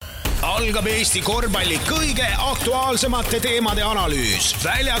algab Eesti korvpalli kõige aktuaalsemate teemade analüüs.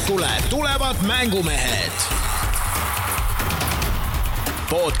 Väljakule tulevad mängumehed.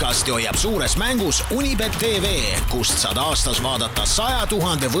 Podcasti hoiab suures mängus Unibet TV, kust saad aastas vaadata 100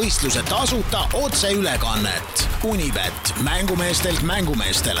 000 võistluse tasuta otseülekannet. Unibet, mängumeestelt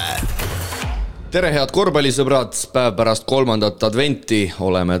mängumeestele. Tere head korvpallisõbrad, päev pärast 3. adventi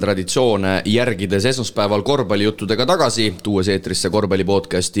oleme traditsioone järgides esmaspäeval korvpallijuttudega tagasi, tuues eetrisse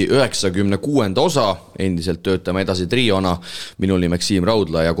korvpallipodcasti 96. osa. Endiselt töötame edasi triona. Minul nimeks Siim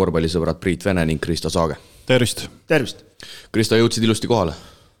Raudla ja korvpallisõbrad Priit Vene ning Kristo Saage. Tervist. Tervist. Kristo, jõudsid ilusti kohale.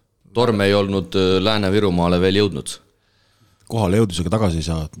 Torm ei olnud Lääne-Virumaale veel jõudnud. Kohale jõudusega tagasi ei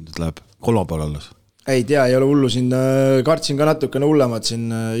saa, nüüd läheb kolmapäeval alles. Ei tea, ei ole hullu siin, kartsin ka natukene hullemad, siin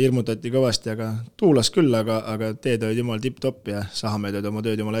hirmutati kõvasti, aga tuulas küll, aga teed olid jumal tipp-topp ja Sahameed olid oma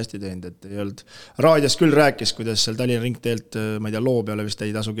tööd jumal hästi teinud, et ei olnud. Raadios küll rääkis, kuidas seal Tallinna ringteelt, ma ei tea, loo peale vist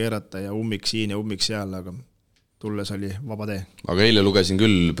ei tasu keerata ja ummik siin ja ummik seal, aga tulles oli vaba tee. Aga eile lugesin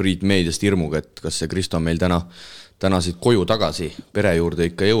küll Priit meediast hirmuga, et kas see Kristo meil täna siit koju tagasi pere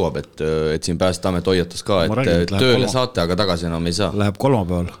juurde ikka jõuab, et siin Päästeamet hoiatas ka, et tööle saate, aga tagasi enam ei saa. Läheb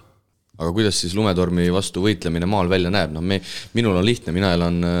kolmapäeval. Aga kuidas siis lumetormi vastu võitlemine maal välja näeb? No minul on lihtne, mina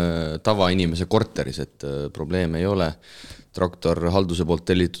elan tavainimese korteris, et probleeme ei ole. Halduse poolt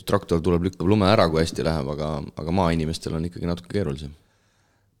tellitud traktor tuleb lükkab lume ära, kui hästi läheb, aga maainimestel on ikkagi natuke keerulisem.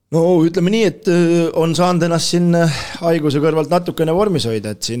 No ütleme nii, et on saanud ennast siin haiguse kõrvalt natukene vormis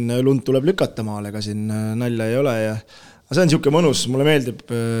hoida, et siin lund tuleb lükata maal, ega siin nalja ei ole. Aga see on siuke mõnus, mulle meeldib,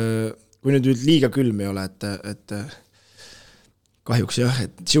 kui nüüd liiga külm ei ole, et kahjuks jah,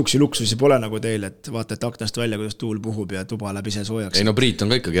 et siuksi luksusi pole nagu teil, et vaatad aknast välja, kuidas tuul puhub ja tuba läheb ise soojaks. Ei no Priit on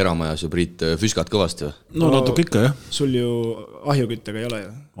ka ikkagi eramajas ju, Priit füskad kõvasti või? No natuke ikka jah. Sul ju ahjuküttega ei ole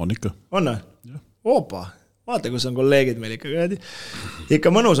ju? On ikka. On? Oopa, vaata kus on kolleegid meil ikka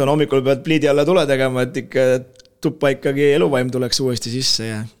mõnus on, hommikul pead pliidi alla tule tegema, et ikka tuppa ikkagi eluvaim tuleks uuesti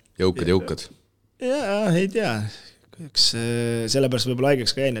sisse. Ja jõukad. Jaa, ei tea. Sellepärast võib-olla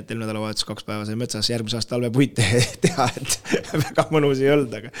haigeks ka jäin, et eelmine nädalavahetus 2 päeva sai metsas järgmise aasta talvepuit teha, et väga mõnus ei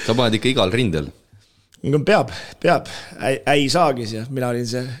olnud. Aga sa paned ikka igal rindel? Peab. Ei saagis ja mina olin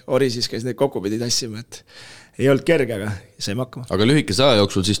see ori siis, kes neid kokkupidi tassima, et ei olnud kerge, aga saime hakkama. Aga lühikese aja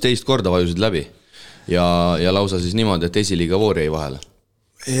jooksul siis teist korda vajusid läbi ja lausa siis niimoodi, et esiliiga voori ei vahele?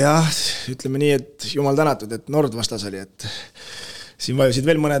 Jah, ütleme nii, et jumal tänatud, et Nord vastas oli, et siin vajusid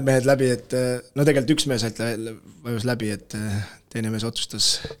veel mõned mehed läbi, et no tegelikult üks mees vajus läbi, et teine mees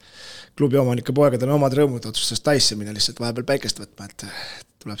otsustas klubi omanike poegadel omad rõõmud, otsustas Taisse minna lihtsalt vahepeal päikest võtma, et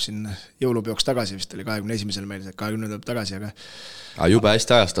tuleb siin jõulupeoks tagasi, vist oli 21. meil, 20. tuleb tagasi, aga jube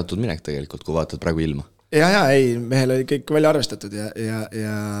hästi ajastatud minek tegelikult, kui vaatad praegu ilma. Ja, ei, mehel oli kõik välja arvestatud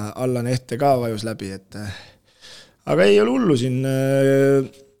ja Allan Ehte ka vajus läbi, et aga ei ole hullu siin.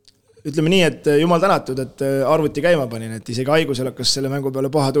 Ütleme nii, et jumal tänatud, et arvuti käima panin, et isegi haigusel hakkas selle mängu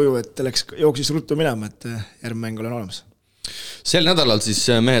peale paha tuju, et jooksis ruttu minema, et järgmine mäng olen olemas. Sel nädalal siis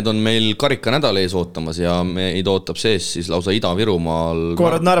mehed on meil karika nädal ees ootamas ja meid ootab sees siis lausa Ida-Virumaal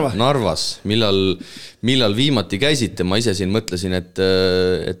Koorad Narvas. Millal viimati käisite? Ma ise siin mõtlesin,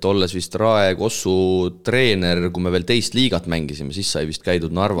 et olles vist Rae Kossu treener, kui me veel teist liigat mängisime, siis sai vist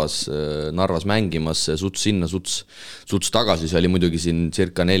käidud Narvas mängimas, suts sinna, suts tagasi. See oli muidugi siin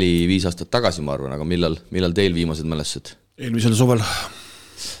circa 4-5 aastat tagasi, ma arvan, aga millal teil viimased mälestused? Eelmisel suvel.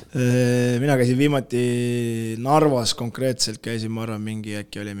 Mina käisin viimati Narvas konkreetselt, ma arvan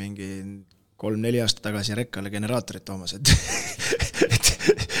äkki oli 3-4 aastat tagasi Rekkale generaatorit toomas, et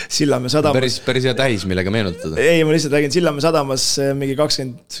Sillamäe sadamas. Päris hea tähis, millega meenutada. Ei, ma lihtsalt räägin Sillamäe sadamas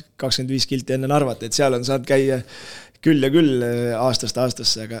 20-25 kilti enne Narvat, et seal on saanud käia küll ja küll aastast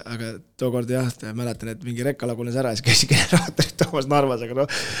aastasse, aga tookord jah, mäletan, et mingi Rekka lagunes ära ja siis käisi generaatorit toomas Narvas, aga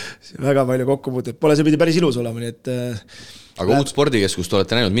väga palju kokkupuutud. Pole see pidi päris ilus olema, nii et aga uut spordikeskust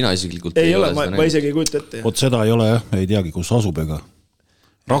olete näinud, mina isiklikult ei ole. Ma isegi ei kujuta ette. Oot seda ei ole jah, ei teagi, kus asub ega.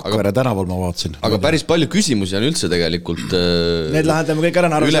 Rakvere tänaval ma vaatasin. Aga päris palju küsimusi on üldse tegelikult need lahendame kõik ära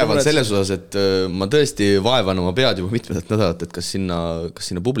Narvas. Üleval selles osas, et ma tõesti vaevan oma pead juba mitmedat nädalat, et kas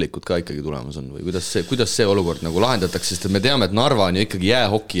sinna publikut ka ikkagi tulemas on või kuidas see olukord nagu lahendatakse, sest me teame, et Narva on ju ikkagi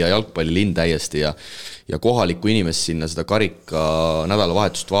jäähoki ja jalgpallilind täiesti ja kohalikku inimest sinna seda karika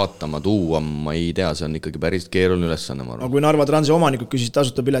nädalavahetust vaatama tuua, ma ei tea, see on ikkagi päris keeruline ülesanne, ma arvan. Aga kui Narva Transi omanikud küsisid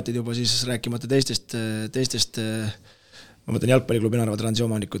tasuta piletid juba, siis rääkimata teistest ma mõtlen jalgpalliklubi Narva Transi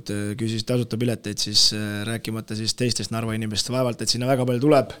omanikud küsisid tasuta pileteid, siis rääkimata siis teistest Narva inimest vaevalt, et sinna väga palju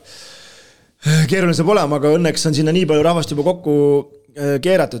tuleb. Keeruline saab olema, aga õnneks on sinna nii palju rahvast juba kokku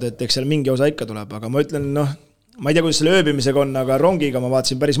keeratud, et eks seal mingi osa ikka tuleb, aga ma ütlen, ma ei tea, kuidas selle ööbimisega on, aga rongiga ma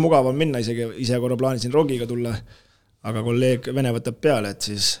vaatasin päris mugav on minna, ise korra plaanisin rongiga tulla, aga kolleeg Vene võtab peale, et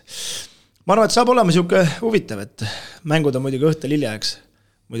siis ma arvan, et saab olema siuke huvitav, et mängud on muidugi õhtel hiljaks.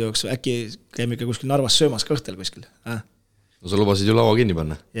 Muidu äkki käime ikka kuskil Narvas söömas ka õhtel kuskil. No sa lubasid ju laua kinni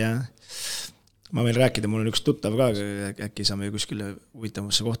panna. Jah. Ma võin rääkida, mul on üks tuttav ka, äkki saame ju kuskil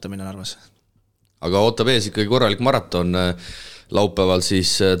huvitavasse kohta minna Narvas. Aga ootab ees ikkagi korralik maraton. Laupäeval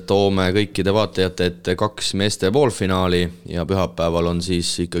siis toome kõikide vaatajate ette 2 meeste poolfinaali ja pühapäeval on siis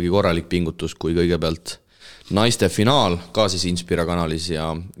ikkagi korralik pingutus, kui kõigepealt naiste finaal ka siis Inspira kanalis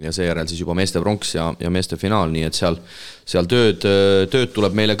ja seejärel siis juba meeste pronks ja meeste finaal, nii et seal tööd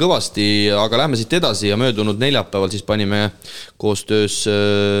tuleb meile kõvasti, aga lähme siit edasi ja möödunud neljapäeval siis panime koostöös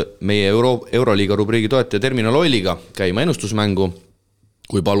meie Euroliiga rubriigi toetaja Terminal Oiliga käima ennustusmängu,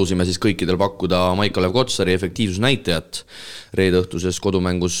 kui palusime siis kõikidel pakkuda Maik-Kalev Kotsari efektiivsusnäitajat reedeõhtuses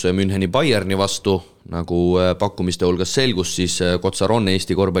kodumängus Müncheni Bayerni vastu, nagu pakkumiste hulgas selgus, siis Kotsar on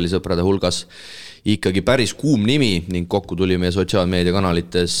Eesti korvpallisõprade hulgas ikkagi päris kuum nimi ning kokku tuli meie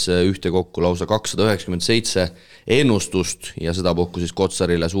sotsiaalmeediakanalites ühtekokku lausa 297 ennustust ja seda puhku siis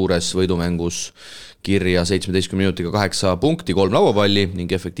Kotsarile suures võidumängus kirja 17 minutiga 8 punkti, 3 lauapalli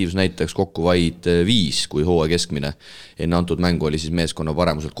ning efektiivsusnäitajaks kokku vaid 5, kui hooaja keskmine enne antud mängu oli siis meeskonna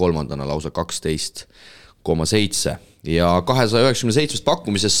paremuselt kolmandana lausa 12,7 ja 297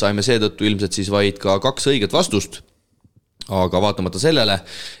 pakkumisest saime seetõttu ilmselt siis vaid ka 2 õiget vastust. Aga vaatamata sellele,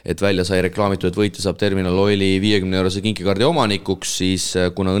 et välja sai reklaamitud, et võitja saab Terminal Oili 50-eurose kinkekaardi omanikuks, siis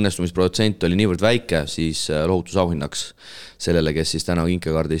kuna õnnestumisprotsent oli niivõrd väike, siis lohutusauhinnaks sellele, kes siis täna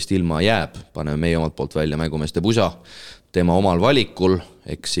kinkekaardist ilma jääb, paneme meie omalt poolt välja mängumeeste pusa tema omal valikul,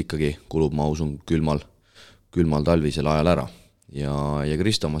 eks ikkagi kulub, ma usun, külmal talvisel ajal ära. Ja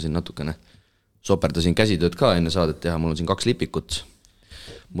Kristo, ma siin natukene soperdasin käsitööd ka enne saadet teha, mul on siin 2 lipikut,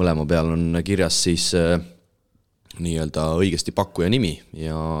 mõlema peal on kirjas siis nii-öelda õigesti pakkuja nimi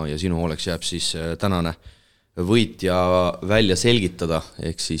ja sinu hooleks jääb siis tänane võitja välja selgitada,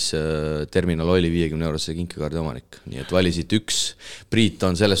 ehk siis Terminal Oili 50-eurose kinkekaardi omanik. Nii et valisid 1, Priit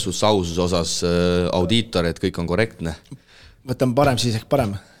on selles suhtes aususe osas audiitor, et kõik on korrektne. Võtame parem siis ehk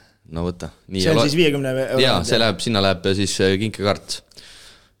parem. No võta. Nii see on siis 50 euro. Jaa, sinna läheb siis kinkekaart.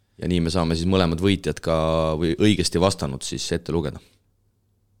 Ja nii me saame siis mõlemad võitjad ka või õigesti vastanud siis ette lugeda.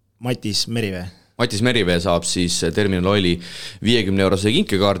 Matis Merivee saab siis Terminal Oili 50-eurose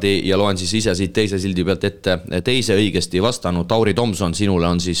kinkekaardi ja loen siis ise siit teise sildi pealt ette teise õigesti vastanud. Tauri Tomson, sinule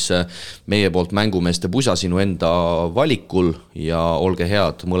on siis meie poolt mängumeeste pusa sinu enda valikul ja olge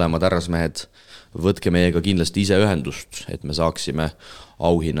head, mõlemad härrasmehed, võtke meiega kindlasti ise ühendust, et me saaksime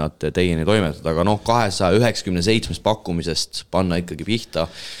auhinnad teieni toimetada, aga 297 pakkumisest panna ikkagi pihta.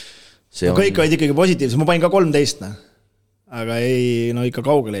 Kõik olid ikkagi positiivsed, ma panin ka 13, aga ikka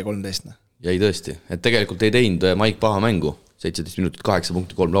kaugele ei 13. Jäi tõesti, et tegelikult ei teinud Maik paha mängu, 17 minutit 8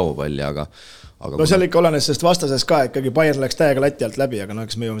 punkti 3 lauapalli, aga no seal ikka olenes sellest vastasest ka, ikkagi Bayern läks täiega lati alt läbi, aga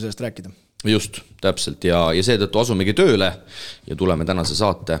eks me jõuame sellest rääkida. Just, täpselt, ja seetõttu asumegi tööle ja tuleme tänase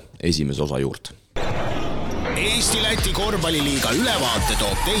saate esimese osa juurde. Eesti-Läti korvpalliliiga ülevaate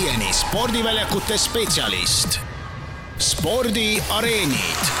toob teieni spordiväljakute spetsialist.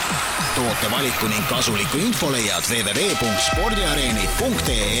 Spordiareenid. Toote valiku ning kasuliku info leiad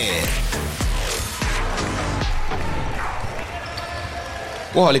www.spordiareenid.ee.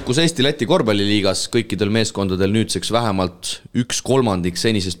 Kohalikus Eesti-Läti korvpalliliigas kõikidel meeskondadel nüüdseks vähemalt 1/3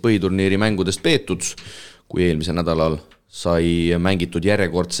 senisest põhiturniiri mängudest peetud, kui eelmise nädalal sai mängitud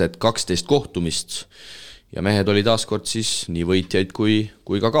järjekordsed 12 kohtumist ja mehed oli taaskord siis nii võitjaid kui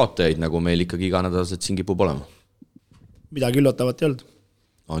ka kaotajaid, nagu meil ikkagi iganädalaselt siin kipub olema. Midagi üllatavat ei olnud.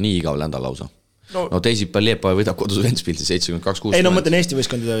 Nii igav nädal lausa. No teisipäeval Liepaja võidab kodus Ventspilsi 72-60. Ei, mõtlen Eesti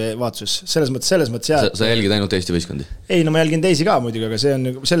võistkondade vaatuses. Selles mõttes sa jälgid ainult Eesti võistkondi? Ei, ma jälgin teisi ka muidugi, aga see on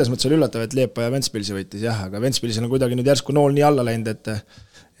selles mõttes oli üllatav, et Liepaja Ventspilsi võitis, jah, aga Ventspilsil on kuidagi nüüd järsku nool nii alla läinud, et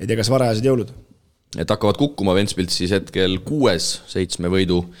ei tea, kas varajased jõulud. Et hakkavad kukkuma Ventspils siis hetkel 6, 7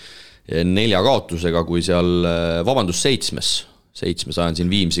 võidu 4 kaotusega, kui seal 7 sajan siin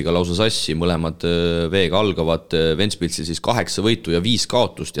Viimsiga lausa sassi, mõlemad veega algavad, Ventspilsil siis 8 võitu ja 5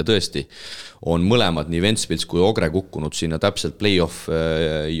 kaotust ja tõesti on mõlemad nii Ventspils kui Ogre kukkunud sinna täpselt play-off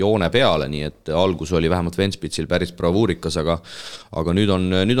joone peale, nii et algus oli vähemalt Ventspilsil päris bravuurikas, aga nüüd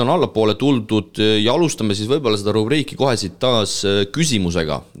on allapoole tuldud ja alustame siis võib-olla seda rubriiki kohe siit taas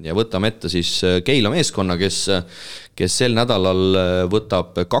küsimusega ja võtame ette siis Keila meeskonna, kes sel nädalal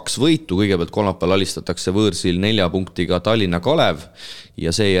võtab 2 võitu, kõigepealt kolmapäeval alistatakse võõrsil 4 punktiga Tallinna Kalev ja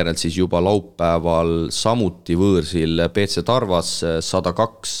seejärel siis juba laupäeval samuti võõrsil BC Tarvas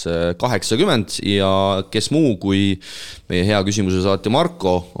 102-80 ja kes muu kui meie hea küsimuse saatja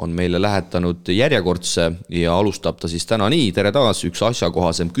Marko on meile lähetanud järjekordse ja alustab ta siis täna nii. Tere taas, üks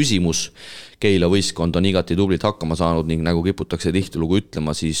asjakohasem küsimus. Keila võistkond on igati tublit hakkama saanud ning nagu kiputakse tihtilugu ütlema,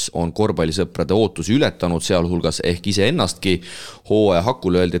 siis on korvpallisõprade ootusi ületanud, sealhulgas ehk ise ennastki. Hooaja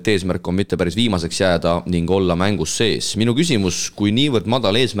hakul öeldi, et eesmärk on mitte päris viimaseks jääda ning olla mängus sees. Minu küsimus, kui niivõrd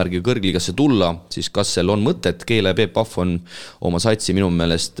madal eesmärgi kõrgligasse tulla, siis kas sel on mõtet? Keila ja Peep Pahv on oma satsi minu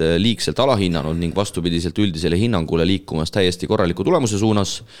meelest liigselt alahinnanud ning vastupidiselt üldisele hinnangule liikumas täiesti korraliku tulemuse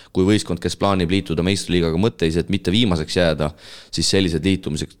suunas. Kui võistkond, kes plaanib liituda meistriliigaga mõtteis, et mitte viimaseks jääda, siis sellised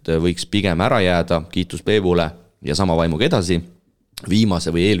liitumised võiks pigem ära jääda, kiitus Peebule ja sama vaimuga edasi.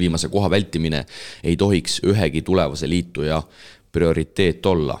 Viimase või eelviimase koha vältimine ei tohiks ühegi tulevase liituja prioriteet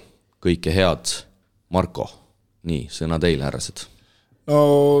olla. Kõike head, Marko. Nii, sõna teile, härrased. No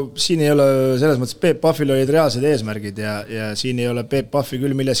siin ei ole selles mõttes, Peep Pahvil olid reaalsed eesmärgid ja siin ei ole Peep Pahvi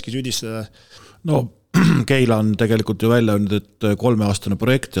küll milleski süüdistada. No Keila on tegelikult ju välja öelnud, et 3-aastane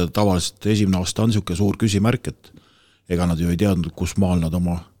projekt ja tavaliselt esimene aasta on niisugune suur küsimärk, et ega nad ju ei teadnud, kus maal nad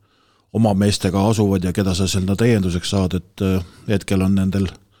oma meestega asuvad ja keda sa selle täienduseks saad, et hetkel on nendel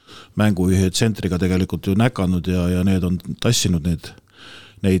mängujuhi tsentriga tegelikult ju näkanud ja need on tassinud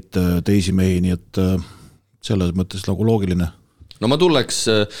neid teisi mehi, nii et selles mõttes nagu loogiline. No ma tuleks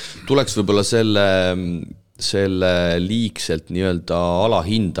võib-olla selle liigselt nii-öelda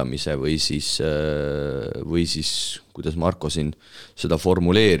alahindamise või siis, kuidas Marko siin seda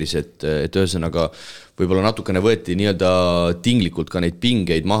formuleeris, et ühesõnaga võib-olla natukene võeti nii-öelda tinglikult ka neid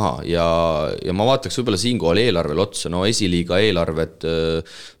pingeid maha ja ma vaataks võib-olla siinkohal eelarvel otsa. No esiliiga eelarved,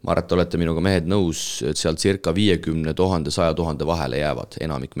 ma arvan, et olete minuga mehed nõus, et seal circa 50 000, 100 000 vahele jäävad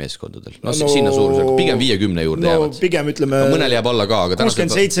enamik meeskondadel. No sinna suurusega, pigem 50 juurde jäävad. Pigem ütleme, mõnel jääb alla ka, aga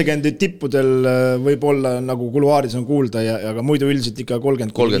 60-70 tippudel võib olla nagu kuluaaris on kuulda ja aga muidu üldiselt ikka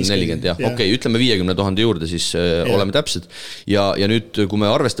 30-40, jah. Okei, ütleme 50 000 juurde, siis oleme täpsed. Ja nüüd, kui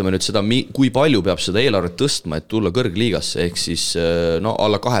me arvestame nüüd seda, kui palju peab seda eelarvet tõstma, et tulla kõrgliigasse, ehk siis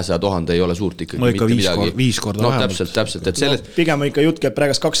alla 200 000 ei ole suurt ikkagi mitte midagi. 5 korda vähemalt. Täpselt, et selles... Pigem ikka jutt käib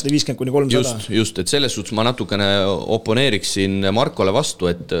praegast 250-300. Just, et selles suhtes ma natukene oponeeriksin Markole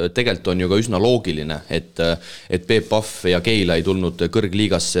vastu, et tegelikult on ju ka üsna loogiline, et Peep Pahv ja Keila ei tulnud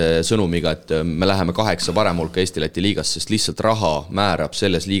kõrgliigasse sõnumiga, et me läheme 8 parem hulka Eesti-Läti liigas, sest lihtsalt raha määrab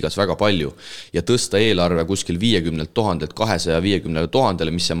selles liigas väga palju ja tõsta eelarve kuskil 50 000 250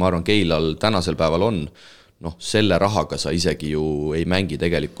 000, mis see, ma arvan, Keilal tänasel päeval on, selle rahaga sa isegi ju ei mängi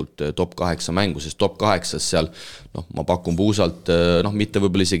tegelikult top 8 mängu, sest top 8 seal, ma pakun puusalt, mitte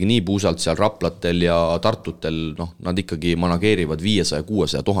võib-olla isegi nii puusalt seal Raplatel ja Tartutel, nad ikkagi manageerivad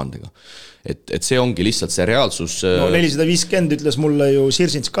 500-600 000-ga. Et see ongi lihtsalt see reaalsus. 450 ütles mulle ju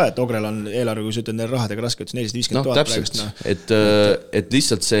Sirsins ka, et Ogrel on eelarve, kui sa ütlen rahadega raske, ütles 450 000 praegust. Et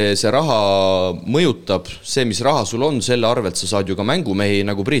lihtsalt see raha mõjutab, see, mis raha sul on, selle arvelt sa saad ju ka mängumehi,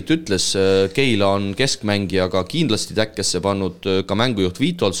 nagu Priit ütles, Keila on keskmängija, aga kindlasti täkkesse pannud ka mängujuht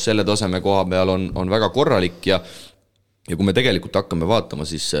Viitols, selle taseme koha peal on väga korralik ja kui me tegelikult hakkame vaatama,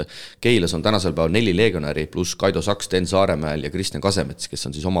 siis Keilas on tänasel päeval 4 legionäri pluss Kaido Saks, Den Saaremäel ja Kristjan Kasemets, kes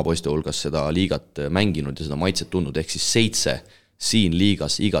on siis oma poiste hulgas seda liigat mänginud ja seda maitset tundnud, ehk siis 7 siin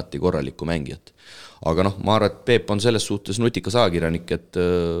liigas igati korralikku mängijat. Aga ma arvan, et Peep on selles suhtes nutikas ajakirjanik, et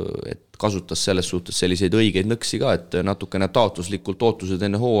kasutas selles suhtes selliseid õigeid nõksi ka, et natukene taotluslikult ootused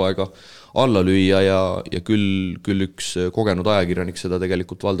enne hooaega alla lüüa ja küll üks kogenud ajakirjanik seda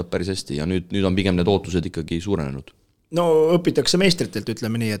tegelikult valdab päris hästi ja nüüd on pigem need ootused ikkagi suurenenud. No õpitakse meistritelt,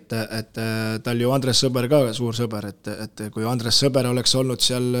 ütleme nii, et tal ju Andres Sõber ka suur sõber, et kui Andres Sõber oleks olnud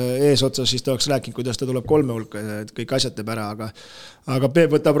seal eesotsas, siis ta oleks rääkinud, kuidas ta tuleb 3 hulka, et kõik asjad teeb ära, aga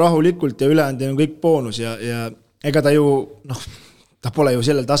Peep võtab rahulikult ja ülejäänud on kõik boonus ja ega ta ju, ta pole ju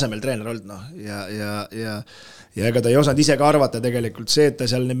sellel tasemel treener olnud, ja ega ta ei osanud ise ka arvata tegelikult see, et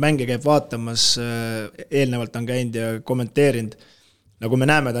ta seal neid mänge käib vaatamas, eelnevalt on käinud ja kommenteerinud. Nagu me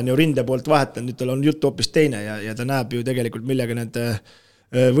näeme, ta on ju rinde poolt vahetanud, nüüd tal on jutt hoopis teine ja ta näeb ju tegelikult, millega need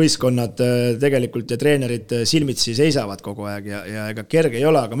võistkonnad tegelikult ja treenerid silmitsi seisavad kogu aeg ja ega kerge ei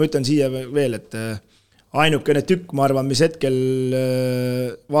ole, aga ma ütlen siia veel, et ainukene tükk, ma arvan, mis hetkel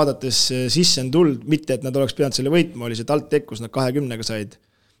vaadates sisse on tulnud, mitte et nad oleks pidanud selle võitma, oli see TalTech, nad 20-ga said.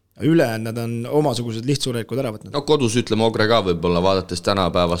 Üle, nad on omasugused lihtsurelikud ära võtnud. Kodus ütleme Ogre ka võib-olla, vaadates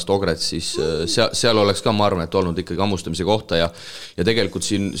tänapäevast Ogret, siis seal oleks ka, ma arvan, et olnud ikkagi ammustamise kohta ja tegelikult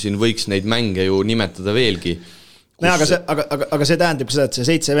siin võiks neid mänge ju nimetada veelgi. aga see tähendab seda, et see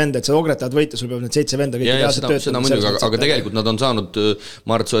 7 venda, et sa Ogret tahad võita, sul peab need 7 venda kõik reaalselt töötama. Seda muidugi, aga tegelikult nad on saanud,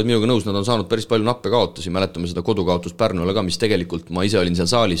 ma arvan, et sa oled minuga nõus, nad on saanud päris palju nappe kaotusi, mäletame seda kodukaotust Pärnule ka, mis tegelikult, ma ise olin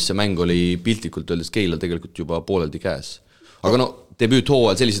seal saalis, see mäng oli piltlikult öeldes Keila tegelikult juba pooleldi käes. Aga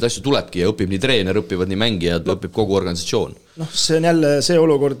debüüthooajal selliseid asju tulebki ja õpib nii treener, õpivad nii mängijad, õpib kogu organisatsioon. See on jälle, see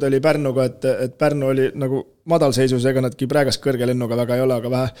olukord oli Pärnuga, et Pärnu oli nagu madalseisus, ega nadki praegast kõrge lennuga väga ei ole,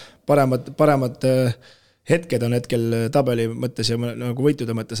 aga vähe paremad hetked on hetkel tabeli mõttes ja nagu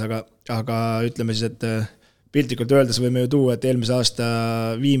võitude mõttes, aga ütleme siis, et piltlikult öeldes võime ju tuua, et eelmise aasta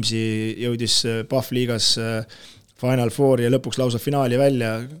Viimsi jõudis PAF liigas Final Four ja lõpuks lausa finaali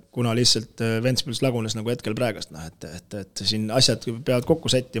välja, kuna lihtsalt Ventspils lagunes nagu hetkel praegast, et siin asjad peavad kokku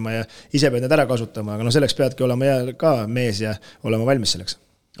sättima ja ise pead need ära kasutama, aga selleks peadki olema ka mees ja olema valmis selleks.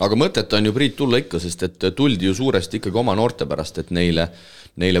 Aga mõtet on ju Priit tulla ikka, sest et tuldi ju suuresti ikkagi oma noorte pärast, et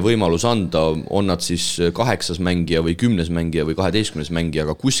neile võimalus anda, on nad siis 8. mängija või 10. mängija või 12. mängija,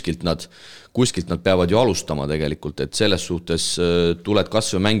 aga kuskilt nad peavad ju alustama tegelikult, et selles suhtes tuled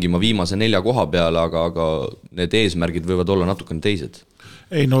kas või mängima viimase 4 koha peale, aga need eesmärgid võivad olla natukene teised.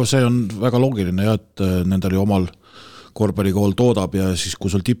 Ei see on väga loogiline ja et nendel ju omal korvpallikool toodab ja siis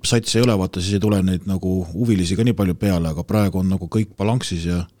kui sul tippsats ei ole, vaata siis ei tule neid nagu huvilisi ka nii palju peale, aga praegu on nagu kõik balanssis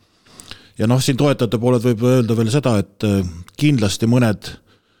ja siin toetajate pooled võib öelda veel seda, et kindlasti mõned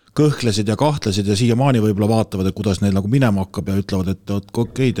kõhklesid ja kahtlesid ja siiamaani võib-olla vaatavad, et kuidas neil nagu minema hakkab ja ütlevad, et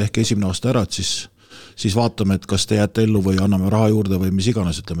okei, tehke esimene aasta ära, et siis vaatame, et kas te jääte ellu või anname raha juurde või mis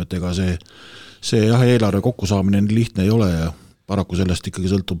iganes, ütleme, et ega see eelarve kokkusaamine nii lihtne ei ole ja paraku sellest ikkagi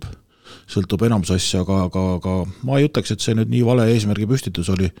sõltub enamus asja, aga ma ei ütleks, et see nüüd nii vale eesmärgi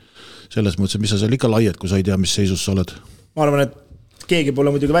püstitus oli selles mõttes, et mis sa seal ikka laied, kui sa ei tea, mis seisus sa oled. Ma arvan, et keegi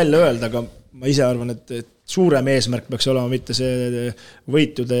pole muidugi välja öelda, aga ma ise arvan, et suurem eesmärk peaks olema mitte see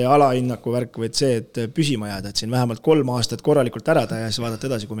võitude ja alahinnaku värk, vaid see, et püsima jääda, et siin vähemalt 3 aastat korralikult ärada ja siis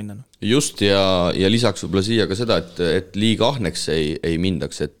vaadata edasi, kui minna. Just ja lisaks võib-olla siia ka seda, et liiga ahneks ei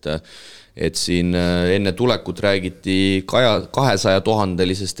mindaks, et siin enne tulekut räägiti 200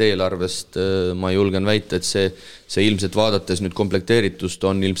 000-lisest eelarvest, ma julgen väita, et see ilmselt vaadates nüüd komplekteeritust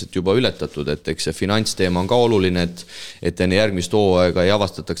on ilmselt juba ületatud, et eks see finantsteema on ka oluline, et enne järgmist hooaega ei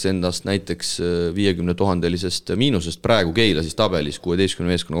avastatakse endast näiteks 50 000-lisest miinusest, praegu Keila siis tabelis 16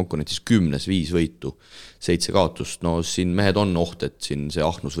 meeskonna konkurentsis 10, 5 võitu, 7 kaotust, siin mehed on oht, et siin see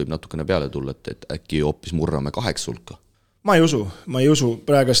ahnus võib natukene peale tulla, et äkki hoopis murrame 8 hulka. Ma ei usu,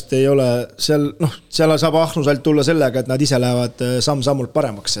 praegast ei ole, seal saab ahnus ainult tulla sellega, et nad ise lähevad samm-sammult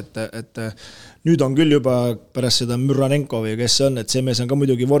paremaks, et nüüd on küll juba pärast seda Müranenko või kes on, et see mees on ka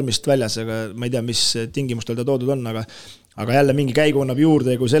muidugi vormist väljas, aga ma ei tea, mis tingimustel ta toodud on, aga jälle mingi käigu annab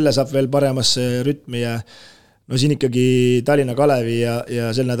juurde ja kui selle saab veel paremasse rütmi ja siin ikkagi Tallinna Kalevi ja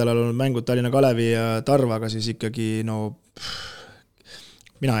sel nädalal on mängud Tallinna Kalevi ja Tarvaga, siis ikkagi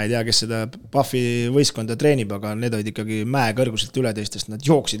mina ei tea, kes seda PAF-i võistkonda treenib, aga need olid ikkagi mäe kõrguselt üle teistest, nad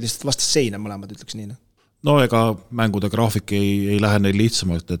jooksid lihtsalt vastas seina mõlemad, ütleks nii. Ega mängude graafik ei lähe neil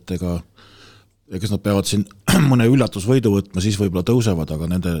lihtsamalt, et ega nad peavad siin mõne üllatusvõidu võtma, siis võib-olla tõusevad, aga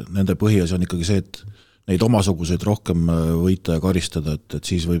nende põhiasi on ikkagi see, et neid omasuguseid rohkem võita ja karistada, et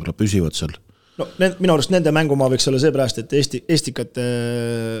siis võib-olla püsivad seal. Minu arust nende mängumaa võiks olla seepärast, et Estikate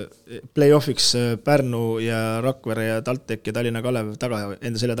play-offiks Pärnu ja Rakvere ja TalTech ja Tallinna Kalev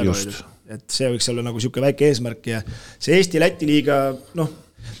enda selle taga hoidus. Et see võiks olla nagu siuke väike eesmärk ja see Eesti-Läti liiga,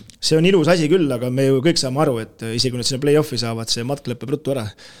 see on ilus asi küll, aga me ju kõik saame aru, et isegi kui nad sinna play-offi saavad, see matk lõpeb ruttu ära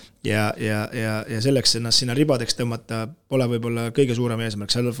ja selleks ennast sinna ribadeks tõmmata pole võib-olla kõige suurem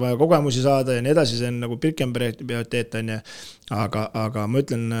eesmärk, seal on vaja kogemusi saada ja nii edasi, see on nagu pilkem prioriteet on ja aga ma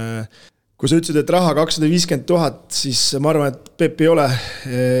ütlen, kui sa ütlesid, et raha 250 000, siis ma arvan, et Peep ei ole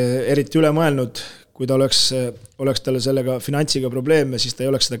eriti üle mõelnud, kui ta oleks talle sellega finantsiga probleeme, siis ta ei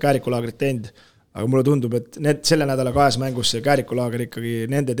oleks seda käärikulaagrit teinud. Aga mulle tundub, et selle nädala 2 mängus see käärikulaagri ikkagi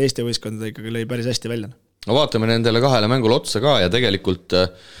nende teiste võistkondade ikkagi lõi päris hästi välja. Vaatame nendele 2 mängule otsa ka ja tegelikult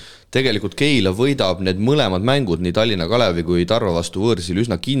Keila võidab need mõlemad mängud nii Tallinna Kalevi kui Tarva vastu võõrsil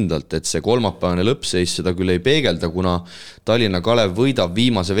üsna kindlalt, et see kolmapäevane lõppseis seda küll ei peegelda, kuna Tallinna Kalev võidab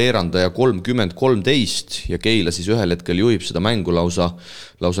viimase veerandaja 30-13 ja Keila siis ühel hetkel juhib seda mängu lausa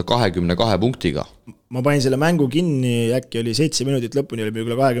 22 punktiga. Ma panin selle mängu kinni, äkki oli 7 minutit lõpuni, oli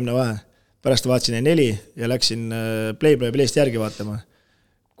küll 20 vahe. Pärast vaatasin 4 ja läksin Playst järgi vaatama.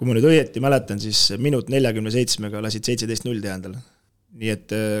 Kui ma nüüd õieti mäletan, siis minut 47-ga lasid 17-0 tehandale. Nii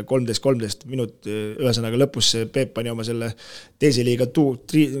et 13-13 minut, ühesõnaga lõpus Peep pani oma selle teise liiga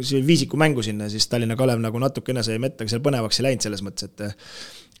viisiku mängu sinna, siis Tallinna Kalev nagu natukene sai metta, aga seal põnevaks ei läinud selles mõttes,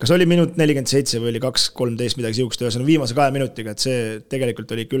 kas oli minut 47 või oli 2.13 midagi siukest, ühesõnaga viimase 2 minutiga, et see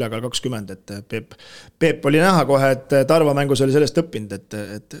tegelikult oli ikka ülekaal 20, et Peep oli näha kohe, et Tarva mängus oli sellest õppinud,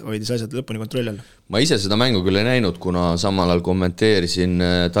 et hoidis asjad lõpuni kontrolli all. Ma ise seda mängu küll ei näinud, kuna samal ajal kommenteerisin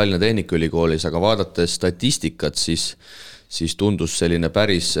Tallinna Tehnikaülikoolis, aga vaadates statistikat, siis tundus selline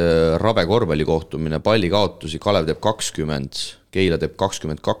päris rabe korvpallikohtumine, pallikaotusi, Kalev teeb 20, Keila teeb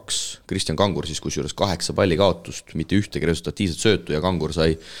 22, Kristjan Kangur siis kusjuures 8 pallikaotust, mitte ühtegi resultatiivset söötu ja Kangur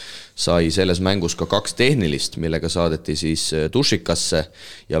sai selles mängus ka 2 tehnilist, millega saadeti siis dušikasse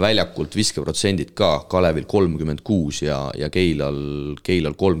ja väljakult viskeprotsendid ka Kalevil 36 ja Keilal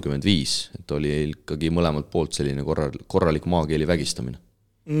 35, et oli ikkagi mõlemalt poolt selline korralik maakeeli vägistamine.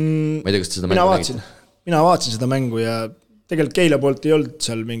 Ma ei tea, kas te seda mängu nägite? Mina vaatasin seda mängu ja tegelikult Keila poolt ei olnud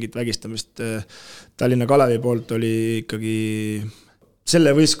seal mingit vägistamist, Tallinna Kalevi poolt oli ikkagi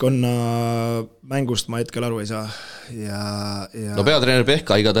selle võistkonna mängust ma hetkel aru ei saa. No peatreener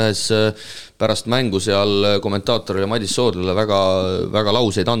Pehka igatahes pärast mängu seal kommentaatorile Madis Soodlale väga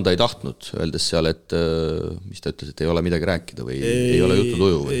lauseid anda ei tahtnud, öeldes seal, et mis ta ütles, et ei ole midagi rääkida või ei ole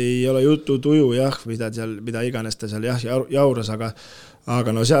jututuju? Ei ole jututuju jah, mida iganes ta seal jauras,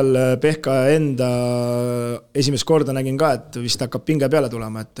 aga no seal Pehka enda esimest korda nägin ka, et vist hakkab pinge peale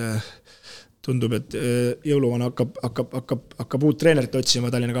tulema, et tundub, et jõuluvana hakkab uut treenerit otsima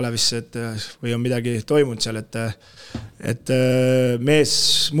Tallinna Kalevisse, et või on midagi toimunud seal, et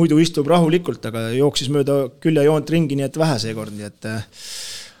mees muidu istub rahulikult, aga jooksis mööda küljejoont ringi, nii et vähe seekord, nii et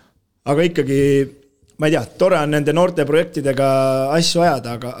aga ikkagi, ma ei tea, tore on nende noorte projektidega asju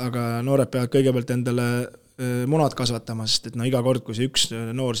ajada, aga noored peavad kõigepealt endale munad kasvatama, sest et iga kord, kui see üks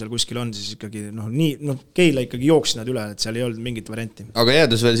noor seal kuskil on, siis ikkagi Keila ikkagi jooksid nad üle, et seal ei olnud mingit varianti. Aga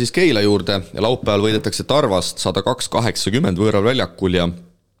jäädes veel siis Keila juurde ja laupäeval võidetakse Tarvast 102-80 võõral väljakul ja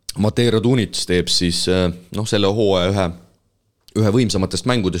Matei Radunits teeb siis selle hooaja ühe võimsamatest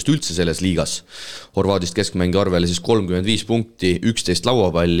mängudest üldse selles liigas. Horvaadist keskmängi arvele siis 35 punkti, 11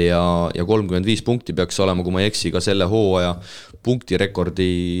 lauapalli ja 35 punkti peaks olema, kui ma ei eksi, ka selle hooaja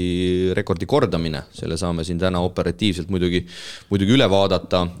punktirekordi kordamine. Selle saame siin täna operatiivselt muidugi üle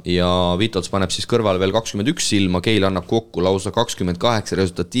vaadata ja Vitots paneb siis kõrval veel 21 silma, Keil annab kokku lausa 28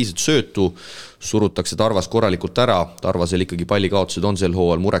 resultatiivset söötu, surutakse Tarvas korralikult ära, Tarvasel ikkagi pallikaotused on sel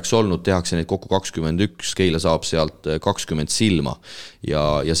hooajal mureks olnud, tehakse neid kokku 21, Keila saab sealt 20 silma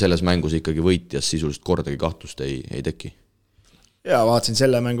ja selles mängus ikkagi võitjas sisuliselt kordagi kahtust ei teki. Ja vaatasin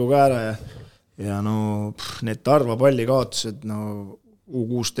selle mängu ka ära ja need Tarva pallikaotused,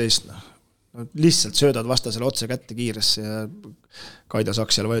 U16, lihtsalt söödad vastasele otse kätte kiiresse ja Kaida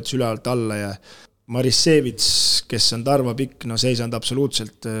Saks seal vajutas üle alt alla ja Maris Sevits, kes on Tarva pikk, see ei saanud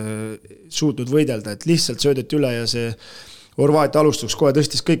absoluutselt suutnud võidelda, et lihtsalt söödeti üle ja see Horvaatia alustuks kohe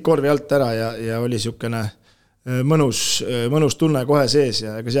tõstis kõik korvi alt ära ja oli siukene mõnus tunne kohe sees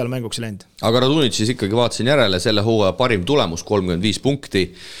ja ega seal mänguks ei läinud. Aga Radunit siis ikkagi vaatasin järele, selle hooaja parim tulemus 35 punkti,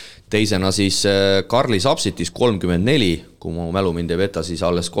 teisena siis Karli Sapsitis 34, kui mu mälu mind ei veta, siis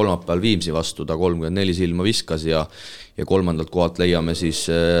alles kolmapäeval Viimsi vastu ta 34 silma viskas ja kolmandalt kohalt leiame siis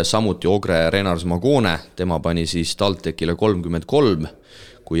samuti Ogre Renars Magone, tema pani siis TalTechile 33,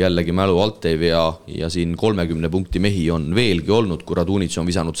 kui jällegi mälu alt ei vea ja siin 30 punkti mehi on veelgi olnud, kui Radunits on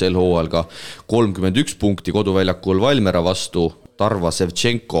visanud sel hooajal ka 31 punkti koduväljakul Valmera vastu, Tarva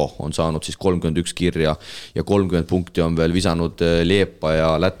Sevchenko on saanud siis 31 kirja ja 30 punkti on veel visanud Liepa ja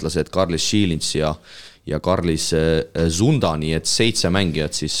lätlased Karlis Šilins ja Karlis Zunda, nii et 7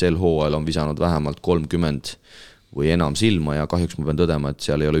 mängijat siis sel hooajal on visanud vähemalt 30 või enam silma ja kahjuks ma pean tõdema, et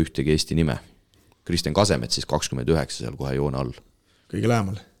seal ei ole ühtegi Eesti nime. Kristjan Kasemet siis 29 seal kohe joone all. Kõige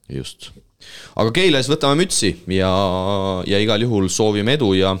lähemal. Just. Aga Keilas võtame mütsi ja igal juhul soovime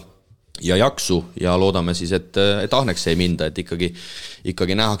edu ja jaksu ja loodame siis, et ahneks ei minda, et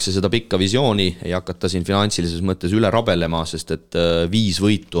ikkagi nähakse seda pikka visiooni, ei hakata siin finantsilises mõttes üle rabelema, sest et 5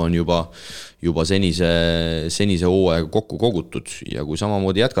 võitu on juba senise hooaega kokku kogutud ja kui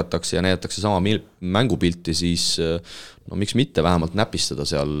samamoodi jätkatakse ja näidatakse sama mängupilti, siis miks mitte vähemalt näpistada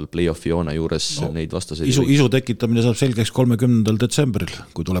seal play-offi joone juures neid vastaseid. Isu tekitamine saab selgeks 30. detsembril,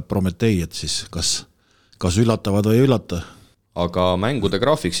 kui tuleb Prometei, et siis kas üllatavad või ei üllata. Aga mängude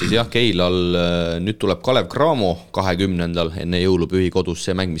graafik siis jah, Keilal nüüd tuleb Kalev Cramo 20. enne jõulupühi kodus,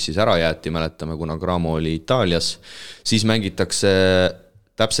 see mäng, mis siis ära jäeti, mäletame, kuna Cramo oli Itaalias, siis mängitakse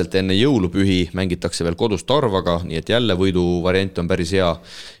täpselt enne jõulupühi, mängitakse veel kodus Tarvaga, nii et jälle võidu variant on päris hea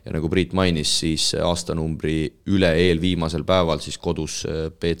ja nagu Priit mainis, siis aastanumbri üle eelviimasel päeval siis kodus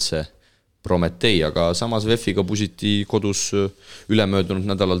PC Prometei, aga samas VEF-iga pusiti kodus ülemöödunud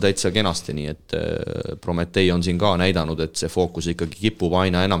nädalal täitsa kenasti, nii et Prometei on siin ka näidanud, et see fookus ikkagi kipub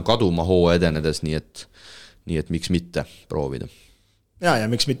aina enam kaduma hoo edenedes, nii et miks mitte proovida. ja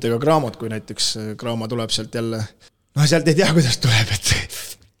miks mitte ka Graamot, kui näiteks Graamo tuleb sealt jälle, sealt ei tea, kuidas tuleb, et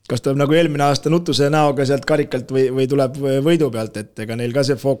kas tuleb nagu eelmine aasta nutuse näoga sealt karikalt või tuleb võidu pealt, et ega neil ka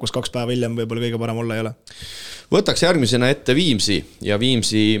see fookus 2 päeva hiljem võib-olla kõige parem olla ei ole. Võtaks järgmisena ette Viimsi ja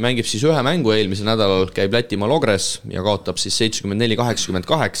Viimsi mängib siis 1 mängu eelmisel nädalal, käib Lätimaal Ogres ja kaotab siis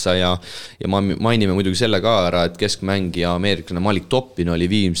 74-88 ja mainime muidugi selle ka ära, et keskmängija ameeriklane Malik Toppin oli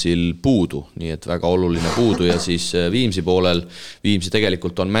Viimsil puudu, nii et väga oluline puudu ja siis Viimsi poolel, Viimsi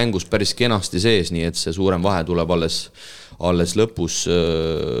tegelikult on mängus päris kenasti sees, nii et see suurem vahe tuleb alles lõpus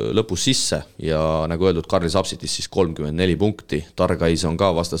sisse ja nagu öeldud, Karli Sapsitis siis 34 punkti, Targais on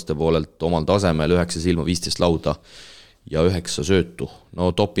ka vastaste poolelt omal tasemel 9 silma 15 lauda ja 9 söötu. No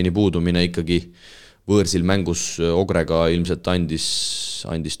Toppini puudumine ikkagi võõrsil mängus Ogrega ilmselt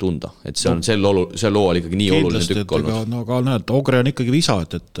andis tunda, et see on sel lool ikkagi nii oluline tükk olnud. No aga näed, Ogre on ikkagi visa,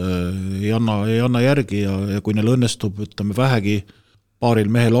 et ei anna järgi ja kui neil õnnestub, ütleme vähegi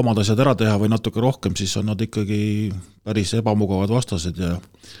paaril mehel omad asjad ära teha või natuke rohkem, siis on nad ikkagi päris ebamugavad vastased ja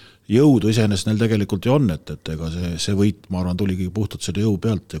jõudu iseenesest neil tegelikult ju on, et ega see võit, ma arvan, tuligi puhtalt selle jõu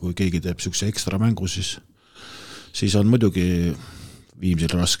pealt ja kui keegi teeb sellise ekstra mängu, siis on muidugi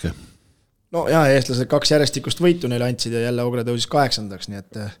Viimsil raske. No jah, eestlased 2 järjestikust võitu neile andsid ja jälle Ogre tõusis 8, nii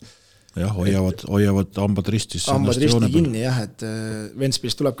et jah, hoiavad hambad ristis. Hambad risti kinni jah, et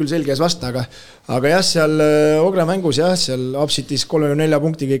Ventspils tuleb küll selge ees vasta, aga jah, seal Ogre mängus jah, seal Apsitis 34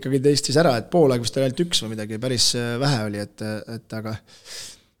 punktiga ikkagi teistis ära, et poolaeg vist ainult 1 või midagi, päris vähe oli, et aga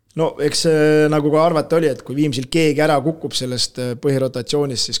no eks nagu ka arvata oli, et kui Viimsil keegi ära kukub sellest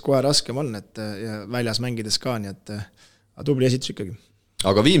põhirotatsioonist, siis kohe raskem on, et ja väljas mängides ka, nii et tubli esitus ikkagi.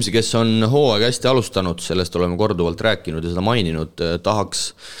 Aga Viimsi, kes on hooaeg hästi alustanud, sellest oleme korduvalt rääkinud ja seda maininud,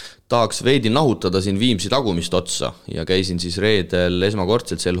 tahaks veidi nahutada siin Viimsi tagumist otsa ja käisin siis reedel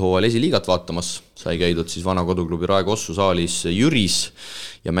esmakordselt sel hooajal esiliigat vaatamas. Sai käidud siis vana koduklubi Rae Kossu saalis Jüris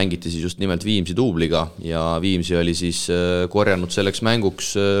ja mängiti siis just nimelt Viimsi duubliga ja Viimsi oli siis korjanud selleks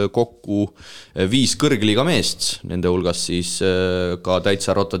mänguks kokku 5 kõrgliiga meest, nende hulgas siis ka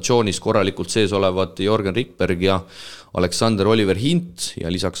täitsa rotatsioonis korralikult sees olevad Jorgen Rikberg ja Aleksander Oliver Hint ja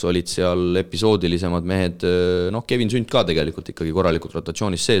lisaks olid seal episoodilisemad mehed, Kevin Sünt ka tegelikult ikkagi korralikult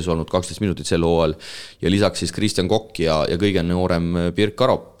rotatsioonis sees olnud 12 minutit sel hooajal ja lisaks siis Kristjan Kokk ja kõige noorem Pirk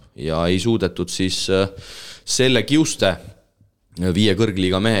Arop ja ei suudetud siis selle kiuste 5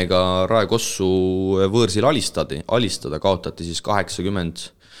 kõrgliiga mehega Rae Kossu võõrsil alistada, kaotati siis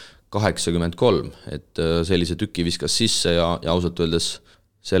 80-83, et sellise tüki viskas sisse ja ausalt öeldes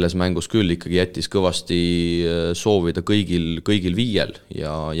selles mängus küll ikkagi jättis kõvasti soovida kõigil 5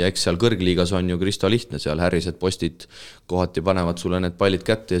 ja eks seal kõrgliigas on ju Kristo lihtne, seal härised postid kohati panevad sulle need pallid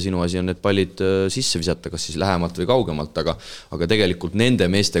kätte ja sinu asi on need pallid sisse visata, kas siis lähemalt või kaugemalt, aga tegelikult nende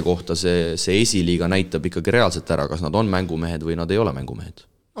meeste kohta see esiliiga näitab ikkagi reaalselt ära, kas nad on mängumehed või nad ei ole mängumehed.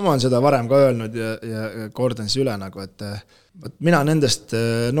 Ma olen seda varem ka öelnud ja kordan siis üle nagu, et mina nendest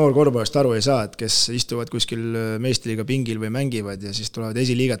noorkorvpallist aru ei saa, et kes istuvad kuskil meistriliiga pingil või mängivad ja siis tulevad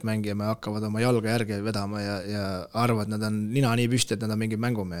esiliigat mängima ja hakkavad oma jalga järge vedama ja arvavad, nad on nina nii püsti, et nad on mingid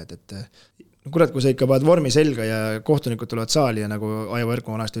mängumehed, et kurat, kui sa ikka paned vormi selga ja kohtunikud tulevad saali ja nagu Aivo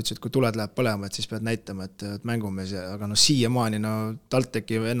Erko vanasti ütles, et kui tuled läheb põlema, et siis pead näitama, et mängumees, aga siiamaani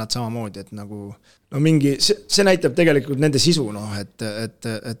TalTechi vennad samamoodi, et nagu mingi, see näitab tegelikult nende sisu, et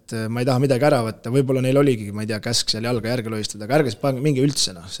ma ei taha midagi ära võtta, võib-olla neil oligi, ma ei tea, käsk seal jalga järge loistada, aga ärge siis mingi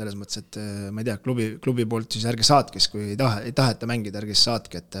üldse, selles mõttes, et ma ei tea, klubi poolt siis ärge saatkes, kui ei taheta mängida, ärge siis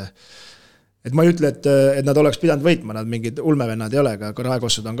saatke, et ma ei ütle, et nad oleks pidanud võitma, nad mingid ulmevennad ei ole, aga Rae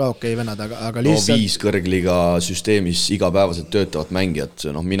Kossud on ka okei vennad, aga lihtsalt... 5 kõrgliga süsteemis igapäevaselt töötavad mängijad,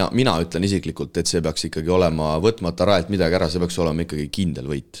 mina ütlen isiklikult, et see peaks ikkagi olema võtmata Raelt midagi ära, see peaks olema ikkagi kindel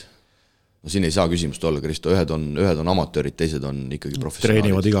võit. No siin ei saa küsimust olla, Kristo, ühed on amatöörid, teised on ikkagi professionaalid.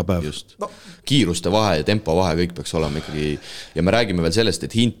 Treenivad iga päev. Just. Kiiruste vahe ja tempo vahe kõik peaks olema ikkagi, ja me räägime veel sellest,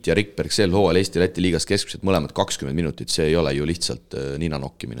 et Hint ja Rikberg sel hooajal Eesti-Läti liigas keskmiselt mõlemad 20 minutit, see ei ole ju lihtsalt nina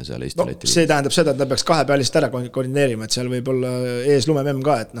nokkimine seal Eesti-Läti liigas. See tähendab seda, et nad peaks 2 pealist ära koordineerima, et seal võib olla ees lumememm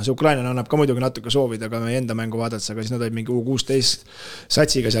ka, et see Ukraina annab ka muidugi natuke soovida, aga meie enda mängu vaadates, aga siis nad olid mingi U16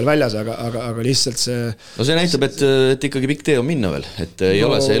 satsiga seal väljas, aga lihtsalt see... No see näitab, et ikkagi pikk tee on minna veel, et ei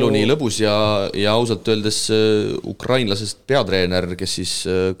ole see elu nii lõbus ja ausalt öeldes ukrainlasest peatreener, kes siis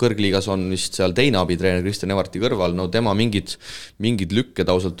kõrgliigas on vist seal teine abitreener Kristjan Evarti kõrval, no tema mingid lükked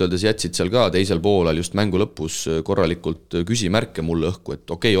ausalt öeldes jätsid seal ka teisel poolel just mängu lõpus korralikult küsimärke mulle õhku, et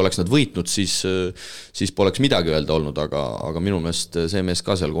okei, oleks nad võitnud, siis poleks midagi öelda olnud, aga minu meelest see mees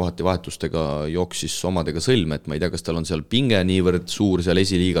ka seal kohati vahetustega jooksis omadega sõlme, et ma ei tea, kas tal on seal pinge niivõrd suur seal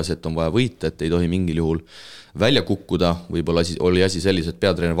esiliigas, et on vaja võita, et ei tohi mingil juhul välja kukkuda, võib-olla oli asi sellis, et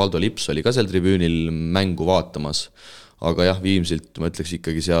peatreener Valdo Lips oli ka seal tribüünil mängu vaatamas, aga jah, Viimsilt ma ütleks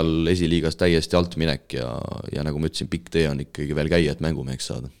ikkagi seal esiliigas täiesti alt minek ja nagu ma ütlesin, pikk tee on ikkagi veel käia, et mängumeheks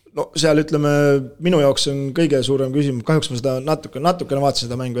saada. No seal ütleme, minu jaoks on kõige suurem küsimus, kahjuks ma seda natukene vaatasin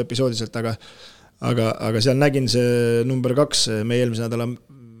seda mängu episoodiliselt, aga seal nägin see number 2, meie eelmise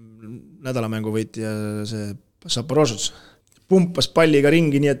nädalamängu võitja, see Zaporožets pumpas palliga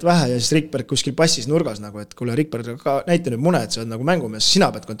ringi nii et vähe ja siis Rikberg kuskil passis nurgas nagu, et kuule Rikberg, näita nüüd mune, et sa oled nagu mängumees, sina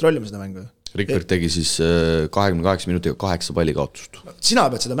pead kontrollima seda mängu. Rikberg tegi siis 28 minutiga 8 palli kaotust. Sina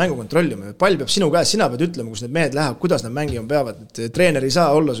pead seda mängu kontrollima, pall peab sinu käes, sina pead ütlema, kus need mehed lähevad, kuidas nad mängima peavad, et treener ei saa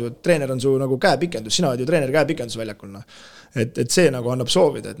olla su, treener on su nagu käepikendus, sina oled ju treener käepikendus väljakul. Et see nagu annab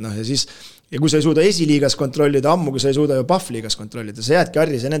soovida, et noh, ja siis ja kui sa ei suuda esiliigas kontrollida, ammu kui sa ei suuda ju Pahvliigas kontrollida, sa jäädki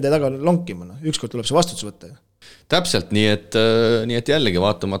Harris ja nende taga lonkima, ükskord tuleb see vastutus võtta. Täpselt, nii et jällegi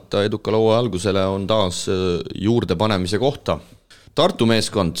vaatamata eduka laua algusele on taas juurde panemise kohta. Tartu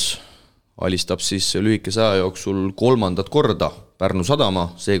meeskond alistab siis lühikese aja jooksul 3. korda Pärnu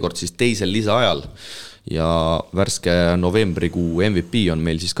Sadama, seekord siis teisel lisaajal ja värske novembrikuu MVP on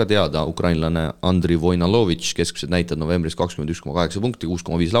meil siis ka teada, ukrainlane Andri Vojnalovitš, keskmised näitajad novembris 21,8 punkti,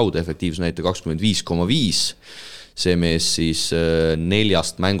 6,5 lauda, efektiivsus näite 25,5. See mees siis 4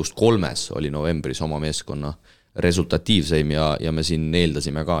 mängust 3 oli novembris oma meeskonna resultatiivseim ja me siin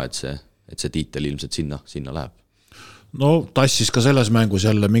eeldasime ka, et see tiitel ilmselt sinna läheb. No tassis ka selles mängus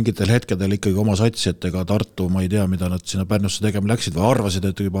jälle mingitel hetkedel ikkagi oma satsijatega Tartu, ma ei tea, mida nad sinna Pärnusse tegema läksid või arvasid,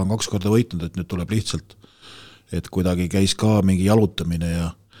 et juba on 2 korda võitnud, et nüüd tuleb lihtsalt, et kuidagi käis ka mingi jalutamine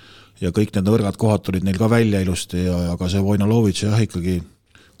ja kõik need nõrgad kohad tulid neil ka välja ilusti aga see Vojnalovitš jah ikkagi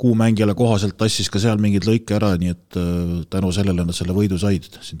kuumängijale kohaselt tassis ka seal mingid lõike ära, nii et tänu sellele nad selle võidu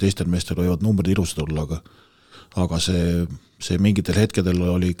said. Siin teistel meestel võivad numbrid ilusad olla, aga see mingitel hetkedel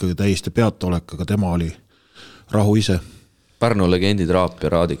oli ikkagi täiesti peataolek, aga tema oli rahu ise. Pärnu legendid Raap ja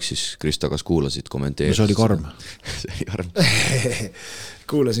Raadik siis, Krista, kas kuulasid kommenteerides? See oli karm. See oli karm.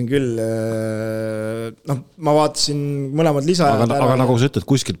 Kuulasin küll, ma vaatasin mõlemad lisaajad ära. Aga nagu sa ütled,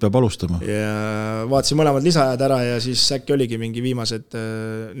 kuskilt peab alustama. Ja vaatasin mõlemad lisaajad ära ja siis äkki oligi mingi viimased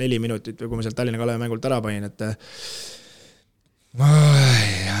 4 minutit, kui ma seal Tallinna Kalevi mängult ära panin, et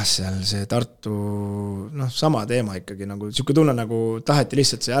jah, seal see Tartu, sama teema ikkagi, nagu siuke tunne, nagu taheti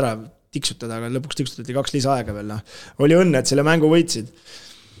lihtsalt see ära tiksutada, aga lõpuks tiksutati 2 lisaaega veel. Oli õnne, et selle mängu võitsid.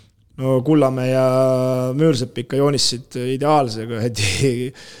 No Kullamäe ja Müürsepp ikka joonisid ideaalse,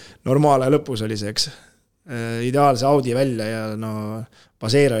 normaalaja lõpus oli see, eks. Ideaalse Audi välja ja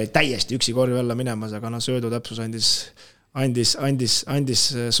Baseera oli täiesti üksi korvi alla minemas, aga söödu täpsus andis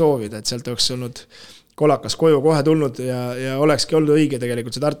soovida, et sealt oleks olnud Kolakas koju kohe tulnud ja olekski olnud õige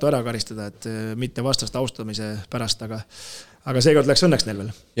tegelikult see Tartu ära karistada, et mitte vastast austamise pärast, aga seekord läks õnneks neil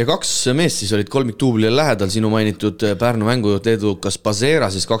veel. Ja 2 meest siis olid kolmiktuublile lähedal, sinu mainitud Pärnu mängujuht edukas Baseera,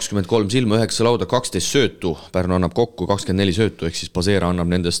 siis 23 silma, 9 lauda, 12 söötu. Pärnu annab kokku 24 söötu, ehk siis Baseera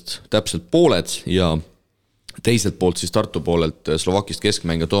annab nendest täpselt pooled ja teiselt poolt siis Tartu poolelt Slovakist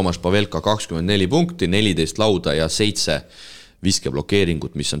keskmängija Tomaš Pavelka 24 punkti, 14 lauda ja 7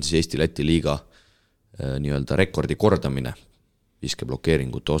 viskeblokeeringut, mis on siis Eesti-Läti liiga nii-öelda rekordi kordamine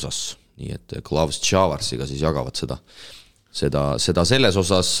viskeblokeeringute osas. Nii et Klavs Tšavarsiga siis jagavad seda selles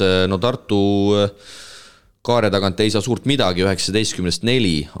osas. No Tartu kaare tagant ei saa suurt midagi,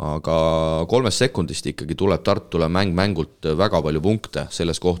 19-4, aga 3 sekundist ikkagi tuleb Tartule mängult väga palju punkte.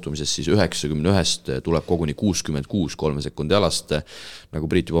 Selles kohtumises siis 91 tuleb koguni 66 3 sekundi alast. Nagu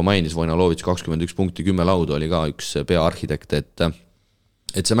Priit juba mainis, Vojnalovitš 21 punkti, 10 lauda oli ka üks peaarhitekt,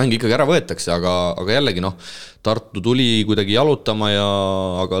 et see mäng ikkagi ära võetakse, aga jällegi Tartu tuli kuidagi jalutama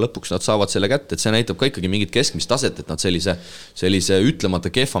aga lõpuks nad saavad selle kätte, et see näitab ka ikkagi mingit keskmist taset, et nad sellise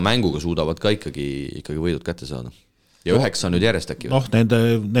ütlemata kehva mänguga suudavad ka ikkagi võidud kätte saada. Ja 9 on nüüd järjest äkki.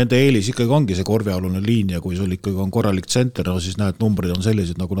 Nende eelis ikkagi ongi see korvialune liin ja kui sul ikkagi on korralik tsenter, siis näed, numbrid on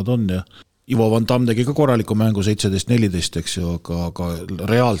sellised, nagu nad on ja Ivo Van Tam tegi ka korraliku mängu 17-14, eks ju, aga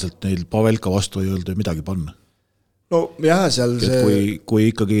reaalselt neil Pavelka vastu ei olnud midagi panna. No jah, seal see... Kui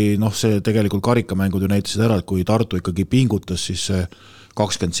ikkagi, see tegelikult karikamängud ju näitasid ära, et kui Tartu ikkagi pingutas, siis see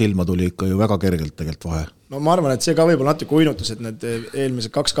 20 silma tuli ikka ju väga kergelt tegelikult vahe. No ma arvan, et see ka võib-olla natuke uinutus, et need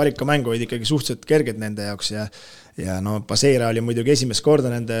eelmised 2 karikamängu olid ikkagi suhteliselt kerged nende jaoks ja Baseera oli muidugi esimest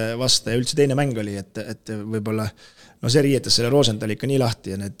korda nende vastu ja üldse teine mäng oli, et võib-olla see riietas selle Rosenthali ikka nii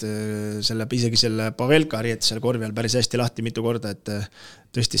lahti ja isegi selle Pavelka riietas selle korvi all päris hästi lahti mitu korda, et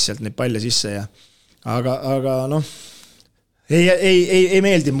tõstis sealt neid palle sisse ja aga ei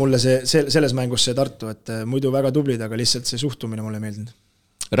meeldi mulle selles mängus see Tartu, et muidu väga tublid, aga lihtsalt see suhtumine mulle meeldinud.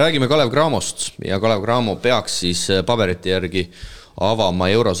 Räägime Kalev Cramost ja Kalev Cramo peaks siis paberite järgi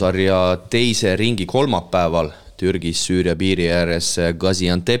avama eurosarja teise ringi kolmapäeval. Türgis Süüria piiri ääres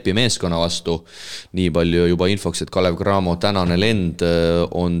Gaziantepi meeskonna vastu. Nii palju juba infoks, et Kalev Cramo tänane lend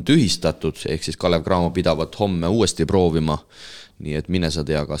on tühistatud, ehk siis Kalev Cramo pidavat homme uuesti proovima. Nii et mine sa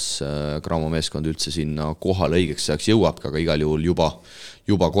tea, kas Cramo meeskond üldse sinna kohale õigeks ajaks jõuab, aga igal juhul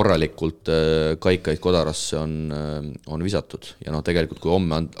juba korralikult kaikaid Kodarasse on visatud. Ja tegelikult, kui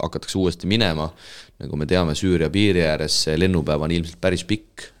homme hakatakse uuesti minema, nagu me teame, Süüria piiri ääres see lennupäev on ilmselt päris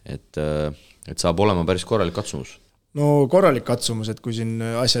pikk, et saab olema päris korralik katsumus. No korralik katsumus, et kui siin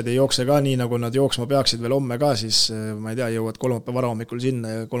asjad ei jookse ka nii, nagu nad jooksma peaksid veel homme ka, siis ma ei tea, jõuad kolmapäeva varahommikul sinna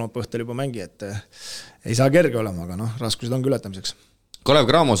ja kolmapäeva õhtul juba mängi, et ei saa kerge olema, aga raskused ongi ületamiseks. Kalev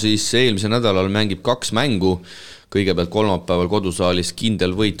Cramo siis eelmise nädalal mängib 2 mängu, kõigepealt kolmapäeval kodusaalis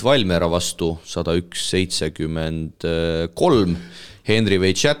kindel võit Valmiera vastu 101-73. Henry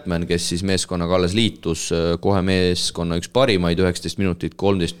Wade Chapman, kes siis meeskonnaga alles liitus, kohe meeskonna üks parimaid, 19 minutit,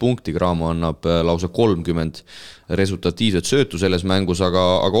 13 punkti, Cramo annab lausa 30 resultatiivset söötu selles mängus,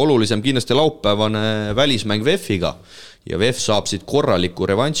 aga olulisem kindlasti laupäevane välismäng VEF-iga. Ja VEF saab siit korraliku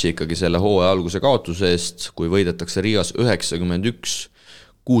revanši ikkagi selle hooaja alguse kaotuse eest, kui võidetakse Riias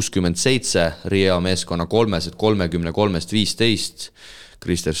 91-67, Riia meeskonna 33-15,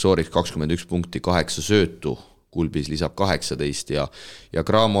 Krister Soorik 21 punkti, 8 söötu, Kulbis lisab 18 ja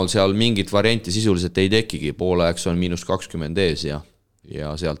Cramol seal mingit varianti sisuliselt ei tekigi, poolajaks on -20 ees ja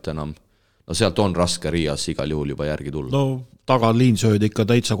sealt enam, sealt on raske Riias igal juhul juba järgi tulla. No tagaliin söödi ikka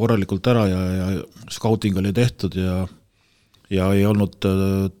täitsa korralikult ära ja scouting oli tehtud ja ei olnud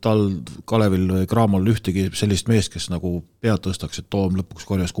Kalevil või Cramol ühtegi sellist meest, kes nagu pead tõstaks, et Toom lõpuks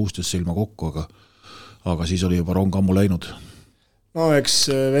korjas 16 silma kokku, aga siis oli juba rong ammu läinud. No eks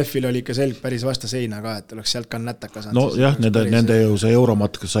VEF-il oli ikka selg päris vasta seina ka, et oleks sealt ka nätaka saanud. No jah, nende ju see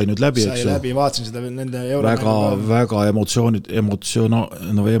euromatk sai nüüd läbi. Sai läbi, vaatasin seda nende väga emotsioonitu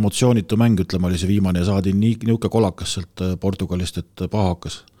mäng, ütleme, oli see viimane ja saadi niuke kolakas sealt Portugalist, et paha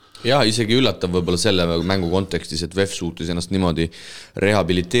hakkas. Jah, isegi üllatav võibolla selle mängu kontekstis, et VEF suutis ennast niimoodi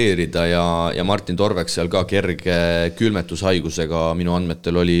rehabiliteerida ja Martin Torvek seal ka kerge külmetushaigusega minu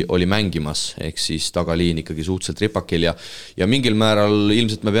andmetel oli mängimas, ehk siis tagaliin ikkagi suhteliselt ripakil ja mingil määral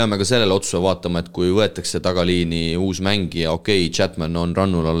ilmselt me peame ka sellele otsuse vaatama, et kui võetakse tagaliini uus mängija, Chapman on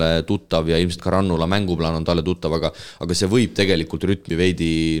Rannulale tuttav ja ilmselt ka Rannula mänguplaan on talle tuttav, aga see võib tegelikult rütmi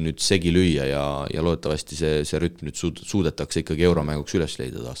veidi nüüd segi lüüa ja loodetavasti see rütm nüüd suudetakse ikkagi euromänguks üles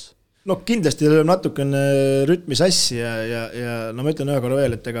leida taas. No kindlasti lööb natukene rütmi sassi ja ma ütlen ühe korra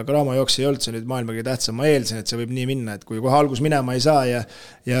veel, et ega Cramo jooks ei olnud see nüüd maailma kõige tähtsam, ma eelsin, et see võib nii minna, et kui kohe algus minema ei saa ja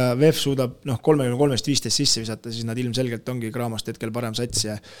VEF suudab 33-15 sisse visata, siis nad ilmselgelt ongi Cramost hetkel parem sats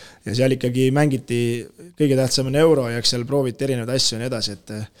ja seal ikkagi mängiti kõige tähtsam on euro ja eks seal prooviti erinevaid asju ja nii edasi,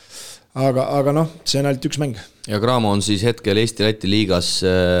 et aga see on ainult üks mäng. Ja Cramo on siis hetkel Eesti-Läti liigas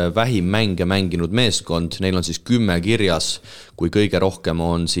vähim mänge mänginud meeskond, neil on siis 10 kirjas, kui kõige rohkem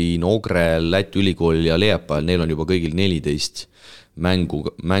on siin Ogre, Läti ülikool ja Leepaal, neil on juba kõigil 14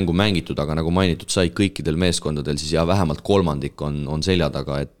 mängu mängitud, aga nagu mainitud sai kõikidel meeskondadel, siis vähemalt kolmandik on selja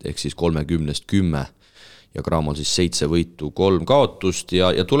taga, ehk siis 30-10 ja Cramol siis 7 võitu, 3 kaotust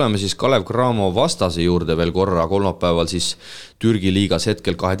ja tuleme siis Kalev Cramo vastase juurde veel korra, kolmapäeval siis Türgi liigas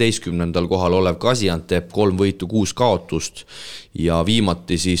hetkel 12. kohal olev Gaziantep, 3 võitu, 6 kaotust ja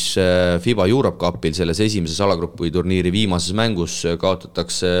viimati siis FIBA Europe Cupil selles esimeses alagrupi turniiri viimases mängus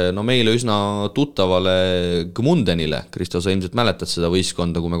kaotatakse meile üsna tuttavale Gmundenile. Kristo, sa ilmselt mäletad seda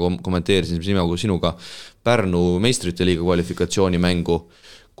võistkonda, kui me kommenteerisin sinuga Pärnu meistrite liiga kvalifikatsiooni mängu,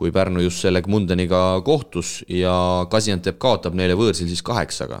 kui Pärnu just selle Gmundeniga kohtus ja Gaziantep kaotab neile võõrsil siis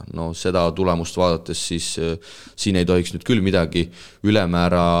 8-ga. No seda tulemust vaadates siis siin ei tohiks nüüd küll midagi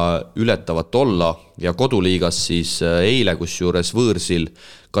ülemäära ületavat olla ja koduliigas siis eile kusjuures võõrsil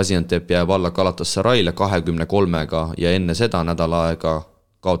Gaziantep jääb alla Galatasarayle 23-ga ja enne seda nädal aega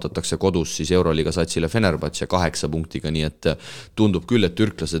kaotatakse kodus siis Euroliiga satsile Fenerbahce 8 punktiga, nii et tundub küll, et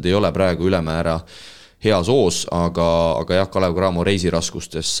türklased ei ole praegu ülemäära heas oos, aga jah, Kalev Cramo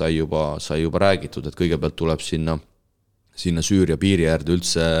reisiraskustes sai juba räägitud, et kõigepealt tuleb sinna Süüria piiri äärde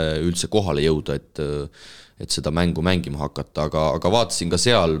üldse kohale jõuda, et seda mängu mängima hakata, aga vaatasin ka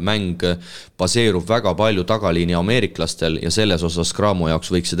seal, mäng baseerub väga palju tagaliini ameeriklastel ja selles osas Cramo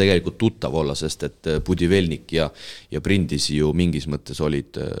jaoks võiks see tegelikult tuttav olla, sest et Budivelnik ja Brindisi ju mingis mõttes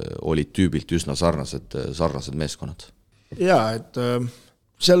olid tüübilt üsna sarnased meeskonnad. Jaa, et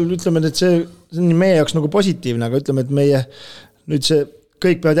seal ütleme, et see on meie jaoks nagu positiivne, aga ütleme, et meie nüüd see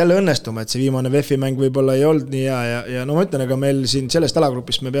kõik peavad jälle õnnestuma, et see viimane VEF-i mäng võib-olla ei olnud nii ja ma ütlen, aga meil siin sellest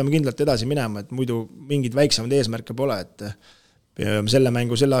alagrupist me peame kindlalt edasi minema, et muidu mingid väiksemad eesmärke pole, et peame selle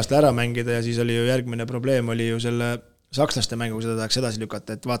mängu selle aasta ära mängida ja siis oli ju järgmine probleem oli ju selle sakslaste mängu seda tahaks edasi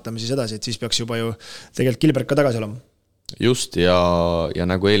lükata, et vaatame siis edasi, et siis peaks juba ju tegelikult Kilberg ka tagasi olema. Just, ja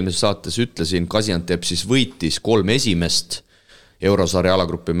nagu eelmises saates ütlesin, Gaziantep siis võitis 3 esimest eurosarja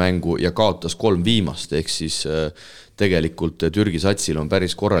alagrupi mängu ja kaotas 3 viimast, ehk siis tegelikult Türgi satsil on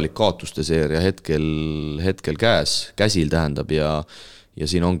päris korralik kaotuste seeria hetkel käsil tähendab ja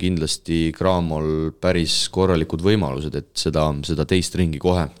siin on kindlasti Cramol päris korralikud võimalused, et seda teist ringi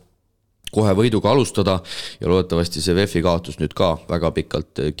kohe võiduga alustada ja loodetavasti see VEF-i kaotus nüüd ka väga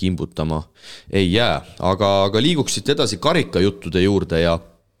pikalt kimbutama ei jää. Aga liiguks siit edasi karikajuttude juurde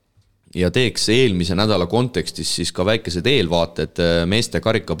ja teeks eelmise nädala kontekstis siis ka väikesed eelvaated meeste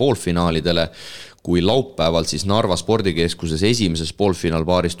karika poolfinaalidele, kui laupäeval siis Narva spordikeskuses esimeses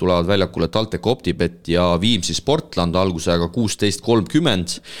poolfinaalpaaris tulevad väljakule TalTech Optibet ja Viimsi Sportland algusajaga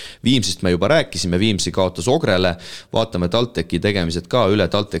 16:30. Viimsist me juba rääkisime, Viimsi kaotas Ogrele, vaatame TalTechi tegemised ka üle.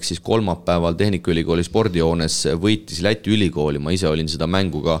 TalTech siis kolmapäeval Tehnikaülikooli spordihoones võitis Läti ülikooli, ma ise olin seda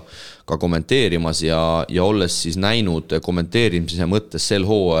mängu ka kommenteerimas ja olles siis näinud kommenteerimise mõttes sel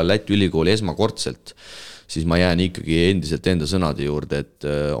hooajal Läti ülikooli esmakordselt, siis ma jään ikkagi endiselt enda sõnade juurde, et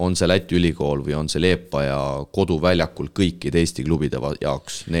on see Läti ülikool või on see Leepa ja koduväljakul kõikide Eesti klubide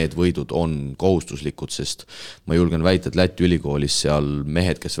jaoks. Need võidud on kohustuslikud, sest ma julgen väita, et Läti ülikoolis seal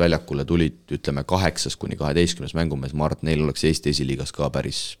mehed, kes väljakule tulid, ütleme 8-12 mängumees, ma arvan, et neil oleks Eesti esiliigas ka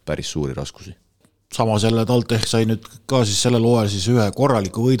päris suuri raskusi. Sama selle TalTech sai nüüd ka siis sellel hooajal siis ühe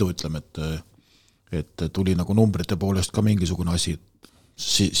korraliku võidu, ütleme, et tuli nagu numbrite poolest ka mingisugune asi.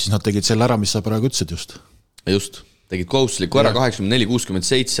 Siis nad tegid selle ära, mis sa praegu ütlesid just. Just, tegid kohustusliku ära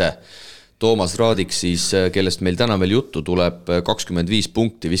 84-67. Toomas Raadik siis, kellest meil täna veel juttu tuleb, 25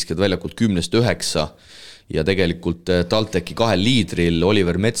 punkti, viskad väljakult 10-9 ja tegelikult TalTechi 2 liidril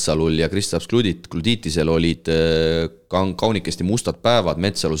Oliver Metsalul ja Kristaps Kluditisel olid kaunikesti mustad päevad,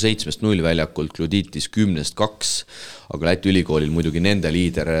 Metsalu 7-0 väljakult, Kluditis 10-2, aga Läti ülikoolil muidugi nende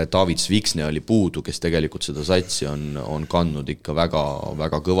liider David Sviksne oli puudu, kes tegelikult seda satsi on kandnud ikka väga,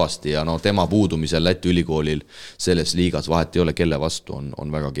 väga kõvasti ja tema puudumisel Läti ülikoolil selles liigas vahet ei ole, kelle vastu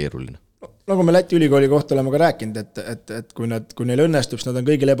on väga keeruline. Nagu me Läti ülikooli kohta oleme ka rääkinud, et kui neil õnnestub, siis nad on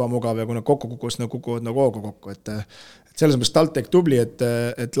kõigil ebamugav ja kui nad kokku kukuvad, siis nad kukuvad nagu hooga kokku, et selles mõttes TalTech tubli,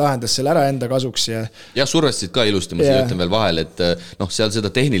 et lahendas selle ära enda kasuks. Ja survestasid ka ilusti, ma siin ütlen veel vahel, et seal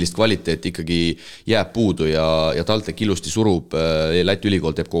seda tehnilist kvaliteeti ikkagi jääb puudu ja TalTech ilusti surub, Läti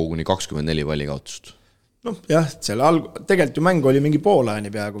ülikool teeb koguni 24 vallikaotust. Jah, tegelikult ju mäng oli mingi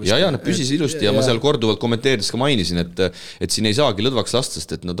poolajani peaaegu. Ja nad püsis ilusti ja ma seal korduvalt kommenteerides ka mainisin, et siin ei saagi lõdvaks lasta,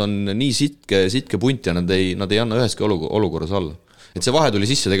 sest et nad on nii sitke punt ja nad ei anna üheski olukorras alla. Et see vahe tuli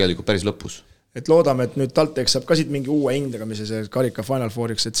sisse tegelikult päris lõpus. Et loodame, et nüüd TalTech saab ka siit mingi uue hindagamise see karika Final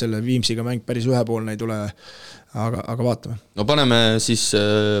Fouriks, et selle Viimsiga mäng päris ühepoolne ei tule, aga vaatame. No paneme siis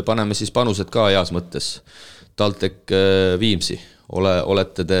panused ka heas mõttes. TalTech Viimsi.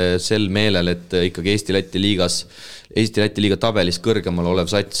 Olete te sel meelel, et ikkagi Eesti-Läti liiga tabelis kõrgemal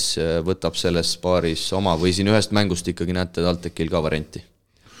olev sats võtab selles paaris oma või siin ühest mängust ikkagi näete TalTechil ka varianti?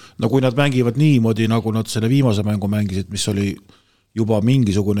 No kui nad mängivad niimoodi, nagu nad selle viimase mängu mängisid, mis oli juba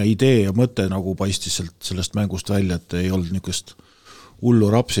mingisugune idee ja mõte nagu paistis sellest mängust välja, et ei olnud niisugust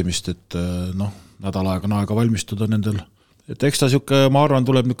hullu rapsimist, et nädal aega on aega valmistuda nendel. Et eks ta siuke, ma arvan,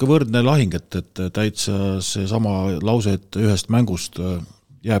 tuleb niisugune võrdne lahing, et täitsa see sama lause, et ühest mängust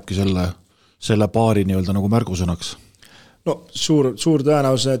jääbki selle paari nii-öelda nagu märgusõnaks. No suur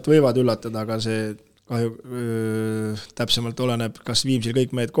tõenäosus, et võivad üllatada, aga see kahju täpsemalt oleneb, kas Viimsil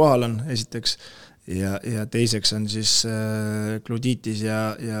kõik mehed kohal on, esiteks, ja teiseks on siis Kluditis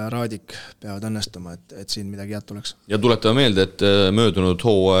ja Raadik peavad õnnestuma, et siin midagi head tuleks. Ja tuletame meelde, et möödunud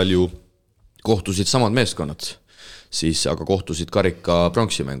hooajal ju kohtusid samad meeskonnad. Siis aga kohtusid karika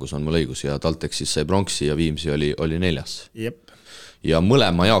pronksi mängus, on mul õigus, ja TalTech siis sai pronksi ja Viimsi oli 4. Jep. Ja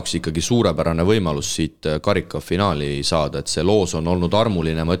mõlema jaoks ikkagi suurepärane võimalus siit karika finaali saada, et see loos on olnud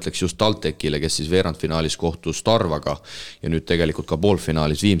armuline, ma ütleks just TalTechile, kes siis veerandfinaalis kohtus Tarvaga ja nüüd tegelikult ka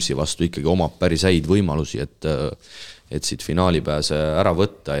poolfinaalis Viimsi vastu ikkagi omab päris häid võimalusi, et siit finaalipääse ära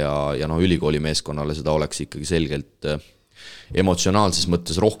võtta ja ülikooli meeskonnale seda oleks ikkagi selgelt emotsionaalses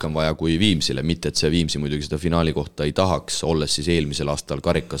mõttes rohkem vaja kui Viimsile, mitte et see Viimsi muidugi seda finaali kohta ei tahaks, olles siis eelmisel aastal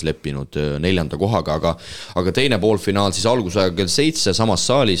karikas leppinud 4. kohaga, aga teine poolfinaal siis algusajaga kell 7 samas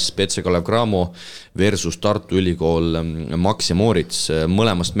saalis, BC Kalev Cramo versus Tartu Ülikool Max ja Moritz,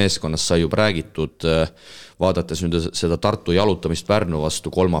 mõlemast meeskonnast sai juba räägitud, vaadates nüüd seda Tartu jalutamist Pärnu vastu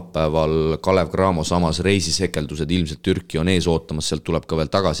kolmapäeval Kalev Cramo samas reisisekeldused, ilmselt Türki on ees ootamas, sealt tuleb ka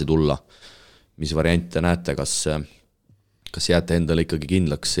veel tagasi tulla. Mis variante näete, kas jääte endale ikkagi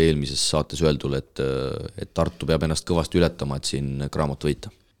kindlaks eelmises saates öeldul, et Tartu peab ennast kõvasti ületama, et siin Cramot võita?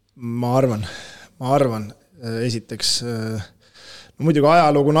 Ma arvan. esiteks no muidugi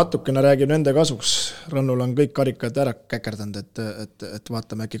ajalugu natukene räägib nende kasuks. Rannul on kõik karikad ära käkerdanud, et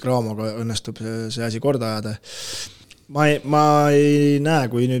vaatame äkki Craamoga õnnestub see asi korda ajada. Ma ei näe,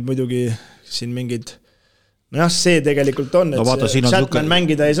 kui nüüd muidugi siin mingid nojah, see tegelikult on, et no, vaata, Chatman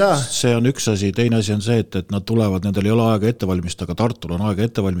mängida ei saa. See on üks asi, teine asi on see, et nad tulevad, nendel ei ole aega ette valmistada, aga Tartul on aega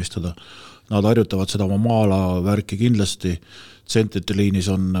ette valmistada. Nad harjutavad seda oma maala värki kindlasti. Tsentrite liinis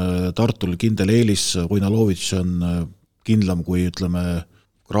on Tartul kindel eelis, Vojnalovitš on kindlam kui ütleme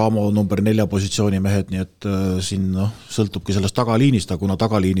Cramo number 4 positsiooni mehed, nii et siin sõltubki sellest tagaliinist, aga kuna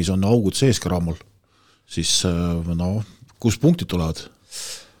tagaliinis on augud sees Cramol, siis kus punktid tulevad?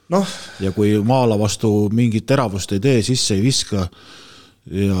 Ja kui maala vastu mingit teravust ei tee, sisse ei viska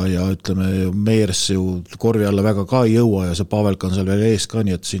ja ütleme, Meers ju korvi alla väga ka ei jõua ja see Pavelka on seal veel ees ka,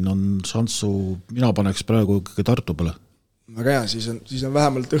 nii et siin on šansu, mina paneks praegu ikkagi Tartu peale. Väga hea, siis on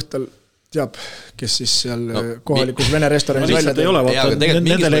vähemalt õhtal teab, kes siis seal kohalikus Vene restoranis välja teeb.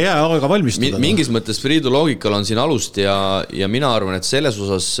 Nendele ei jää aega valmistada. Mingis mõttes Friidu loogikal on siin alust ja mina arvan, et selles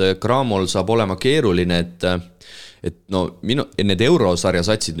osas Cramol saab olema keeruline, et need eurosarja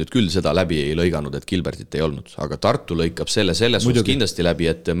satsid nüüd küll seda läbi ei lõiganud, et Gilbertit ei olnud, aga Tartu lõikab selles suus kindlasti läbi,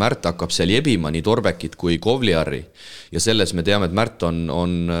 et Märt hakkab seal jebima nii Torbekit kui Kovliari ja selles me teame, et Märt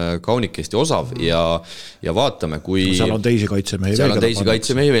on kaunikesti osav ja vaatame, kui seal on teisi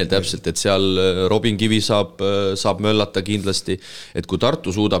kaitsemehi veel täpselt, et seal Robin Kivi saab möllata kindlasti, et kui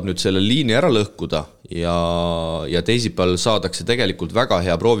Tartu suudab nüüd selle liini ära lõhkuda ja teisipäeval saadakse tegelikult väga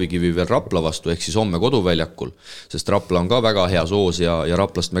hea proovikivi veel Rapla vastu, ehk siis homme koduväljakul, sest Rapla on ka väga hea soos ja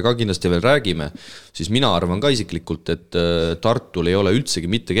Raplast me ka kindlasti veel räägime, siis mina arvan ka isiklikult, et Tartul ei ole üldsegi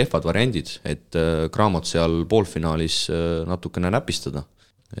mitte kehvad variandid, et Cramot seal poolfinaalis natukene näpistada.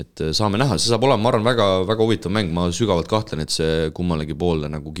 Et saame näha, see saab olema, ma arvan, väga, väga huvitav mäng, ma sügavalt kahtlen, et see kummalegi poole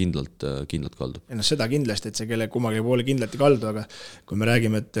nagu kindlalt kaldub. Seda kindlasti, et see kelle kummalegi poole kindlalt ei kaldu, aga kui me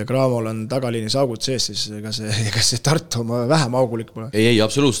räägime, et Cramol on tagaliinis augud sees, siis ega see Tartu oma vähem augulik pole. Ei,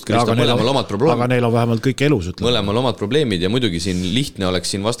 absoluutselt, Krista, mõlemal omad probleemid. Aga neil on vähemalt kõik elus. Mõlemal omad probleemid ja muidugi siin lihtne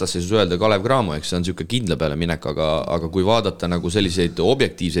oleks siin vastasseisus öelda Kalev Cramo, eks see on siuke kindla peale minek, aga kui vaadata nagu selliseid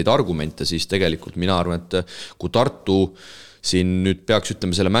objektiivseid argumente, siis tegelikult mina arvan, et kui Tartu siin nüüd peaks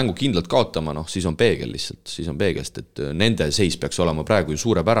ütleme selle mängu kindlalt kaotama, siis on peegel lihtsalt, siis on peegelst, et nende seis peaks olema praegu ju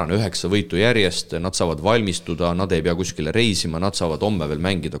suurepärane, 9 võitu järjest, nad saavad valmistuda, nad ei pea kuskile reisima, nad saavad homme veel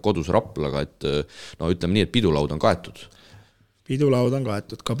mängida kodus Raplaga, et ütleme nii, et pidulaud on kaetud. Pidulaud on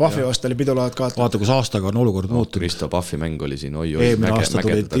kaetud, ka Pahvi vastu oli pidulaud kaetud. Vaata, kus aastaga on olukord muutunud. Kristo Pahvi mäng oli siin, eelmine aasta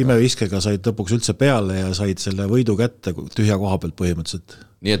tulid imeviskega, said lõpuks üldse peale ja said selle võidu kätte tühja koha pealt põhimõtteliselt.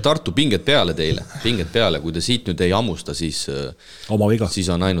 Nii et Tartu pinged peale teile, kui te siit nüüd ei ammusta, siis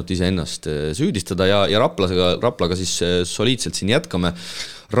on ainult iseennast süüdistada ja Raplaga siis soliidselt siin jätkame.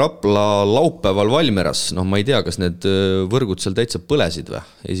 Rapla laupäeval Valmeras, ma ei tea, kas need võrgud seal täitsa põlesid või?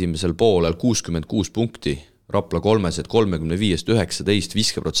 Esimesel poolel 66 punkti, Rapla 35, 19,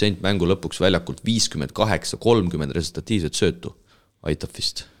 viske% mängu lõpuks väljakult 58, 30 resultatiivset söötu, aitab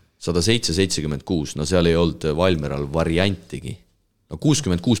vist 107-76, seal ei olnud Valmeral variantigi.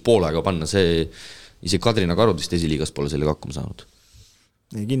 66 poolega panna, see isegi Kadrina Karudist esiliigast pole sellega hakkama saanud.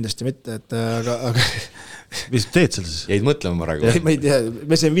 Ei, kindlasti mitte, et aga mis teed seal siis? Jäid mõtlema praegu? Ma ei tea,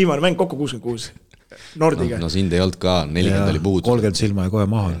 me see viimane mäng kokku 66 Nordiga. Sind ei olnud ka, 40 oli puud. 30 silma ja kohe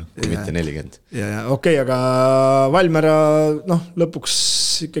maha. Mitte 40. Okei, aga Valmera lõpuks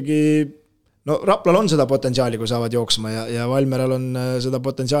ikkagi Raplal on seda potentsiaali, kui saavad jooksma ja Valmeral on seda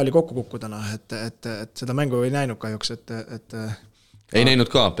potentsiaali kokku kukkudana, et seda mängu ei näinud kahjuks, et ei näinud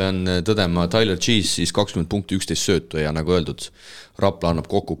ka, pean tõdema, Tyler Cheese siis 20 punkti 11 söötu ja nagu öeldud, Rapla annab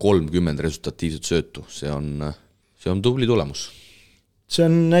kokku 30 resultatiivset söötu, see on tubli tulemus. See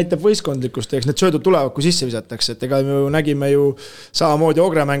näitab võistkondlikkust, eks need söödud tulevad, kui sisse visatakse, et ega me nägime ju samamoodi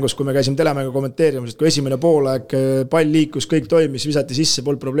Ogre mängus, kui me käisime telemängu kommenteerimas, et kui esimene poolaeg pall liikus, kõik toimis, visati sisse,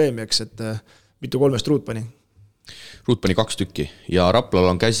 pol probleemi, eks, et mitu 3 Ruut pani? Ruut pani 2 tükki ja Raplal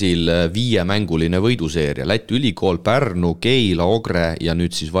on käsil 5-mänguline võiduseeria, Läti Ülikool, Pärnu, Keila, Ogre ja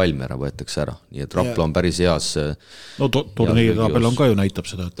nüüd siis Valmera võetakse ära, nii et Rapla on päris heas. Turniiritabel on ka ju näitab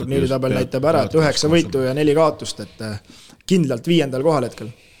seda. Turniiritabel näitab ära, et 9 võitu ja 4 kaotust, et kindlalt 5. kohal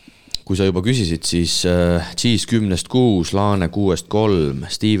hetkel. Kui sa juba küsisid, siis Cheese 10-6, Laane 6-3,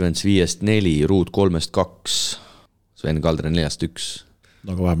 Stevens 5-4, Ruut 3-2, Sven Kaldre 4-1.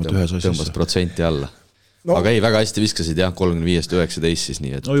 Aga vähemalt ühes asjas. Tõmbas protsenti alla. Aga ei, väga hästi viskasid 35-19 siis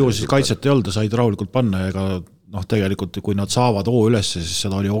nii. Et ju siis kaitset ei olnud, said rahulikult panna, ega tegelikult kui nad saavad üles, siis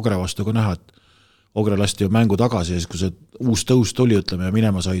seda oli Ogre vastu ka näha, et Ogre lasti ju mängu tagasi ja siis kui see uus tõus tuli, ütleme, ja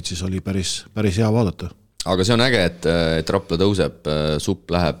minema said, siis oli päris hea vaadata. aga see on äge, et Rapla tõuseb,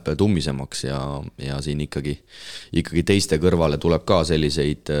 supp läheb tummisemaks ja siin ikkagi teiste kõrvale tuleb ka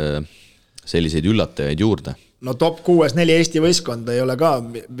selliseid üllatajaid juurde. No top 6-4 Eesti võistkond ei ole ka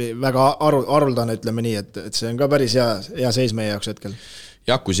väga aruldane, ütleme nii, et see on ka päris hea seis meie jaoks hetkel.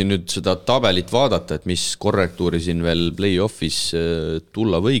 Jah, kui siin nüüd seda tabelit vaadata, et mis korrektuuri siin veel play-offis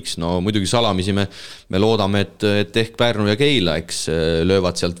tulla võiks, no muidugi salamisi me loodame, et ehk Pärnu ja Keila, eks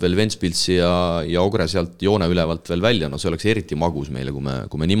löövad sealt veel Ventspilsi ja Ogre sealt joone ülevalt veel välja, no see oleks eriti magus meile,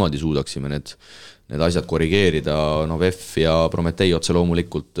 kui me niimoodi suudaksime need asjad korrigeerida, no VEF ja Prometei otse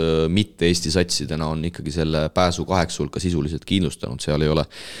loomulikult mitte Eesti satsidena on ikkagi selle pääsu 8 hulka sisuliselt kindlustanud, seal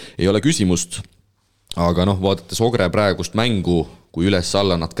ei ole küsimust, aga noh, vaadates Ogre praegust mängu, kui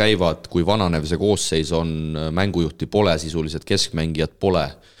üles-alla nad käivad, kui vananev see koosseis on, mängujuhti pole, sisuliselt keskmängijad pole,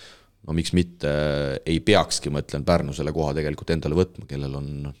 no miks mitte ei peakski, ma ütlen, Pärnu selle koha tegelikult endale võtma, kellel on,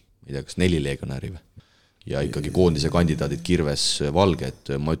 ei tea, kas 4 legionääri või? Ja ikkagi koondise kandidaadid Kirves, Valge,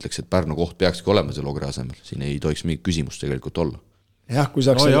 et ma ütleks, et Pärnu koht peakski olema selle Ogre asemel, siin ei tohiks mingit küsimust tegelikult olla. Jah, kui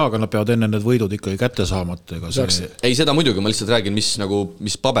saaks aga nad peavad enne need võidud ikkagi kätte saamata. Ei, seda muidugi, ma lihtsalt räägin,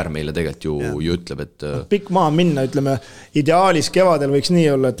 mis paber meile tegelikult ju ütleb, et pikk maa minna, ütleme, ideaalis kevadel võiks nii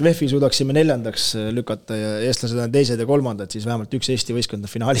olla, et VEF-i suudaksime 4. lükata ja eestlased on 2. ja 3, siis vähemalt üks Eesti võistkond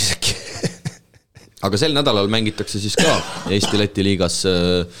on finaalis äkki. Aga sel nädalal mängitakse siis ka Eesti-Läti liigas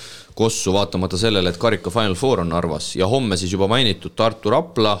Kossu vaatamata sellele, et karika Final Four on Narvas ja homme siis juba mainitud Tartu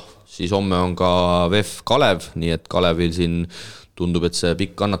Rapla, siis homme on ka VEF Kalev, nii et Kalevil siin tundub, et see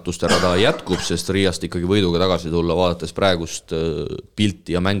pikk kannatuste rada jätkub, sest Riiast ikkagi võiduga tagasi tulla, vaadates praegust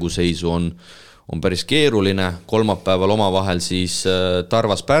pilti ja mänguseisu on päris keeruline. Kolmapäeval omavahel siis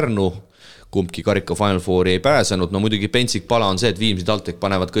Tarvas Pärnu, kumbki karika Final Fouri ei pääsenud. No muidugi pentsik pala on see, et Viimsi TalTech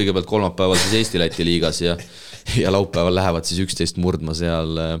panevad kõigepealt kolmapäeval siis Eesti-Läti liigas ja laupäeval lähevad siis 11 murdma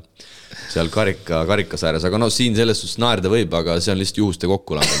seal karikasääres, aga no siin selles suhtes naerda võib, aga see on lihtsalt juhuste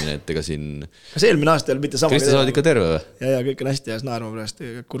kokkulangemine, et ega siin kas eelmine aasta ei ole mitte sama? Kristi, sa oled ikka terve või? Ja kõik on hästi ja naerma pärast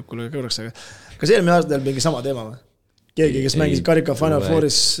kurkule kõraks, aga kas eelmine aasta ei ole mingi sama teema või? Keegi, kes mängis karika Final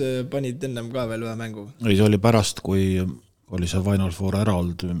Fouris, panid ennem ka veel ühe mängu? Ei, see oli pärast, kui oli see Final Four ära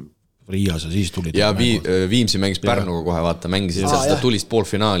olnud Riias ja siis tulid ja Viimsi mängis Pärnuga kohe, vaata, mängisid seda tulist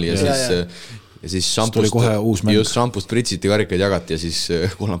poolfinaali ja siis šampust pritsiti, karikaid jagati ja siis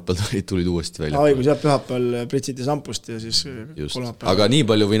kolmapäeval tulid uuesti välja. Õigus, jah, pühapäeval pritsiti šampust ja siis kolmapäeval. Aga nii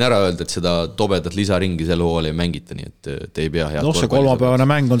palju võin ära öelda, et seda tobedat lisaringi sel hooajal ei mängita, nii et te ei pea head see kolmapäevane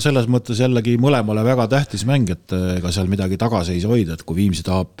mäng on selles mõttes jällegi mõlemale väga tähtis mäng, et ega seal midagi tagasi ei hoida, et kui Viimsi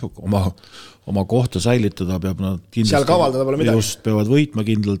tahab oma kohta säilitada, peab nad kindlasti seal kavaldada pole midagi. Just peavad võitma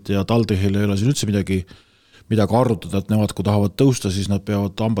kindlalt ja TalTechil ei ole siin üldse midagi arvutada, et nemad, kui tahavad tõusta, siis nad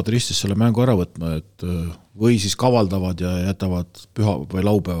peavad hambad ristis selle mängu ära võtma, et või siis kavaldavad ja jätavad püha või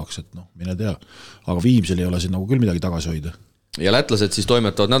laupäevaks, et noh, mine tea. Aga Viimsel ei ole siin nagu küll midagi tagasi hoida. Ja lätlased siis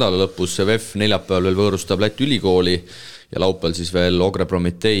toimetavad nädala lõpus, VEF neljapäeval veel võõrustab Läti ülikooli ja laupäeval siis veel Ogre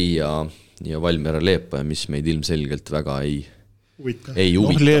Prometei ja Valmiera Leepa, mis meid ilmselgelt väga ei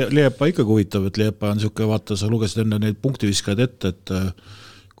huvita. Leepa ikkagi huvitav, et Leepa on niisugune, vaata, sa lugesid enne neid punktiviskajad ette, et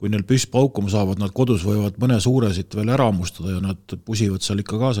kui neil püspaukuma saavad, nad kodus võivad mõne suuresid veel ära ammustada ja nad pusivad seal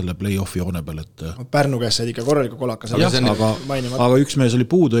ikka ka selle play-offi joone peal. Pärnu käes said ikka korraliku kolaka. Aga üks mees oli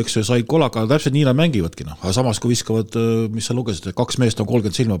puudu, eks sai kolaka, aga täpselt nii nad mängivadki. Aga samas, kui viskavad, mis sa lugesid, 2 meest on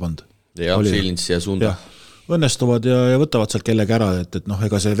 30 silma pand. Ja, Silins ja Sunda. Õnnestuvad ja võtavad sealt kellegi ära, et noh,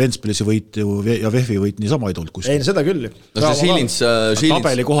 ega see Ventspilsi võit ja VEF-i võit niisama ei tulnud kuskil. Ei, seda küll.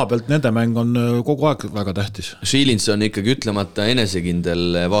 Tabeli koha pealt nende mäng on kogu aeg väga tähtis. Silins on ikkagi ütlemata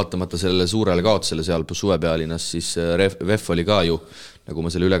enesekindel, vaatamata sellele suurele kaotsele seal suvepealinas, siis VEF oli ka ju, nagu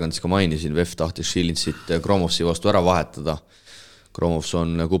ma selle ülekandis ka mainisin, VEF tahtis Silinsit Kromovsi vastu ära vahetada. Kromovs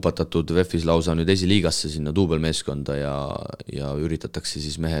on kupatatud VEF-is lausa nüüd esiliigasse sinna duubelmeeskonda ja üritatakse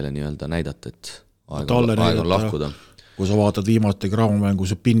siis mehele nii-öelda näidata, et aeg on lahkuda. Kui sa vaatad viimati Graamo-mängu,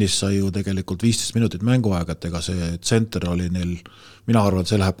 see pinnis sai ju tegelikult 15 minutit mänguaega, et ega see tsenter oli neil, mina arvan,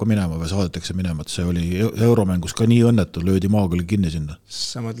 et see läheb ka minema või saadetakse minema, et see oli euromängus ka nii õnnetu, löödi maaguli kinni sinna.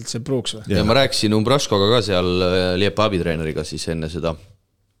 Sa mõtled see Pruuks või? Ja ma rääkisin Umbraškoga ka seal Liepa abitreeneriga siis enne seda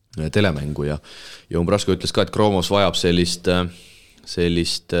telemängu ja Umbraško ütles ka, et Kromovs vajab sellist,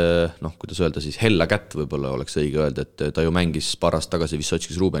 noh, kuidas öelda siis, hella kätt võib-olla oleks õige öelda, et ta ju mängis parast tagasi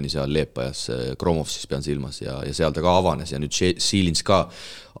Vissotskis Rubeni seal Liepajas, Kromov siis pean silmas ja seal ta ka avanes ja nüüd Silins ka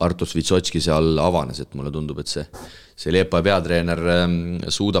Artus Vissotski seal avanes, et mulle tundub, et see Liepa peatreener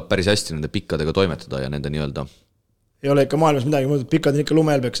suudab päris hästi nende pikkadega toimetada ja nende nii-öelda ei ole ikka maailmas midagi muud, pikkad on ikka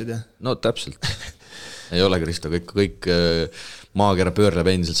lumeelpeksid, jah? No täpselt. Ei ole, Kristo, kõik maakera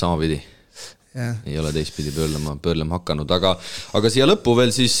pöörleb endiselt samapidi. Ei ole teistpidi pöörlema hakanud, aga siia lõppu veel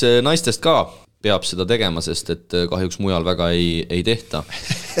siis naistest ka peab seda tegema, sest et kahjuks mujal väga ei tehta.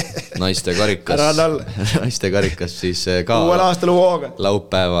 Naiste karikas siis ka uuel aastal uuhooga.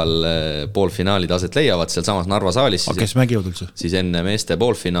 Laupäeval poolfinaalid aset leiavad seal samas Narva saalis. Aga kes mängivad üldse? Siis enne meeste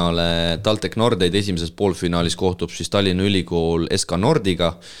poolfinaale TalTech Nordeid esimeses poolfinaalis kohtub siis Tallinna Ülikool SK Nordiga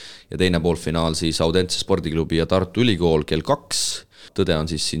ja teine poolfinaal siis Audense spordiklubi ja Tartu Ülikool kell 2. Tõde on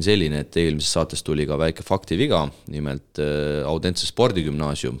siis siin selline, et eelmises saates tuli ka väike faktiviga, nimelt Audense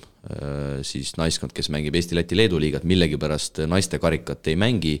spordigümnaasium, siis naiskond, kes mängib Eesti-Läti-Leedu liigat, millegi pärast naiste karikat ei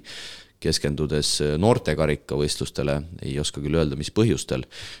mängi, keskendudes noorte karikavõistlustele, ei oska küll öelda, mis põhjustel,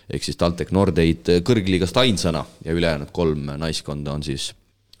 ehk siis TalTech Nordeid kõrgliigast ainsana ja ülejäänud 3 naiskonda on siis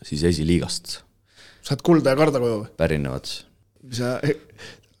esiliigast. Saad kulda ja karda koju? Pärinevad.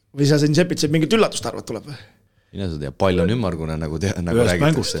 Või sa siin sepitseb mingit üllatust arvad tuleb või? Mina seda tea, pall on ümmargune, nagu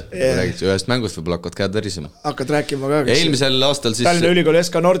räägitakse. Ühest mängust võib hakkad käed verisema. Hakkad rääkima ka. Ja eelmisel aastal siis... Tallinna Ülikool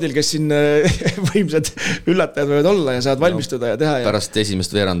SK Nordil, kes siin võimsad üllatajad võivad olla ja saad valmistuda ja teha. Pärast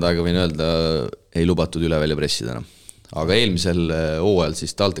esimest veerandaega võin öelda, ei lubatud üle välja pressida enam. Aga eelmisel hooajal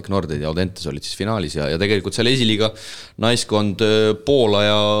siis TalTech Nordeid ja Audentes olid siis finaalis ja tegelikult seal esiliiga naiskond Poola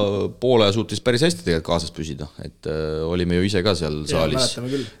ja suutis päris hästi tegelikult kaasas püsida, et olime ju ise ka seal saalis,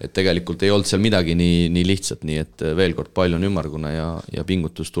 et tegelikult ei olnud seal midagi nii lihtsalt, nii et veel kord palju on ümmargune ja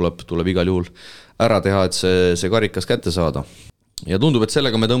pingutus tuleb igal juhul ära teha, et see karikas kätte saada. Ja tundub, et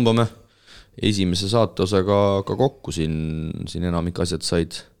sellega me tõmbame esimese saateosaga ka kokku, siin enamik asjad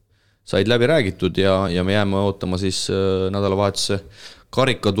said läbi räägitud ja me jääme ootama siis nädalavahetuse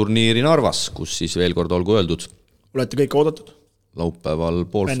karikaturniiri Narvas, kus siis veel kord olgu öeldud. Olete kõik oodatud? Laupäeval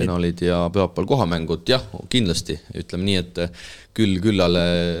poolfinaalid ja pühapäeval kohamängud, jah, kindlasti. Ütleme nii, et küllale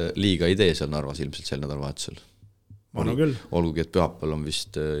liiga ei tee seal Narvas ilmselt sel nädalavahetusel. Olgugi, et pühapäeval on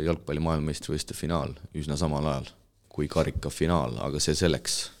vist jalgpalli maailmameistrivõistluste finaal üsna samal ajal kui karika finaal, aga see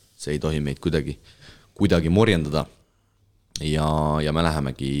selleks, see ei tohi meid kuidagi morjendada. Ja me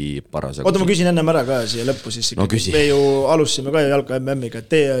lähemegi parasjagu... Oota, ma küsin ennem ära ka siia lõppu siis. No küsi. Me ju alustasime ka jalka MM-iga, et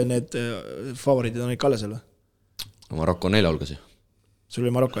teie need favoriidid on ikka alles või? Marokko on 4 hulgas. Sul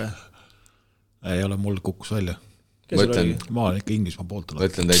oli Marokko, jah? Ei ole, mul kukkus välja. Ma olen ikka Inglismaa poolt. Ma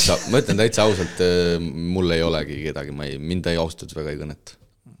ütlen täitsa ausalt, mul ei olegi kedagi, mind ei austatud väga ei kõnet.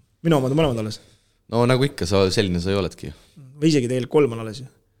 Minu omad on mõlemad alles? No nagu ikka, selline sa ei oledki. Või isegi teil 3 on alles.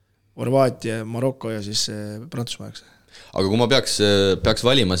 Horvaatia, Marokko ja siis Prantsusmaa, eks? Aga kui ma peaks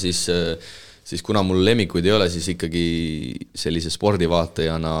valima, siis kuna mul lemmikuid ei ole, siis ikkagi sellise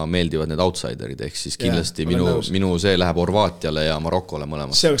spordivaatajana meeldivad need outsiderid, ehk siis kindlasti minu see läheb Horvaatiale ja Marokole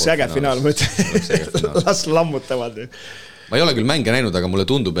mõlemad. See oleks äge finaal, ma ütlen, las lammutavad. Ma ei ole küll mänge näinud, aga mulle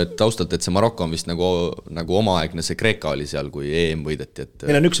tundub, et austalt, et see Marokko on vist nagu omaaegne, see Kreeka oli seal, kui EM võideti.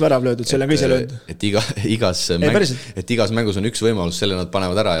 Meil on 1 värav löödud, selle on ka ise löönud. Et igas mängus on 1 võimalus, selle nad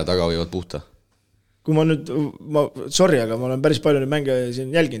panevad ära ja taga võivad puhta. Kui ma nüüd, sorry, aga ma olen päris palju nüüd mänge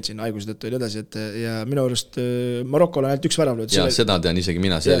siin jälginud siin haiguse tõttu ja edasi, ja minu arust Marokol on ainult 1 värav löödud. Ja seda tean isegi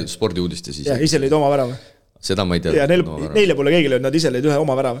mina, see spordiuudistes ise. Ja ise lõid oma värav. Seda ma ei tea. Ja neile pole keegi löönud, nad ise lõid 1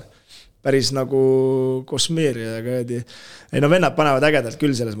 oma värav. Päris nagu kosmeeria. Ei no vennad panevad ägedalt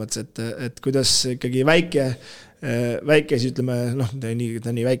küll selles mõttes, et kuidas ikkagi väike, siis ütleme, ta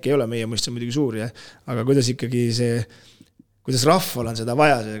nii väike ei ole, meie mõistes on muidugi suur, aga kuidas ikkagi see kuidas rahval on seda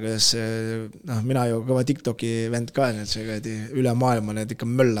vaja, kuidas mina ju kõva TikToki vend ka, üle maailma need ikka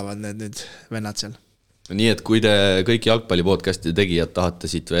möllavad need vennad seal. Nii et kui te kõik jalgpallipodcastide tegijad tahate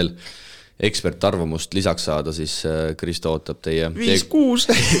siit veel ekspertarvamust lisaks saada, siis Kristo ootab teie 5-6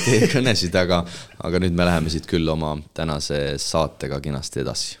 kõnesid, aga nüüd me läheme siit küll oma tänase saatega kinasti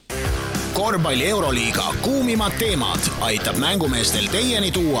edasi. Korvpalli Euroliiga kuumimad teemad aitab mängumeestel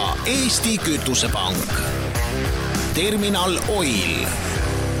teieni tuua Eesti Kütusepank. Terminal Oil.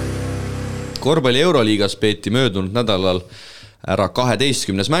 Korvpalli Euroliigas peeti möödunud nädalal ära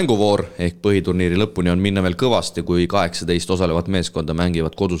 12. mänguvoor, ehk põhiturniiri lõpuni on minna veel kõvasti, kui 18 osalevat meeskonda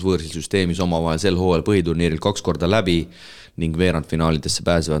mängivad kodus võõrsil süsteemis omavahel sel hooajal põhiturniiril 2 korda läbi ning veerandfinaalidesse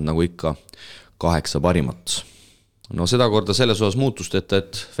pääsevad nagu ikka 8 parimat. No seda korda selles osas muutust,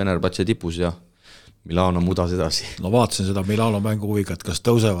 et Fenerbahce tipus ja Milano mudas edasi. No vaatasin seda Milano mängu huviga, et kas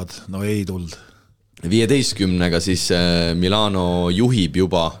tõusevad, no ei tuld. 15-ga siis Milano juhib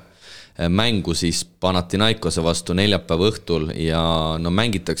juba mängu siis Panathinaikose vastu neljapäeva õhtul ja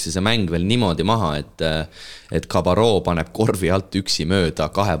mängitakse see mäng veel niimoodi maha, et Cabarro paneb korvi alt üksi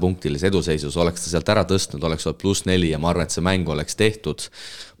mööda 2-punktilise eduseisus, oleks ta sealt ära tõstnud, oleks olnud +4 ja ma arvan, et see mäng oleks tehtud.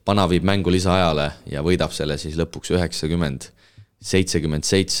 Pana viib mängu lisaajale ja võidab selle siis lõpuks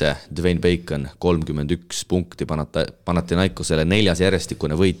 90-77, Dwayne Bacon 31 punkti Panathinaikosele 4.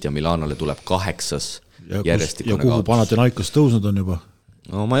 järjestikune võit ja Milanole tuleb 8. järjestikune ja kuhu Panathinaikos tõusnud on juba?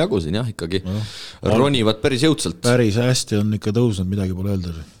 no ma jagusin jah ikkagi ronivad päris jõudsalt. Päris hästi on ikka tõusnud, midagi pole öelda.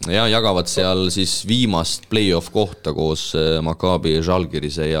 Ja jagavad seal siis viimast play-off kohta koos Maccabi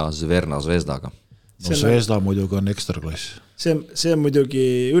Žalgirise ja Zverna Zvezdaga. No Zvezda muidugi on ekstra klass. See on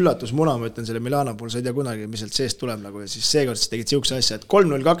muidugi üllatusmuna, ma ütlen selle Milano puhul, sa ei tea kunagi, mis sealt seest tuleb nagu, ja siis seekord tegid siukse asja, et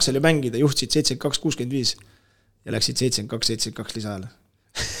 3-0-2 oli mängida, juhtsid 72-65 ja läksid 72-72 lisaajale.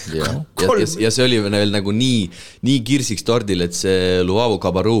 Ja see oli veel nagu nii kirsiks tordil, et see Luavo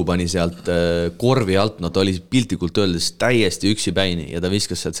Cabarrou pani sealt korvi alt, no ta oli piltlikult öeldes täiesti üksi päini ja ta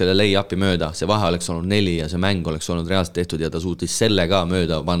viskas sealt selle lay-upi mööda, see vahe oleks olnud 4 ja see mäng oleks olnud reaalselt tehtud ja ta suutis selle ka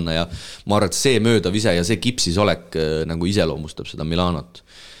mööda panna ja ma arvan, et see mööda vise ja see kipsis olek nagu iseloomustab seda Milanot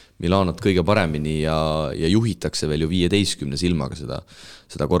kõige paremini ja juhitakse veel ju 15 silmaga seda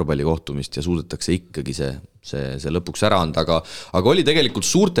korvpallikohtumist ja suudetakse ikkagi see lõpuks ära anda, aga oli tegelikult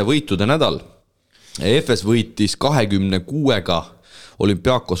suurte võitude nädal. EFS võitis 26-ga,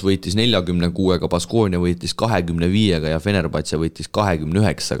 Olympiakos võitis 46-ga, Baskonia võitis 25-ga ja Fenerbahce võitis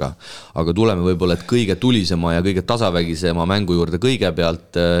 29-ga. Aga tuleme võib-olla, et kõige tulisema ja kõige tasavägisema mängu juurde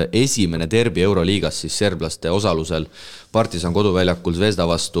kõigepealt esimene derbi Euroliigas siis serblaste osalusel. Partisan koduväljakul Zvezda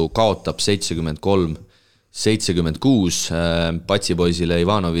vastu kaotab 73-76, Patsipoisile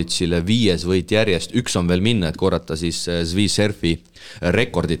Ivanovitšile 5 võit järjest, 1 on veel minna, et korrata siis Zvi Serfi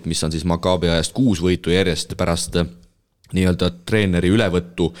rekordit, mis on siis Maccabi ajast 6 võitu järjest pärast nii-öelda treeneri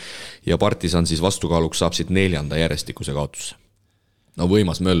ülevõttu ja Partisan siis vastukaaluks saab siit 4. järjestikuse kaotusse. No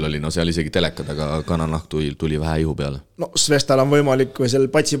võimas möll oli, no seal isegi telekad, aga kananahk tuli vähe ihu peale. No Zvezdal on võimalik, või seal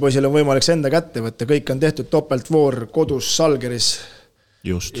Patsipoisil on võimalik see enda kätte võtta, kõik on tehtud topeltvoor kodus Žalgiris.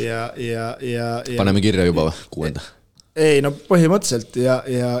 Just. Ja paneme kirja juba 6. Ei, no põhimõtteliselt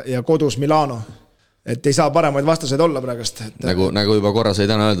ja kodus Milano. Et ei saa paremaid vastaseid olla praegast. Nagu juba korra sai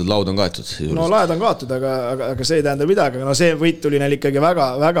täna öeldud, laud on kaetud. No laed on kaetud, aga see ei tähenda midagi. No see võit tuli neil ikkagi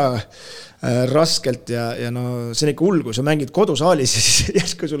väga, väga raskelt ja no see on ikka hull, kui sa mängid kodusaalis ja siis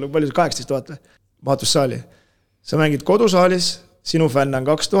järsku sul on palju 18 000 maatussaali. Sa mängid kodusaalis, sinu fänn on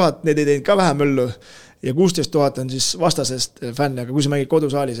 2000, need ei teinud ka vähem möllu ja 16 000 on siis vastasest fänn, aga kui sa mängid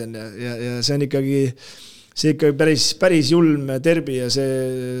kodusaalis on ja see on ikkagi see ikka päris julm derbi ja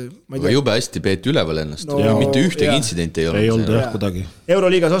see aga jube hästi peeti üleval ennast mitte ühtegi intsidenti ei olnud jah kuidagi.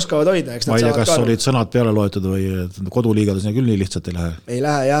 Euroliigas oskavad hoida, eks ma ei tea, kas olid sõnad peale loetud või koduliigades küll nii lihtsalt ei lähe. Ei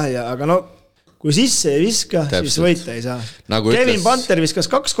lähe jah, aga no kui sisse ei viska, siis võita ei saa. Nagu Kevin Panter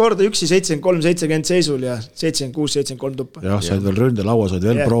viskas 2 korda, üksi 73-70 seisul ja 76-73 tuppa. Jah, said veel ründelaua, said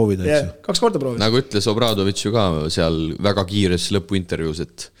veel proovida. 2 korda proovida. Nagu ütles Obradovitš ju ka seal väga kiires lõpuintervjuus,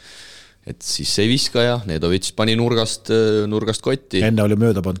 et siis ei viska ja Nedovitš pani nurgast kotti. Enne oli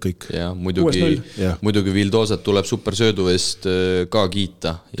mööda pand kõik. Ja muidugi Vildosat tuleb supersöödu eest ka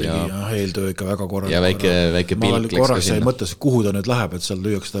kiita. Ja eeltöö ikka väga korral. Ja väike pilk läks ka sinna. Mõttes, kuhu ta nüüd läheb, et seal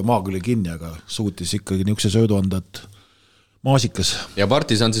lüüaks ta maaküli kinni, aga suutis ikkagi niukse söödu anda, et maasikas. Ja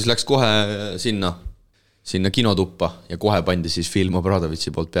Partisan siis läks kohe sinna kinotuppa ja kohe pandi siis film Obradovitši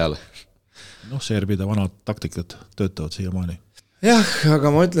poolt peale. Noh, serbide vanad taktikad töötavad siiamaani. Jah,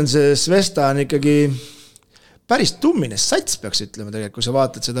 aga ma ütlen, see Zvezda on ikkagi päris tummines sats, peaks ütlema tegelikult, kui sa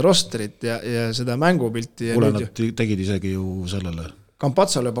vaatad seda rosterit ja seda mängupilti. Kuule, nad tegid isegi ju sellele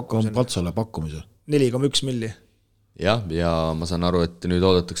Campazzole pakkumise. 4,1 milli. Jah, ja ma saan aru, et nüüd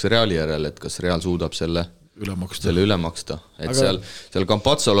oodatakse Reali järel, et kas Real suudab selle üle maksta. Et aga seal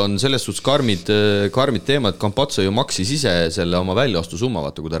Campazzol on selles suhtes karmid teemad, et Campazzo ju maksis ise selle oma väljaostu summa,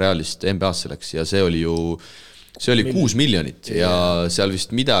 vaata, kui ta Realist NBA-sse läks ja see oli 6 miljonit ja seal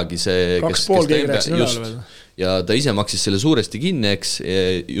vist midagi see 2,5 keegi rääksin üle. Ja ta ise maksis selle suuresti kinni, eks,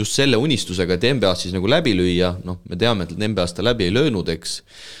 just selle unistusega, et NBA-s siis nagu läbi lüüa, noh, me teame, et NBA-s ta läbi ei löönud, eks,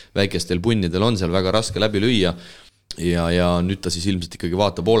 väikestel punnidel on seal väga raske läbi lüüa ja nüüd ta siis ilmselt ikkagi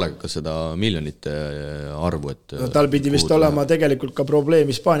vaatab hoolega ka seda miljonite arvu, et no, tal pidi vist olema tegelikult ka probleem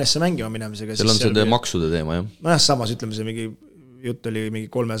Hispaaniasse mängima minemisega. Seal on see maksude teema, jah. Nojah, samas ütleme see mingi jutt oli mingi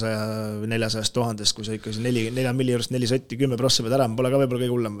 300-400 000, kui sa ikka 4 milli eurost 4 sotti 10 prossa pead ära, pole ka võib-olla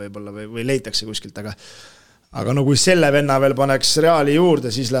kõige hullem või leitakse kuskilt, aga no kui selle venna veel paneks Reali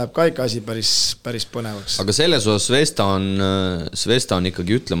juurde, siis läheb ka ikka asi päris põnevaks. Aga selles osas Zvezda on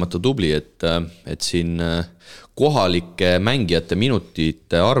ikkagi ütlemata tubli, et siin kohalike mängijate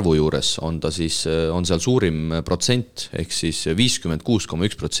minutite arvu juures on seal suurim protsent, ehk siis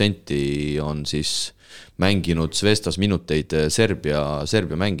 56,1% on siis mänginud Zvezdas minuteid Serbia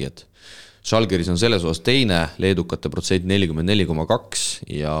mängijad. Žalgiris on selles osas teine, leedukate protsent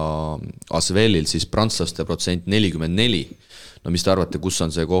 44,2 ja Asvelil siis prantslaste protsent 44. No mis te arvate, kus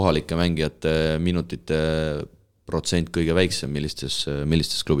on see kohalike mängijate minutite protsent kõige väiksem,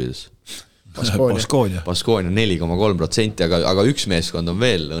 millistes klubides? Baskonia. Baskonia 4,3%, aga üks meeskond on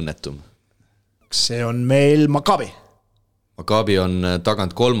veel õnnetum. See on meil Maccabi. Maccabi on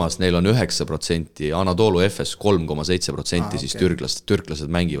tagant kolmas, neil on 9%, Anadolu Efes 3,7%, siis türklased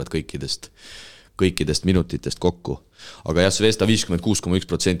mängivad kõikidest minutitest kokku. Aga jah, Svesta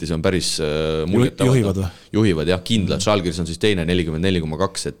 56,1%, see on päris juhivad jah, kindlalt. Žalgiris on siis teine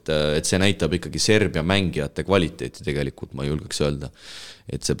 44,2%, et see näitab ikkagi Serbia mängijate kvaliteeti tegelikult, ma julgeks öelda,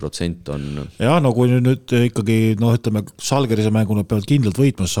 et see protsent on... Ja no kui nüüd ikkagi, ütleme, Žalgirise mängu nad peavad kindlalt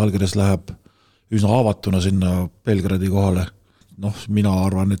võitma, Žalgiris läheb üsna avatuna sinna Belgradi kohale. Mina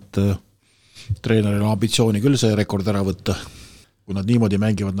arvan, et treeneril on ambitsiooni küll see rekord ära võtta. Kui nad niimoodi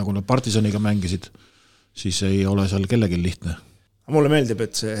mängivad, nagu nad Partisaniga mängisid, siis ei ole seal kellegi lihtne. Mulle meeldib,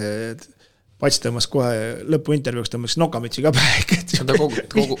 et see Pats tõmbas kohe lõpuintervjuuks, tõmbas nokamütsi ka pähe. Ta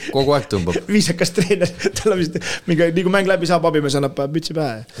kogu aeg tõmbab. Viisakas treener, tal on vist, nii kui mäng läbi saab, abimees annab mütsi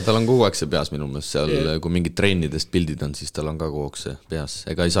pähe. Tal on kogu aeg see peas minu meelest seal, kui mingid trennidest pildid on, siis tal on ka kogu aeg see peas.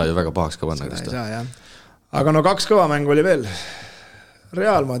 Ega ei saa ju väga pahaks ka panna. Ei saa, jah. Aga 2 kõva mängu oli veel.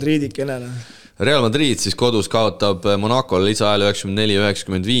 Real Madridi kenele. Real Madrid siis kodus kaotab Monacole lisaajal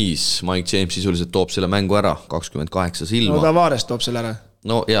 94-95. Mike James sisuliselt toob selle mängu ära, 28 silma. No Tavares toob selle ära.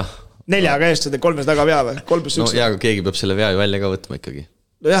 No jah. 4 eest seda 3 taga vea või? 3+1. No jah, aga keegi peab selle vea ju välja ka võtma ikkagi.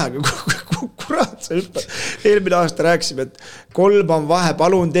 No jah, kurat, sa hüppad. Eelmine aasta rääkisime, et 3 on vahe,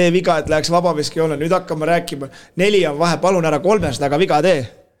 palun tee viga, et läheks vabaviski olla. Nüüd hakkame rääkima, 4 on vahe, palun ära 3 taga viga tee.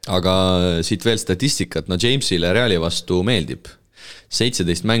 Aga siit veel statistikat, Jamesile Reali vastu meeldib.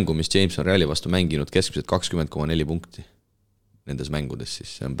 17 mängu, mis James on Reali vastu mänginud, keskmiselt 20,4 punkti nendes mängudes,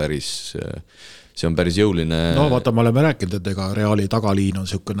 siis see on päris jõuline. No vaata, me oleme rääkinud, et ega Reali tagaliin on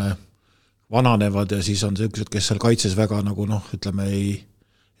selline vananevad ja siis on sellised, kes seal kaitses väga nagu ütleme,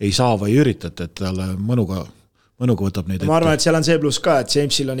 ei saa või üritat, et talle mõnuga võtab neid ma arvan, et seal on see pluss ka, et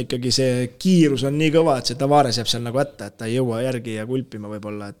Jamesil on ikkagi see kiirus on nii kõva, et see Tavares jääb seal nagu ätta, et ta ei jõua järgi ja kulpima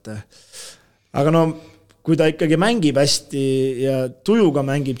võib-olla, et aga kui ta ikkagi mängib hästi ja tujuga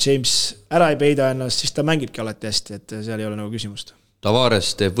mängib James, ära ei peida ennast, siis ta mängibki alati hästi, et seal ei ole nagu küsimust.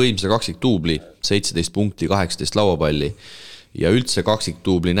 Tavares teeb võimsa kaksiktuubli, 17 punkti, 18 lauapalli ja üldse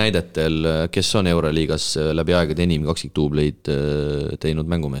kaksiktuubli näidetel, kes on Euroliigas läbi aegade enim kaksiktuubleid teinud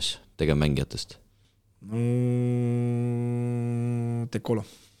mängumees, tegevmängijatest? Tekolo.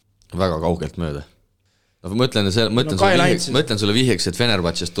 Väga kaugelt mööda. Ma ütlen sulle vihjeks, et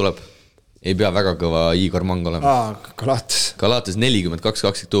Fenerbahčest tuleb. Ei pea väga kõva Igor Mang olema. Galatas 42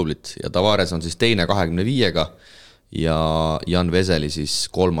 kaksiktuublit ja Tavares on siis teine 25-ga ja Jan Veseli siis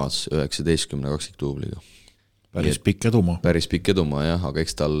 3. 19 kaksiktuubliga. Päris pikk eduma, jah, aga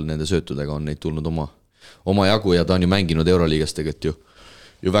eks tal nende söötudega on neid tulnud oma jagu ja ta on ju mänginud Euroliigas tegelikult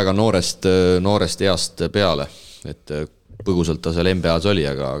ju väga noorest east peale, et põgusalt ta seal NBA-s oli,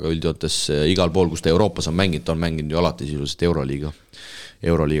 aga üldjootes igal pool, kus ta Euroopas on mänginud, ta on mänginud ju alati sisuliselt Euroliiga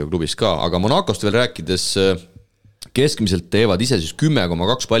klubis ka, aga Monacost veel rääkides keskmiselt teevad ise siis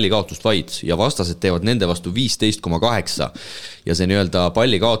 10,2 pallikaotust vaid ja vastased teevad nende vastu 15,8 ja see nii-öelda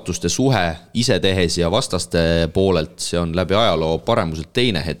pallikaotuste suhe ise tehes ja vastaste poolelt, see on läbi ajaloo paremuselt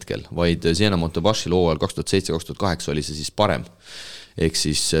teine hetkel, vaid Siena Montebashi looajal 2007-2008 oli see siis parem. Ehk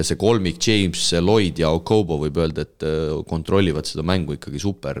siis see kolmik James, Lloyd ja Okobo võib öelda, et kontrollivad seda mängu ikkagi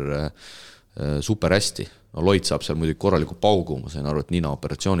super hästi. No Lloyd saab seal muidugi korraliku paugu, ma sain aru, et nina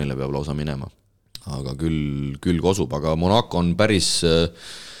operatsioonile peab lausa minema. Aga küll kosub, aga Monaco on päris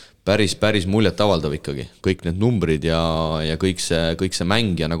muljet avaldav ikkagi. Kõik need numbrid ja kõik see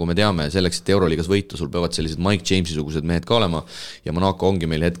mäng ja nagu me teame, selleks, et Euroliigas võita, sul peavad sellised Mike Jamesi-sugused mehed ka olema ja Monaco ongi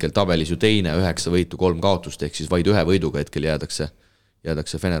meil hetkel tabelis ju teine 9 võitu, 3 kaotust, ehk siis vaid 1 võiduga hetkel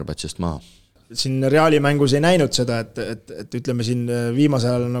jäädakse Fenerbahčest maha. Siin Reali mängus ei näinud seda, et ütleme siin viimase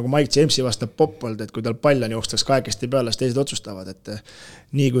ajal nagu Mike Jamesi vastab Poppold, et kui tal pall on joostaks kahekesti peale, teised otsustavad, et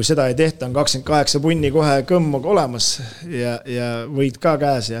nii kui seda ei tehta, on 28 punni kohe kõmmog olemas ja võid ka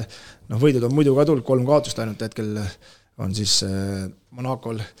käes ja võidud on muidu ka tulnud, 3 kaotust ainult hetkel on siis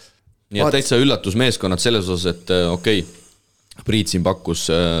Monacol. Nii et täitsa üllatusmeeskonnad selles osas, et okei, Priit siin pakkus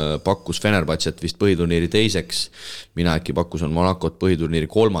Fenerbahčet vist põhiturniiri teiseks, mina äkki pakkus on Monacot põhiturniiri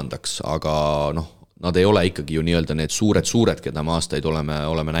 3, aga nad ei ole ikkagi ju nii-öelda need suured, keda me aastaid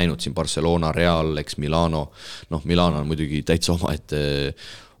oleme näinud siin Barcelona, Real, eks Milano, Milano on muidugi täitsa omaette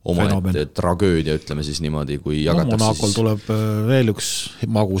tragöödia, ütleme siis niimoodi, kui jagatakse Monacol tuleb veel üks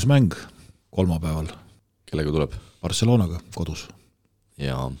magus mäng kolmapäeval. Kellega tuleb? Barcelonaga kodus.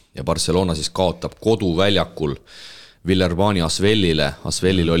 Ja Barcelona siis kaotab koduväljakul Villerbani Asvelile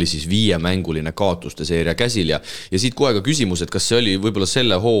oli siis 5-mänguline kaotuste seeria käsil ja siit kohe ka küsimus, et kas see oli võib-olla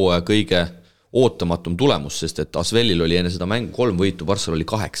selle hooaja kõige ootamatum tulemus, sest et Asvelil oli enne seda mängu 3 võitu, Barcelona oli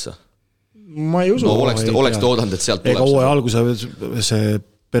 8. ma ei usu. No oleks te oodanud, et sealt tuleb. Ega uue alguse see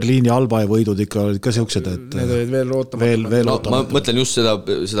Berliini Alba võidud ikka olid ka siuksed, et need olid veel ootamata. No, ma mõtlen just seda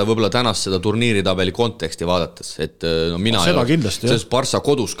võib-olla tänast seda turniiritabeli konteksti vaadates, et no mina selles Barca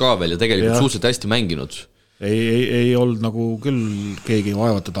kodus ka veel ja tegelikult suhteliselt hästi mänginud. Ei olnud nagu küll keegi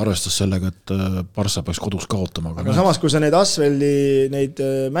vaevatud arvestas sellega, et Barca peaks kodus kaotama. Aga samas, kui sa neid Asvelli neid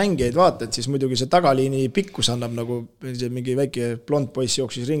mängijaid vaatad, siis muidugi see tagaliini pikkus annab nagu mingi väike blond poiss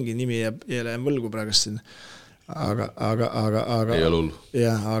jooksis ringi, nimi jääb võlgu praegust siin. Aga ei ole hullu.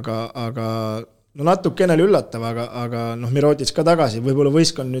 Jah, aga no natukene üllatav, aga noh, Mirotic ka tagasi, võib-olla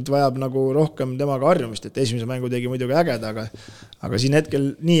võistkond nüüd vajab nagu rohkem temaga harjumist, et esimese mängu tegi muidugi ägeda, aga siin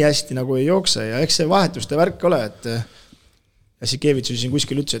hetkel nii hästi nagu ei jookse ja eks see vahetuste värk ole, et Jassikevitš siin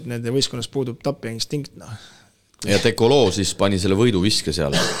kuskil ütles, et nende võistkonnas puudub tapja instinkt. No. Ja Dekolo siis pani selle võiduviske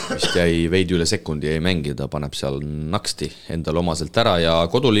seal, vist jäi veidi üle sekundi jäi mängida, paneb seal naksti endale omaselt ära ja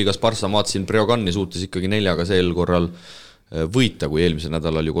koduliigas Barca vaatasin Breogani suutis ikkagi 4-ga sel korral võita, kui eelmisel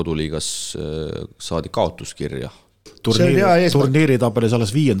nädalal ju koduliigas saadi kaotuskirja. Turniiritabelis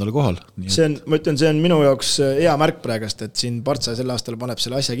alles 5. kohal. Ma ütlen, see on minu jaoks hea märk praegast, et siin Barca sel aastal paneb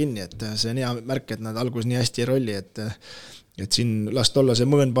selle asja kinni, et see on hea märk, et nad algus nii hästi ei rolli, et siin last olla see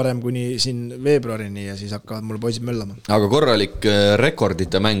mõõn parem kuni siin veebruarini ja siis hakkavad mul poisid möllama. Aga korralik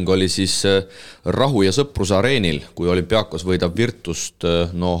rekordite mäng oli siis Rahu ja Sõpruse areenil, kui Olümpiakos võidab Virtust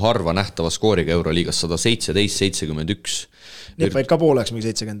harva nähtava skooriga Euroliigas 117-71. Nii et vaid ka pooleks mingi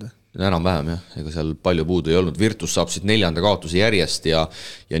 70 või? Enam vähem jah, ega seal palju puudu ei olnud. Virtus saab siit 4. kaotuse järjest ja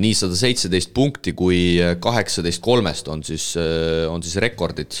nii 117 punkti kui 18-3 on siis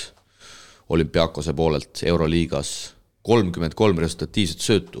rekordid Olümpiakose poolelt Euroliigas. 33 resultatiivset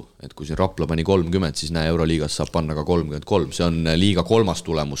söötu, et kui siin Rapla pani 30, siis Euroliigas saab panna ka 33, see on liiga 3.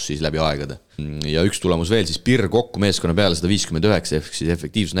 tulemus siis läbi aegade. Ja üks tulemus veel, siis Pirr kokku meeskonna peale 159, ehk siis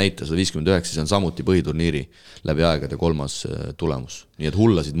efektiivsus näita 159, see on samuti põhiturniiri läbi aegade 3. tulemus, nii et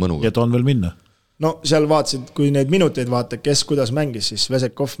hullasid mõnuga. Ja ta on veel minna? No seal vaatasid, kui neid minuteid vaatad, kes kuidas mängis, siis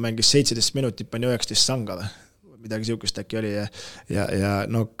Vesekov mängis 17 minutit, pani 19 sanga või? Midagi siukest äkki oli ja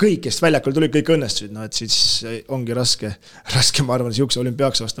no kõik, kes väljakul tuli, kõik õnnestusid, no et siis ongi raske ma arvan, siukse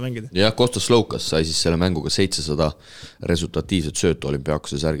Olümpiakose vastu mängida. Jah, Kostas Loukas sai siis selle mänguga 700 resultatiivset söötu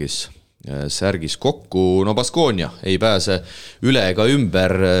Olümpiakose särgis kokku, no Baskonia ei pääse üle ega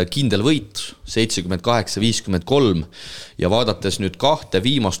ümber, kindel võit 78-53 ja vaadates nüüd 2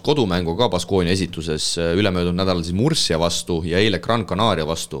 viimast kodumängu ka Baskonia esituses ülemöödunud nädalal siis Murcia vastu ja eile Gran Canaria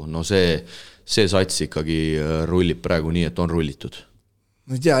vastu, no see sats ikkagi rullib praegu nii, et on rullitud.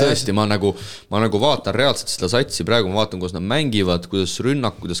 Tõesti, ma nagu vaatan reaalselt seda satsi, praegu ma vaatan, kuidas nad mängivad, kuidas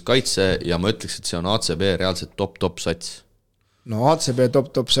rünnak, kuidas kaitse ja ma ütleks, et see on ACB reaalselt top sats. No ACB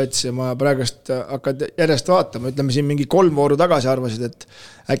top sats ja ma praegust hakkad järjest vaatama, ütleme siin mingi 3 vooru tagasi arvasid, et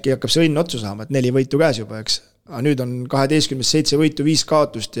äkki hakkab see õnn otsu saama, et 4 võitu käes juba, eks. Aga nüüd on 12-7 võitu, 5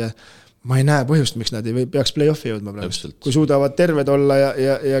 kaotust ja ma ei näe põhjust, miks nad ei peaks play-offi jõudma praegu. Kui suudavad terved olla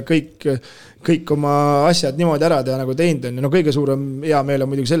ja kõik oma asjad niimoodi ära teha, nagu teinud on. Ja no kõige suurem hea meel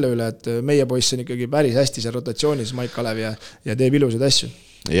on muidugi selle üle, et meie poiss on ikkagi päris hästi seal rotatsioonis Maik Kalev ja teeb ilusaid asju.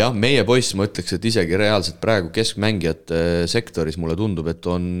 Jah, meie poiss, ma ütleks, et isegi reaalselt praegu keskmängijate sektoris mulle tundub, et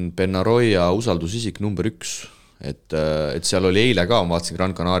on Benaroya usaldusisik number 1. Et seal oli eile ka, ma vaatasin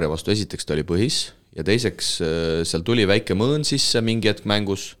Gran Canaria vastu, esiteks ta oli põhis ja teiseks seal tuli väike mõõn sisse mingi hetk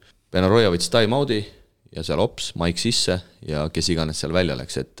mängus. Benaroya võttis time-out'i ja seal hops, Maik sisse ja kes iganes seal välja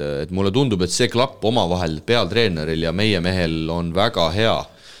läks. Et mulle tundub, et see klapp omavahel pealtreeneril ja meie mehel on väga hea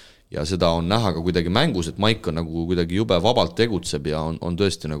ja seda on näha ka kuidagi mängus, et Maik on nagu kuidagi jube vabalt tegutseb ja on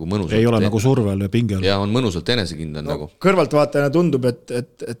tõesti nagu mõnusalt. Ei ole nagu survel ja pingel. Ja on mõnusalt enesekindel nagu. Kõrvaltvaatajana tundub, et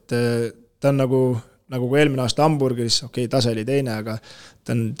ta on nagu kui eelmine aasta Hamburgis, tase oli teine, aga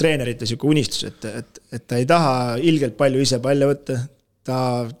ta on treenerite siuke unistus, et ta ei taha ilgelt palju ise palle võtta.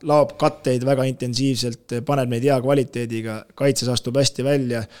 Ta laob katteid väga intensiivselt, paneb neid hea kvaliteediga, kaitses astub hästi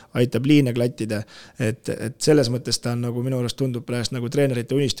välja, aitab liine klattida, et selles mõttes ta on nagu minu arust tundub praegust nagu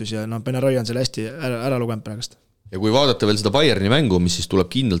treenerite unistus ja Benaroya on selle hästi ära lugenud praegust. Ja kui vaadata veel seda Bayerni mängu, mis siis tuleb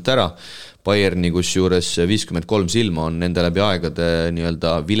kindlalt ära, Bayerni kus juures 53 silma on nende läbi aegade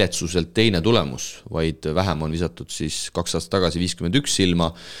nii-öelda viletsuselt teine tulemus, vaid vähem on visatud siis 2 aastat tagasi 51 silma,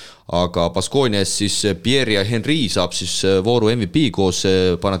 aga Baskonias siis Pierre ja Henry saab siis vooru MVP koos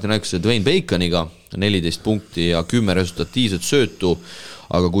Panathinaikose Dwayne Baconiga 14 punkti ja 10 resultatiivset söötu,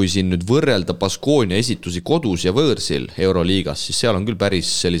 aga kui siin nüüd võrrelda Baskonia esitusi kodus ja võõrsil Euroliigas, siis seal on küll päris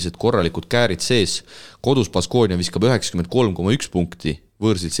sellised korralikud käärid sees. Kodus Baskonia viskab 93,1 punkti,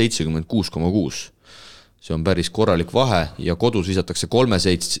 võõrsil 76,6. see on päris korralik vahe ja kodus visatakse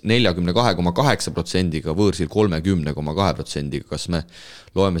 3-seits 42,8%-ga, võõrsil 30,2%-ga. Kas me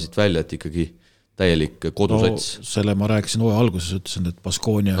loeme siit välja, et ikkagi täielik kodusats? No, selle ma rääkisin hooaja alguses, ütlesin, et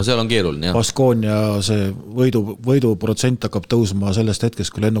Baskonia, no seal on keeruline, jah. Baskonia see võiduprotsent hakkab tõusma sellest hetkest,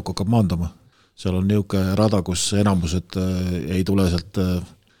 kui lennuk hakkab maanduma. Seal on niisugune rada, kus enamused ei tule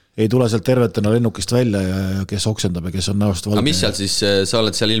sealt tervetena lennukist välja ja kes oksendab ja kes on näost valge. Aga mis seal siis, sa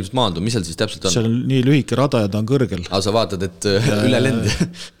oled seal ilmselt maandu, mis seal siis täpselt on? See on nii lühike rada ja ta on kõrgel. Aga sa vaatad, et üle lend.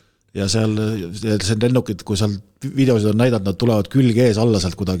 Ja seal see lennukid, kui seal videosid on näidanud, nad tulevad külge ees alla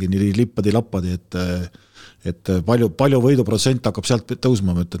sealt kuidagi nii lippadi, et palju võiduprotsent hakkab sealt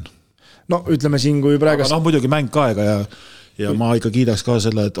tõusma, ma ütlen. No ütleme siin, kui praegu... Aga muidugi mäng ka aega ja ma ikka kiidaks ka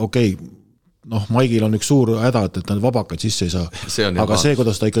selle, et okei, Maigil on üks suur häda, et nad vabakaid sisse ei saa. Aga see,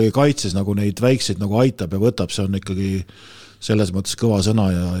 kuidas ta ikkagi kaitses nagu neid väikseid nagu aitab ja võtab, see on ikkagi selles mõttes kõva sõna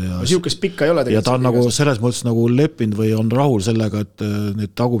ja siukest pikka ei ole ja ta on nagu selles mõttes nagu leppinud või on rahul sellega, et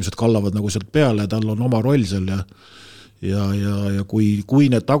need tagumised kallavad nagu sealt peale ja tal on oma roll seal ja kui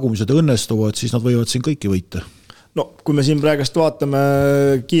need tagumised õnnestuvad, siis nad võivad siin kõiki võita. No, kui me siin praegust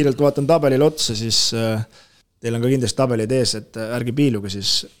kiirelt vaatan tabelil otsa, siis teil on ka kindlasti tabelid ees, et ärge piiluga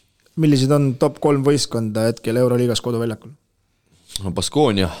siis. Millised on top 3 võistkonda hetkel Euroliigas koduväljakul?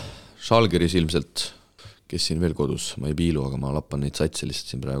 Baskonia, Žalgiris ilmselt, kes siin veel kodus, ma ei piilu, aga ma lappan neid satse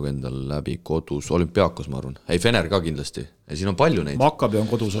lihtsalt siin praegu endal läbi kodus, Olümpiakos ma arvan, ei Fener ka kindlasti, ja siin on palju neid. Maccabi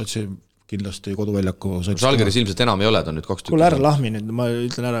on kodusatsi kindlasti koduväljaku satsi. Žalgiris ilmselt enam ei ole, ta on nüüd 2 tükki. Kuule ära lahmi nüüd, ma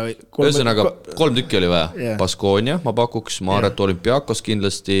ütlen ära. Ühesõnaga 3 tükki oli vaja, yeah. Baskonia ma pakuks, ma arvan, et Olümpiakos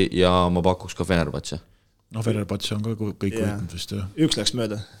kindlasti ja ma pakuks ka Fenerbahce. No Fenerbahce on ka kõik võitnud vist. Üks läks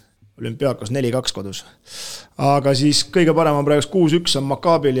mööda. Olümpiakos 4-2 kodus. Aga siis kõige parem on praegu 6-1 on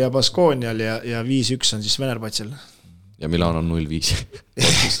Maccabil ja Baskonial ja 5-1 on siis Fenerbahcel. Ja Milan on 0-5.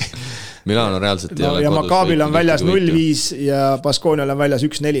 Milan on reaalselt ei ole ja kodus. Ja Maccabil on väljas 0-5 ja Baskonial on väljas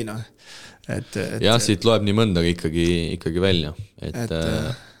 1-4. Ja siit loeb nii mõndagi ikkagi välja.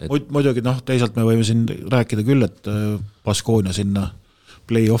 Muidugi teisalt me võime siin rääkida küll, et Baskonia sinna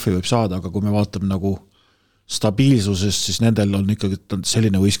play-offi võib saada, aga kui me vaatame nagu stabiilsusest, siis nendel on ikkagi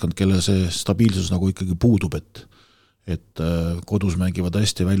selline võistkond, kelle see stabiilsus nagu ikkagi puudub, et kodus mängivad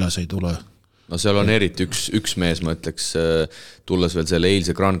hästi, väljas ei tule. No seal on eriti üks mees, ma ütleks, tulles veel selle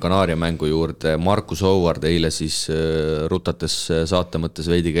eilse Gran Canaria mängu juurde, Marcus Howard eile siis rutates saate mõttes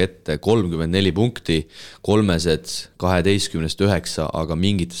veidiga ette 34 punkti, 3 12-9, aga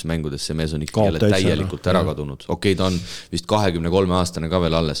mingites mängudes see mees on ikka jälle täielikult ära kadunud. Okei, ta on vist 23 aastane ka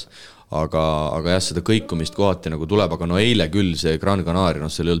veel alles. Aga jah, seda kõikumist kohati nagu tuleb, aga eile küll see Gran Canaria,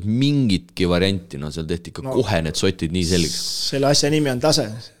 seal ei olnud mingitki varianti, seal tehti ikka kohe need sotid nii selgeks. Selle asja nimi on tase,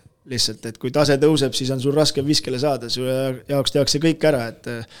 lihtsalt, et kui tase tõuseb, siis on sul raske viskele saada, su jaoks tehakse kõik ära, et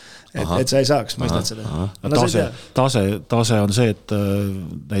sa ei saaks, mõistad seda. Tase on see, et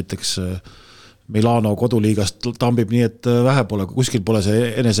näiteks Milano koduliigast tambib nii, et vähe pole, kuskil pole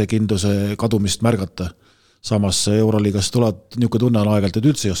see enesekindluse kadumist märgata. Samas Euroliigas tuleb niisugune tunne on aegalt, et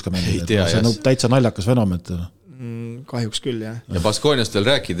üldse ei oska mängida. See on täitsa naljakas fenomen. Kahjuks küll, jah. Ja Baskoniast veel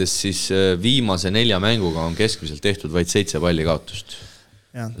rääkides, siis viimase 4 mänguga on keskmiselt tehtud vaid 7 palli kaotust.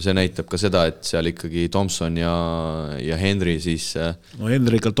 Ja. See näitab ka seda, et seal ikkagi Thompson ja Henry siis... No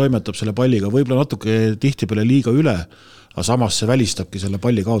Henry ikka toimetab selle palliga, võib-olla natuke tihti peale liiga üle, aga samas see välistabki selle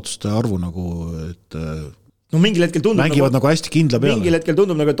palli kaotuste arvu nagu, et... No mingil hetkel tundub mängivad nagu hästi kindla peale. Mingil hetkel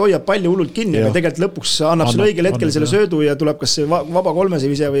tundub nagu, et hoiab palli hullult kinni, aga tegelikult lõpuks annab selle õigel hetkel selle söödu ja tuleb kas see vaba kolmese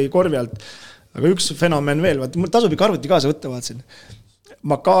vise või korvi alt. Aga üks fenomen veel, mul tasub ikka arvuti kaasa võtta, vaatasin.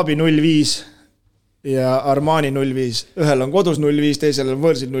 Maccabi 0-5 ja Armani 0-5. Ühel on kodus 0-5, teisel on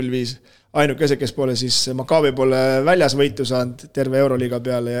võõrsil 0-5. Ainukese, kes pole siis Maccabi pole väljas võitu saanud terve Euroliiga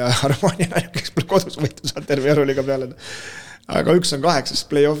peale ja Armani on ainukese, kes pole kodus võitu saanud terve Euroliiga peale. Aga üks on 8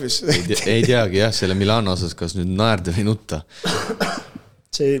 play-offis. Ei teagi jah, selle Milano osas, kas nüüd naerda või nutta.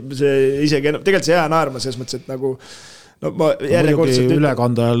 See isegi, tegelikult see hea naerma selles mõttes, et nagu järjekordselt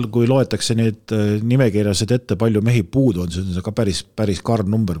ülekande ajal, kui loetakse need nimekirjased ette, palju mehi puudu on, see on ka päris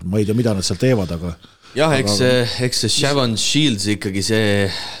karm number, ma ei tea, mida nad seal teevad, aga jah, eks see Shavon Shields ikkagi,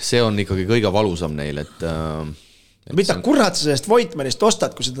 see on ikkagi kõige valusam neil, et mida kurat sa sellest Voigtmanist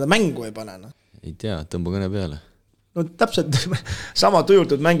ostad, kui seda mängu ei pane? Ei tea, tõmba kõne peale. No täpselt sama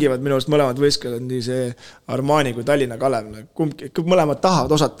tujultud mängivad minu arust mõlemad võistkonnad, nii see Armani kui Tallinna Kalev. Mõlemad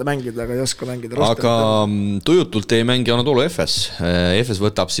tahavad osata mängida, aga ei oska mängida roster. Aga tujutult ei mängi Anadolu Efes. Efes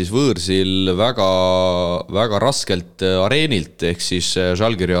võtab siis võõrsil väga, väga raskelt areenilt, ehk siis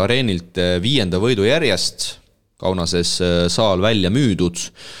Žalgiri areenilt 5. võidu järjest. Kaunases saal välja müüdud,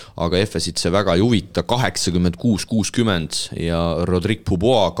 aga Efesit see väga ei huvita, 86-60 ja Rodrigue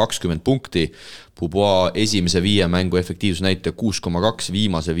Pubois 20 punkti. Pubois esimese 5 mängu efektiivsusnäitaja 6,2,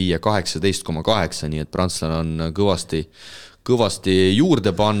 viimase 5 18,8, nii et prantslane on kõvasti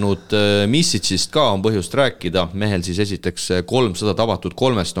juurde pannud. Misicist ka on põhjust rääkida, mehel siis esiteks 300 tabatud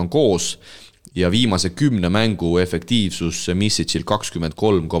 3 on koos ja viimase 10 mängu efektiivsus Misicil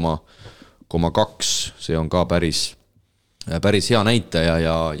 23,2, see on ka päris hea näitaja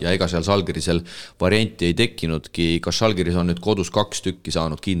ja ega seal Žalgirisel varianti ei tekkinudki, kas Žalgiris on nüüd kodus 2 tükki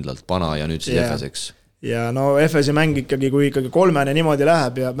saanud kindlalt, Pana ja nüüd siis Efeseks. Ja no Efesi mäng ikkagi, kui ikkagi 3 niimoodi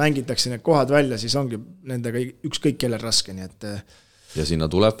läheb ja mängitakse need kohad välja, siis ongi nendega ükskõik kellel raske, nii et ja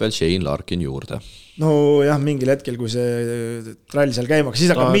sinna tuleb veel Shane Larkin juurde. No jah, mingil hetkel, kui see trall seal käima, siis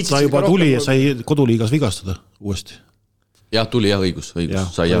hakkab Miitsis ta juba tuli ja sai koduliigas vigastada uuesti. Jah, tuli õigus, sai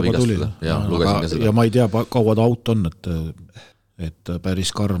vigastada. Ja ma ei tea, kaua ta out on, et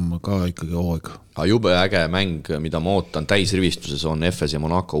päris karm ka ikkagi hooaeg. Jube äge mäng, mida ma ootan täisrivistuses on Efes ja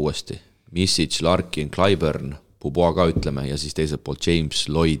Monaco uuesti. Misic, Larkin, Clyburn, Pubois ka ütleme ja siis teiselt poolt James,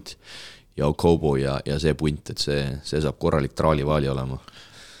 Lloyd ja Okobo ja see punt, et see saab korralik traalivaali olema.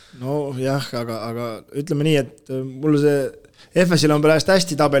 No jah, aga ütleme nii, et mul see Efesil on praegu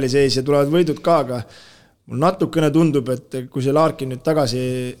hästi tabeli seis ja tulevad võidud ka, aga mul natukene tundub, et kui see Larkin nüüd tagasi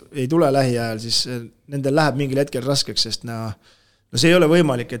ei tule lähiajal, siis nendel läheb mingil hetkel raskeks, sest no see ei ole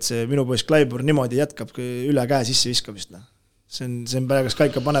võimalik, et see minu poiss Clyburn niimoodi jätkab üle käe sisse viskamist. See on praegu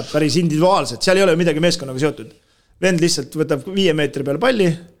Skaika paneb päris individuaalselt, seal ei ole midagi meeskonnaga seotud. Vend lihtsalt võtab 5 meetri peal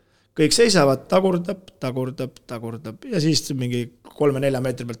palli, kõik seisavad, tagurdab ja siis mingi 3-4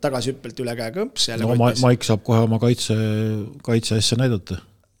 meetri pealt tagasi hüppelt üle käe kõmps. No Maik saab kohe oma kaitse asja näidata.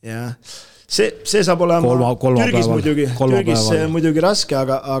 Jah. See saab olema Türgis muidugi raske,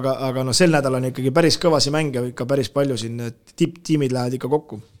 aga no sel nädal on ikkagi päris kõvasi mänge, ikka päris palju siin tipptiimid lähevad ikka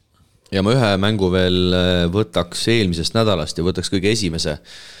kokku. Ja ma ühe mängu veel võtaks eelmisest nädalast ja võtaks kõige esimese.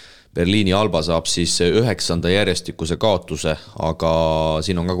 Berliini Alba saab siis 9. järjestikuse kaotuse, aga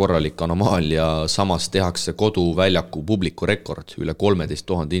siin on ka korralik anomaalia, samas tehakse koduväljaku publiku rekord. Üle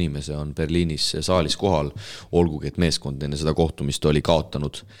 13 000 inimese on Berliinis saalis kohal, olgugi et meeskond enne seda kohtumist oli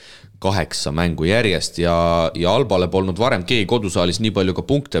kaotanud 8 mängu järjest ja Albale polnud varem keegi kodusaalis nii palju ka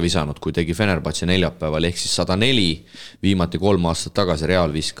punkte visanud, kui tegi Fenerbahce neljapäeval, ehk siis 104, viimati 3 aastat tagasi Real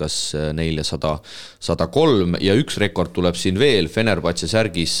viskas neile 103 ja üks rekord tuleb siin veel, Fenerbahce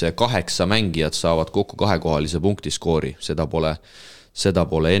särgis 8 mängijat saavad kokku 2-kohalise punktiskoori, seda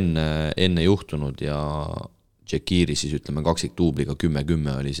pole enne juhtunud ja Tšekiri siis ütleme kaksiktuubliga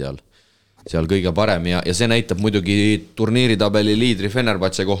 10-10 oli seal kõige parem ja see näitab muidugi turniiritabeli liidri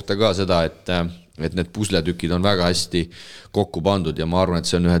Fenerbahce kohta ka seda, et need pusletükid on väga hästi kokku pandud ja ma arvan, et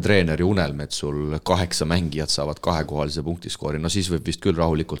see on ühe treeneri unelm, et sul 8 mängijat saavad 2-kohalise punktiskoori, no siis võib vist küll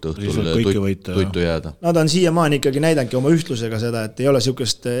rahulikult õhtul tuitu jääda. Nad on siiamaani ikkagi näidanudki oma ühtlusega seda, et ei ole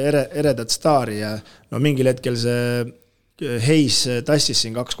niisugust eredat staari ja no mingil hetkel see Heis tassis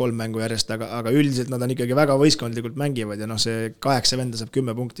siin 2-3 mängu järjest, aga üldiselt nad on ikkagi väga võistkondlikult mängivad ja see 8 venda saab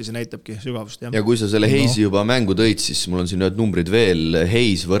 10 punkti, see näitabki sügavust. Ja kui sa selle Heisi juba mängu tõid, siis mul on siin ühed numbrid veel.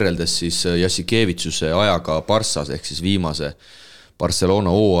 Heis võrreldes siis Jassikevitsuse ajaga Barssas ehk siis viimase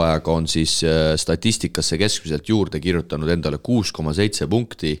Barcelona hooajaga on siis statistikasse keskmiselt juurde kirjutanud endale 6,7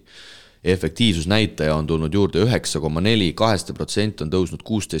 punkti. Efektiivsusnäitaja on tulnud juurde 9,4, 2% on tõusnud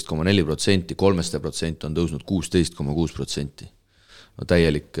 16,4%, 3% on tõusnud 16,6%. No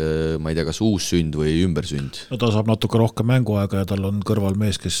täielik, ma ei tea, kas uus sünd või ümbersünd. No ta saab natuke rohkem mänguaega ja tal on kõrval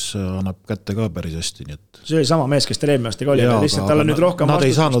mees, kes annab kätte ka päris hästi. Nii et... See oli sama mees, kes teil eelmine aasta ka oli, lihtsalt tal on nüüd rohkem nad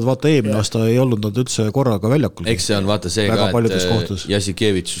ei saanud, vaata eelmine aasta ei olnud nad üldse korraga väljakul. Eks see on vaata see väga ka, et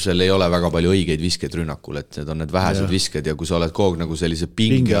Jassikevitsusel ei ole väga palju õigeid viskeid rünnakul, et need on need vähesed visked ja kui sa oled kogu nagu sellise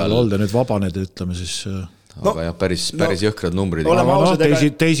pinge all olda nüüd vabaned, ütleme siis... Aga jah, päris jõhkrad numbrid.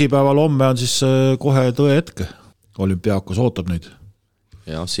 Teisipäeval homme on siis kohe tõe hetk. Olümpiaakos ootab neid.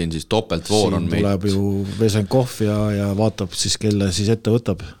 Ja siin siis topeltvoor on meid. Siin tuleb ju Vesenkov ja vaatab siis, kelle siis ette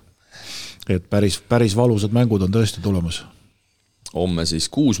võtab. Et päris valusad mängud on tõesti tulemas. Homme siis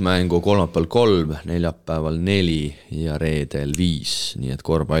 6 mängu, kolmapäeval 3, neljapäeval 4 ja reedel 5. Nii et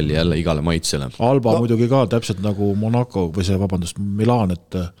korvpalli jälle igale maitsele. Alba muidugi ka täpselt nagu Monaco või see, Milan,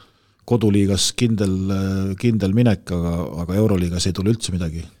 et koduliigas kindel minek, aga Euroliigas ei tule üldse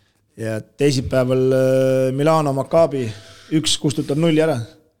midagi. Ja teisipäeval Milano Maccabi 1 kustutab 0 ära.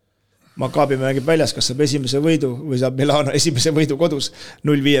 Maccabi mängib väljas, kas saab esimese võidu või saab Milano esimese võidu kodus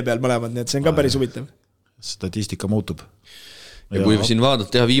 0-5 peal mõlemad, nii et see on ka päris huvitav. Statistika muutub. Ja kui siin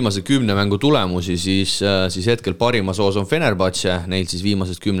vaadata teha viimase 10 mängu tulemusi, siis hetkel parimas oos on Fenerbahce, neil siis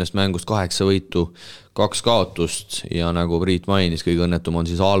viimasest 10 mängust 8 võitu, 2 kaotust ja nagu Priit mainis, kõige õnnetum on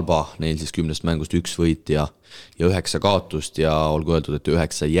siis Alba, neil siis 10 mängust 1 võit ja 9 kaotust ja olgu öeldud, et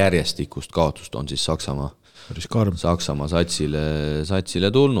 9 järjestikust kaotust on siis Saksamaa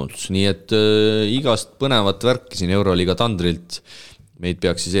satsile tulnud. Nii et igast põnevat värki siin Euroliiga tandrilt meid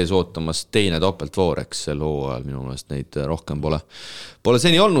peaks siis ees ootamas teine topeltvoor, eks sel hooajal minu meelest neid rohkem pole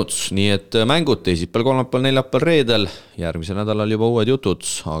seni olnud. Nii et mängud teisipäeval, kolmapäeval, neljapäeval, reedel, järgmisel nädalal juba uued jutud,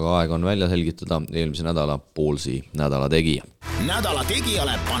 aga aeg on välja selgitada eelmise nädala Ballsi nädala tegija. Nädala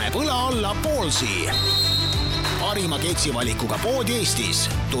tegijale paneb õla alla Ballsi. Parima keksivalikuga pood Eestis.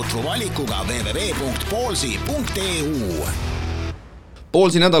 Tutvu valikuga www.ballsi.eu.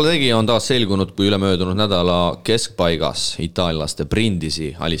 Ballsi nädala tegija on taas selgunud, kui ülemöödunud nädala keskpaigas itaallaste Brindisi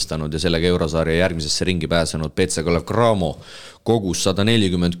alistanud ja sellega Eurosarja järgmisesse ringi pääsenud Pezza Colacramo kogus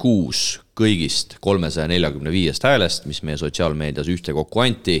 146 kõigist 345 häälest, mis meie sotsiaalmeedias ühtekokku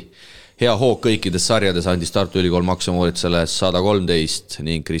anti. Hea hoog kõikides sarjades andis Tartu Ülikool Maxo Mooritsale 113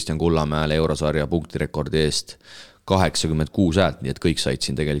 ning Kristjan Kullamäele Eurosarja punktirekordi eest 86 häält, nii et kõik said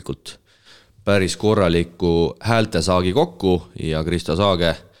siin tegelikult päris korraliku häältesaagi kokku ja Krista Saage,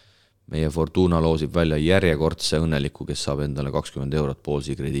 meie Fortuna loosib välja järjekordse õnneliku, kes saab endale 20 eurot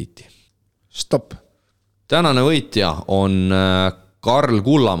Ballsi krediiti. Stopp. Tänane võitja on Karl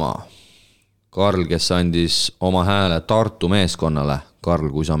Kullamaa. Karl, kes andis oma hääle Tartu meeskonnale.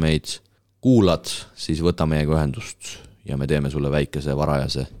 Karl, kui sa meid kuulad, siis võta meiega ühendust ja me teeme sulle väikese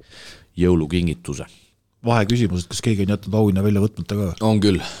varajase jõulukingituse. Vaheküsimus, et kas keegi on jätnud auhinna välja võtmata ka? On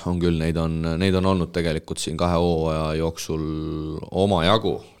küll, neid on olnud tegelikult siin 2 hooaja jooksul oma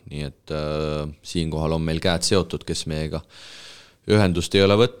jagu, nii et siinkohal on meil käed seotud, kes meiega ühendust ei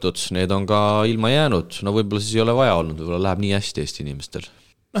ole võtnud, need on ka ilma jäänud, no võib-olla siis ei ole vaja olnud, võib-olla läheb nii hästi Eesti inimestel.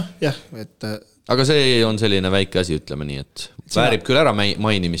 Jah, et aga see on selline väike asi, ütleme nii, et väärib küll ära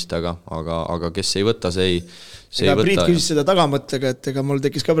mainimist, aga kes ei võta, see ei ega Priit küsis seda tagamõttega, et ega mul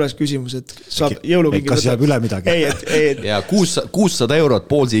tekkis ka pärast küsimus, et saab jõulukingid kas jääb üle midagi? Ja 600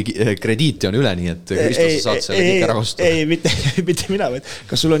 eurot Ballsi krediiti on üle, nii et Kristus saad selle kõik ära osta. Ei, mitte mina, vaid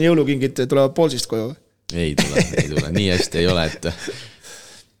kas sul on jõulukingid tulevad Ballsist koju? Ei tule, nii hästi ei ole, et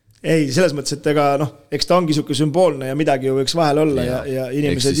ei, selles mõttes, et ega eks ta ongi suke sümboolne ja midagi ju võiks vahel olla ja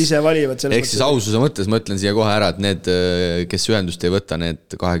inimesed ise valivad selles mõttes. Eks siis aususe mõttes ma ütlen siia kohe ära, et need, kes ühendust ei võta,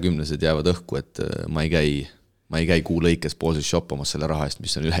 need 20-sed jäävad õhku, et ma ei käi kuu lõikes Ballsis shoppamas selle raha eest,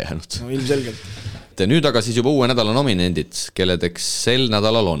 mis on üle jäänud. No ilmselgelt. Nüüd aga siis juba uue nädala nominendid, kelledeks sel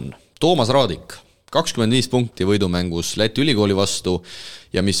nädalal on Toomas Raadik, 25 punkti võidumängus Läti ülikooli vastu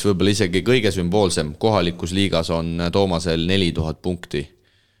ja mis võib-olla isegi kõige sümboolsem kohalikus liigas on Toomasel 4000 punkti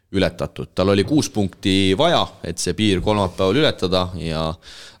ületatud. Tal oli 6 punkti vaja, et see piir kolmapäeval ületada ja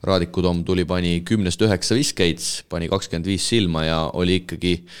Raadiku Tom pani 10-9 viskeid, pani 25 silma ja oli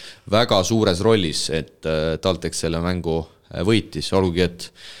ikkagi väga suures rollis, et TalTech selle mängu võitis. Olgugi,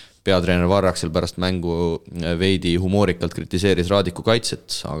 et peatreener Varraksel pärast mängu veidi humoorikalt kritiseeris Raadiku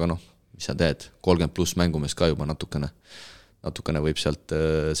kaitset, aga mis sa teed, 30+ mängumees ka juba natukene võib sealt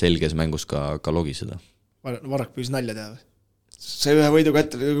selges mängus ka logiseda. Varrak püüs nalja teha või? See ühe võidu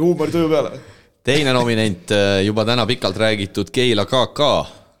kätte, huumori tuju peale. Teine nominent, juba täna pikalt räägitud Keila KK,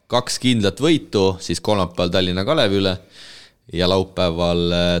 2 kindlat võitu, siis kolmapäeval Tallinna Kalevi üle ja laupäeval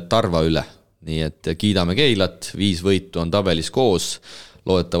Tarva üle. Nii et kiidame Keilat, 5 võitu on tabelis koos,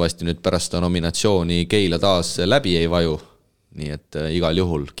 loodetavasti nüüd pärast nominatsiooni Keila taas läbi ei vaju, nii et igal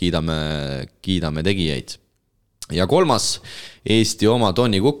juhul kiidame tegijaid. Ja 3. Eesti oma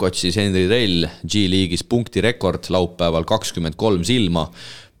Toni Kukotšis Henri Trell G-liigis punktirekord laupäeval 23 silma.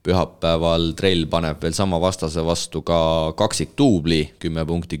 Pühapäeval Trell paneb veel sama vastase vastu ka kaksiktuubli, 10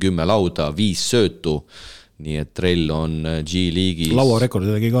 punkti, 10 lauda, 5 söötu. Nii et Trell on G-liigis...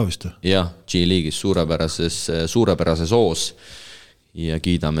 Lauarekordi tegi ka vist? Jah, G-liigis suurepärases oos ja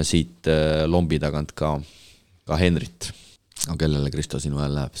kiidame siit lombi tagant ka Henrit. No, kellele Kristo sinu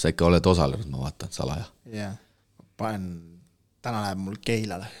ajal läheb? Sa ikka oled osalenud, ma vaatan, salaja. Jah. Täna läheb mul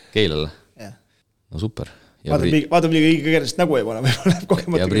Keilale. Keilale? Jah. No super. Vaata millega kõige kerest nägu ei pane.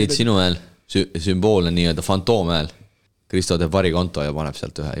 Ja Priit, sinu hääl, sümboolne nii-öelda fantoomhääl. Kristo teeb varikonto ja paneb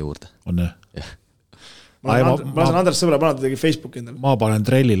sealt ühe juurde. On jah? Ma saan Andres sõbra panada tegi Facebooki endale. Ma panen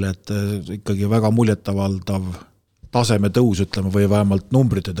Trellile, et ikkagi väga muljetavaldav taseme tõus, ütleme, või vähemalt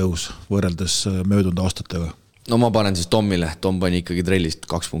numbrite tõus võrreldes möödunud aastatega. No ma panen siis Tomile. Tom pani ikkagi Trellist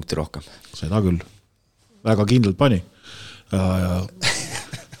 2 punkti rohkem. Seda küll. Väga kindlalt pani.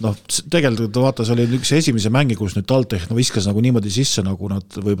 noh, tegelikult vaata, see oli üks esimese mängi, kus nüüd TalTech viskas nagu niimoodi sisse, nagu nad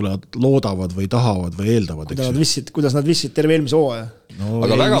võib-olla loodavad või tahavad või eeldavad. Kuidas nad vissid terve eelmise hooaja? No,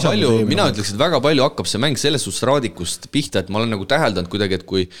 aga väga palju, mina ütleks, et väga palju hakkab see mäng selles suhtes Raadikust pihta, et ma olen nagu täheldanud kuidagi, et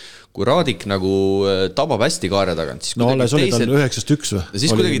kui Raadik nagu tabab hästi kaare tagant, siis no alles oli tal 9-1 või?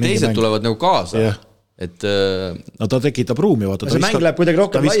 Siis kuidagi teised tulevad nagu kaasa. Et, no ta tekitab ruumi, vaata. See mäng läheb kuidagi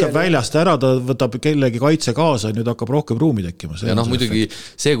rohkem laia. Ta viskab väljast ära, ta võtab kellegi kaitse kaasa ja nüüd hakkab rohkem ruumi tekkima. Ja noh, muidugi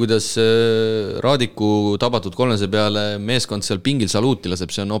see, kuidas Raadiku tabatud 300 peale meeskond seal pingil saluuti laseb,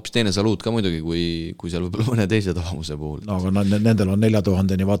 see on hoopis teine saluut ka muidugi, kui seal võib-olla mõne teise tabamuse puhul. No aga nendel on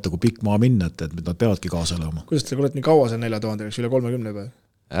 4000-ni, vaata, kui pikk maa minna, et nad peavadki kaasa olema. Kuidas te kurat nii kaua see 4000, üle 30 päev?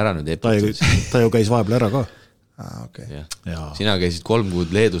 Ära nüüd ta ju käis vahepeal ära ka. Okay. Ja. Sina käisid 3 kuud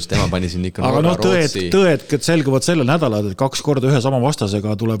Leedus, tema pani siin ikka aga noh, tõed selguvad sellel nädalal, et 2 korda ühe sama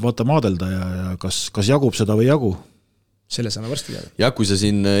vastasega tuleb vaata maadelda ja kas jagub seda või jagu. Selle saame varsti teada. Ja kui sa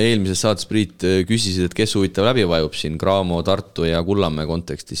siin eelmises saates, Priit, küsisid, et kes huvitav läbi vajub siin Graamo, Tartu ja Kullamäe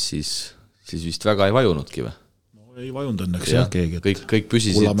kontekstis, siis vist väga ei vajunudki või? No ei vajunud õnneks jah keegi. Kõik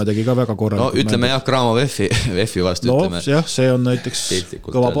püsisid. Kullamäe tegi ka väga korralikult. No ütleme jah, Graamo VF-i vastu ütleme. No jah, see on näiteks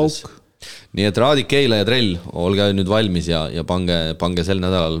kõva pauk. Nii et Raadik, Keila ja Trell, olge nüüd valmis ja pange sel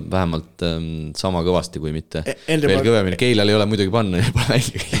nädalal vähemalt sama kõvasti, kui mitte veel kõvemini. Keilal ei ole muidugi panna, ei pole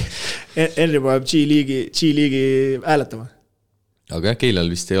välja. Henri paneb G-liigi hääletama. Aga jah, Keilal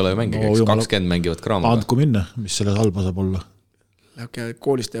vist ei ole mängi, 20 mängivad Graamoga. Andku minna, mis selles halba saab olla.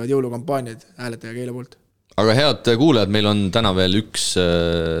 Koolist teevad jõulukampaaniaid hääletaja Keila poolt. Aga head kuulajad, meil on täna veel üks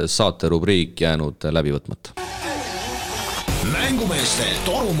saaterubriik jäänud läbi võtmata. Mängumeeste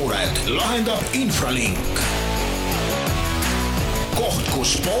torumured lahendab Infralink. Koht,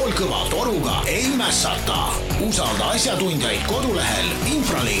 kus poolkõva toruga ei mässata. Usalda asjatundjaid kodulehel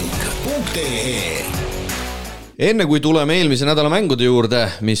infralink.ee. Enne kui tuleme eelmise nädala mängude juurde,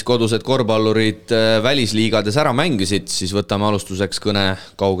 mis kodused korvpallurid välisliigades ära mängisid, siis võtame alustuseks kõne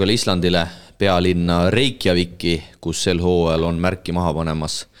kaugele Islandile, pealinna Reykjaviki, kus sel hooajal on märki maha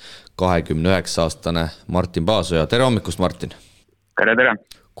panemas 29-aastane Martin Paasoja. Tere hommikust, Martin! Tere!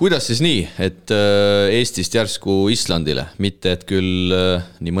 Kuidas siis nii, et Eestist järsku Islandile, mitte et küll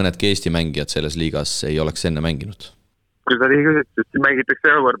nii mõnedki Eesti mängijad selles liigas ei oleks enne mänginud? Kui sa nii küsid, siis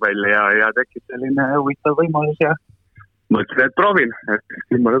mängitakse korvpalli ja tekib selline huvitav võimalus ja mõtlesin, et proovin, et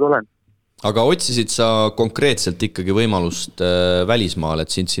ilmale tulen. Aga otsisid sa konkreetselt ikkagi võimalust välismaal,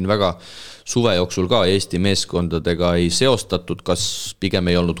 et sind siin väga suve jooksul ka Eesti meeskondadega ei seostatud, kas pigem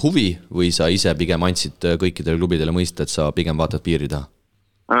ei olnud huvi või sa ise pigem andsid kõikidele klubidele mõista, et sa pigem vaatad piiri taha?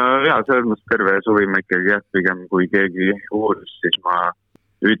 Jaa, selles mõttes terve suvi ma ikkagi pigem kui keegi uuris, siis ma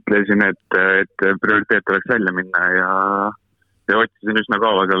ütlesin, et prioriteet oleks välja minna ja otsisin üsna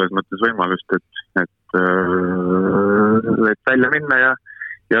kaua selles mõttes võimalust, et välja minna ja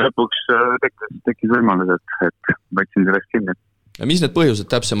lõpuks tekkis võimalus, et võtsin sellest kinni. Ja mis need põhjused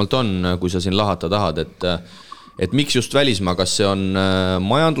täpsemalt on, kui sa siin lahata tahad, et miks just välismaa, kas see on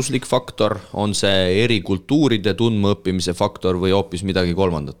majanduslik faktor, on see eri kultuuride tundmaõppimise faktor või hoopis midagi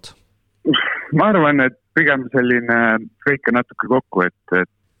kolmandat? Ma arvan, et pigem selline kõike natuke kokku, et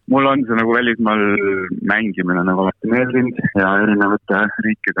mul on see nagu välismaal mängimine nagu alati meeldinud ja erinevate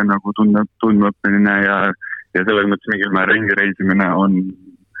riikide nagu tundmaõppimine ja selles mõttes mingil määral ringi reisimine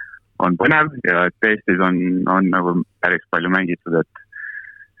on põnev ja et Eestis on nagu päris palju mängitud,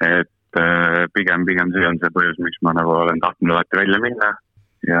 et pigem see on see põhjus, miks ma nagu olen tahtnud alati välja minna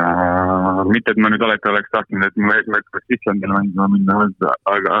ja mitte, et ma nüüd alati oleks tahtnud, et mu eesmärk oleks Islandile mängima minna,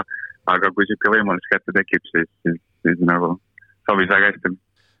 aga kui siuke võimalus kätte tekib, siis nagu sobis väga hästi.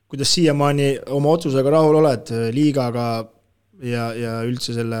 Kuidas siiamaani oma otsusega rahul oled liigaga ja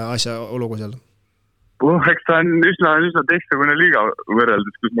üldse selle asja oluga seal? Eks ta on üsna teistsugune liiga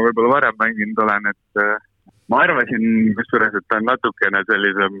võrreldes, kus ma võib-olla varem mänginud olen, et ma arvasin, kusjuures, et ta on natukene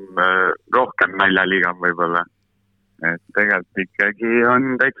sellisem rohkem naljaliigam võib-olla. Et tegelikult ikkagi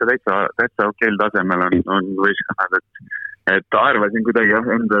on täitsa okeil tasemel on võistkonnad, et arvasin kuidagi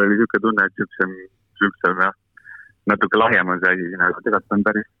endal oli siuke tunne, et siuksem natuke lahjem on see asi siin, aga tegelikult on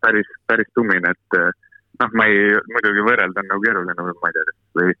päris tumin, et ma ei muidugi võrrelda on nagu keeruline, ma ei tea,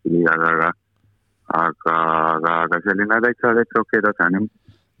 või Eesti liigaga, aga selline täitsa okei tase on.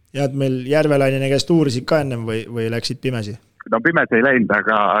 Ja et meil Järvelainine käest uurisid ka ennem või läksid pimesi? No pimesi ei läinud,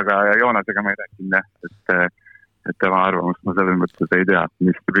 aga Joonasega ma ei rääkinud, et tema arvamust ma selles mõttes ei tea,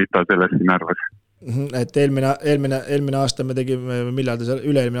 mis Rita sellest siin arvas. Et eelmine aasta me tegime,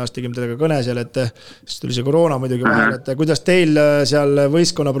 üle-eelmine aasta tegime tedega kõne seal, et siis tuli see koroona muidugi vahel, et kuidas teil seal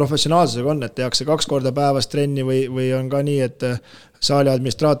võistkonna professionaalsusega on, et tehakse 2 korda päevas trenni või on ka nii, et saali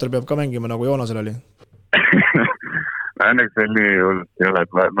administraator peab ka mängima, nagu Joonasel oli? Õnneks veel nii hullult ei ole,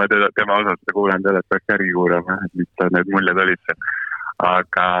 et ma tema osast kuulen teile, et peaks järgi kuulama, et mis need muljed olid seal.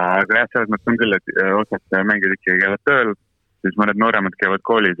 Aga jah, selles mõttes on küll, et osad mängid ikkagi käivad tööl, siis mõned nooremad käivad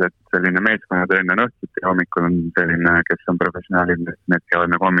koolis, et selline meeskonnatöön on õhtuti ja hommikul on selline, kes on professionaalid, need käivad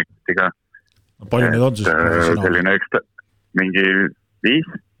nagu hommikuti ka. Palju neid on siis professionaal? Selline mingi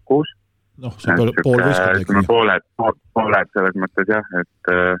 5, 6. Noh, see on pool võistkond ikkagi. Pooled selles mõttes jah, et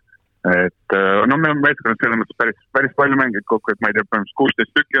no meil on meeskonnas selles mõttes päris palju mängid kokku, et ma ei tea,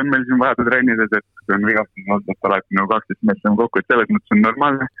 16 tükki on meil siin vahetud trennides, et on vigastus olnud, et alati nagu 12 meest on kokku, et selles mõttes on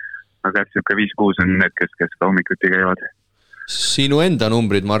normaalne, aga jah, 5-6 on need, kes ka hommikuti käivad. Sinu enda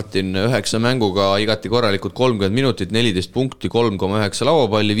numbrid, Martin, 9 mänguga igati korralikult 30 minutit, 14 punkti, 3,9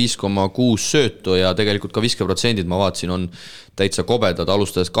 lauapalli, 5,6 söötu ja tegelikult ka viskeprotsendid, ma vaatasin, on täitsa kobedad,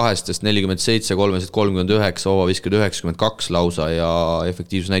 alustades 2-47, 3-39, vabavisked 92 lausa ja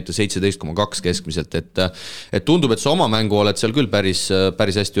efektiivsus näitas 17,2 keskmiselt, et tundub, et sa oma mängu oled seal küll päris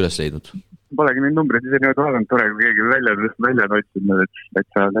hästi üles leidnud. Polegi neid numbreid ise niimoodi vaadanud, tore, kui keegi välja otsinud, et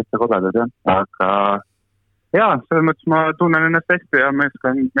täitsa kobedad, jah, aga jaa, selles mõttes ma tunnen ennast hästi ja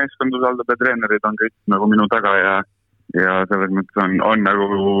meeskond usaldab ja treenerid on kõik nagu minu taga ja selles mõttes on nagu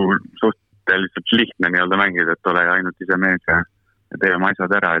suhteliselt lihtne nii-öelda mängida, et ole ainult ise mees ja tee oma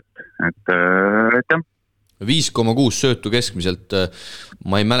asjad ära, et jah. 5,6 söötu keskmiselt,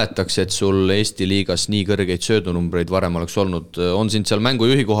 ma ei mäletaks, et sul Eesti liigas nii kõrgeid söödunumbreid varem oleks olnud. On sind seal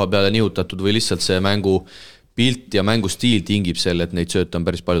mängujuhi koha peale nihutatud või lihtsalt see mängu pilt ja mängustiil tingib selle, et neid sööte on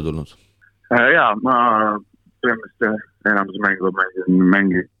päris palju tulnud? Jaa, ma põhimõtteliselt enamus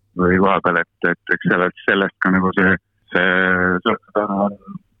mängib või koha peal, et eks sellest ka nagu see sõltudana on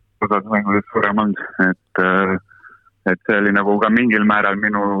osad mängudest suurem olnud, et see oli nagu ka mingil määral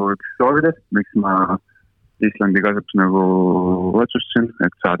minu soovidest, miks ma Islandi kasuks nagu otsustasin,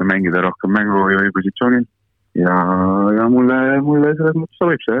 et saada mängida rohkem mängujuhi positsioonil ja mulle selles mõttes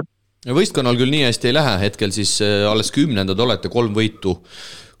sobib see. Võistkonnal küll nii hästi ei lähe, hetkel siis alles 10. olete 3 võitu,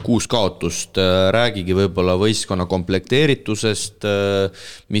 6 kaotust, räägigi võib-olla võistkonna komplekteeritusest,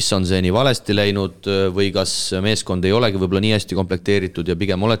 mis on see nii valesti läinud või kas meeskond ei olegi võib-olla nii hästi komplekteeritud ja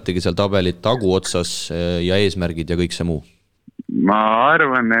pigem oletegi seal tabelit tagu otsas ja eesmärgid ja kõik see muu? Ma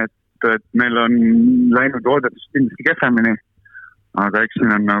arvan, et meil on läinud oodatust kindlasti kehvemini, aga eks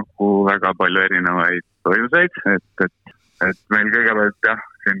siin on nagu väga palju erinevaid põhjuseid, et meil kõigepealt jah,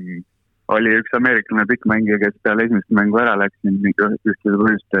 siin oli üks ameeriklane pikkmängija, kes peale esimest mängu ära läks ühtede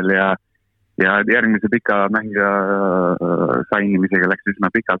põhjustel ja järgmise pika mängija sainimisega läks üsna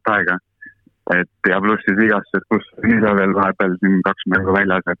pikalt aega. Ja pluss siis vigastused, kus Liisa veel vahepeal siin 2 mängu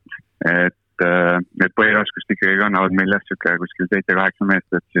väljas, et põhiroskust ikkagi kannavad meil jah kuskil 7-8 meest,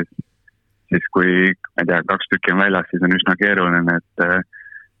 et siis kui, ma ei tea, 2 tükki on väljas, siis on üsna keeruline, et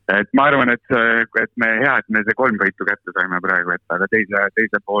ma arvan, et me hea, et me see 3 võitu kätte saime praegu, aga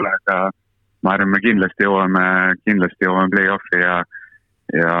teise poolega ma arvan, me kindlasti jõuame play-offi ja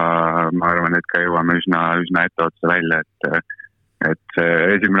ma arvan, et ka jõuame üsna etteotsa välja, et see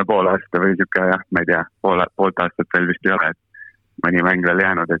esimene pool aasta või siuke, jah, ma ei tea, poolt aastat veel vist ei ole, et mõni mäng veel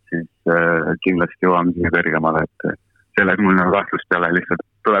jäänud, et siis kindlasti jõuame sinna kõrgemale, et selles mul nagu kahtlust ei ole, lihtsalt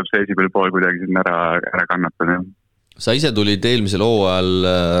tuleb see esimene pool kuidagi sinna ära kannatada. Sa ise tulid eelmisel hooajal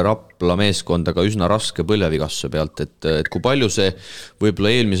Rapla meeskondaga üsna raske põlvevigastuse pealt, et kui palju see võib-olla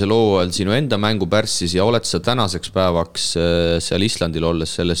eelmisel hooajal sinu enda mängu pärssis ja oled sa tänaseks päevaks seal Islandil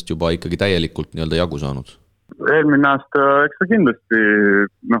olles sellest juba ikkagi täielikult nii-öelda jagu saanud? Eelmine aasta, eks ta kindlasti,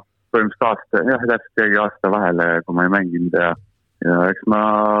 põhimõtteliselt aasta, jah, täpselt aasta vahele, kui ma ei mänginud ja eks ma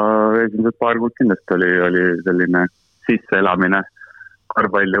esimesed paar kuud kindlasti oli selline sisseelamine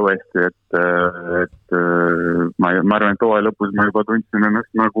korvpalli uuesti, et ma arvan, et hooaja lõpus ma juba tundsin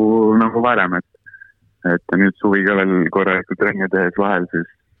ennast nagu varem, et nüüd suvi ka veel korralikult trenni tehes vahel, siis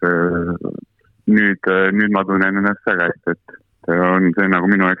nüüd ma tunnen ennast väga hästi, et on see nagu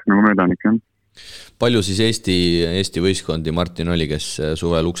minu jaoks nagu möödanik. Palju siis Eesti võistkondi, Martin, oli, kes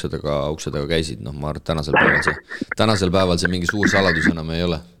suvel ukse taga käisid? Ma arvan, tänasel päeval see mingi suur saladus enam ei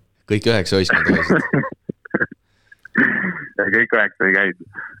ole. Kõik 9 võistkonda käisid. Kõik 9 ei käinud,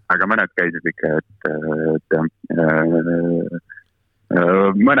 aga mõned käisid ikka, et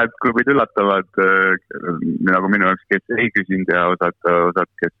mõned klubid üllatavad nagu minu jaoks, kes ei küsinud ja osad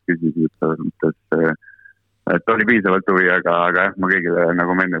kes küsisid, et oli piisavalt huvi, aga jah, ma kõigile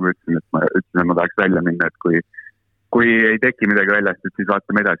nagu ma enne ütlesin, et ma tahaks välja minna, et kui ei teki midagi väljast, et siis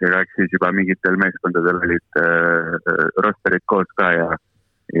vaatame edasi, aga eks siis juba mingitel meeskondadel olid rosterid koos ka ja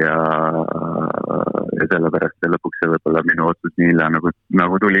sellepärast lõpuks see võib-olla minu otsus nii hilja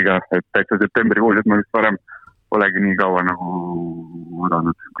nagu tuli ka, et täitsa septembrikuus, et ma just varem polegi nii kaua nagu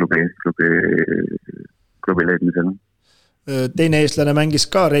odanud klubi leidmisel. Teine eestlane mängis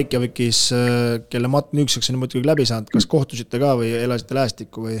ka Reykjavikis, kelle Matt Nüükseks on muidugi läbi saanud. Kas kohtusite ka või elasite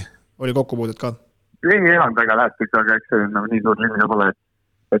lähestikku või oli kokkupuudet ka? Ei elanud väga lähestikku, aga eks see on nii suur linna pole,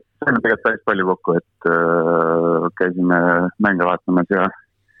 et see on tegelikult päris palju kokku, et käisime mänge vaatamas ja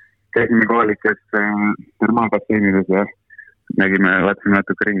käisime koolikes termaalbasseinides ja vaatasime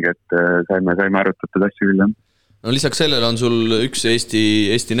natuke ringi, et saime arutatud asju küll. No lisaks sellele on sul üks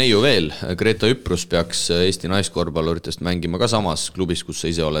Eesti neiu veel. Greta Üprus peaks Eesti naiskorvpalluritest mängima ka samas klubis, kus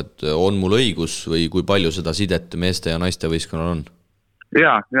sa ise oled. On mul õigus või kui palju seda sidet meeste ja naiste võistkonnal on?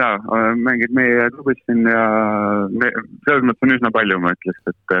 Jaa, mängid meie klubis siin ja selles mõttes on üsna palju, ma ütleks,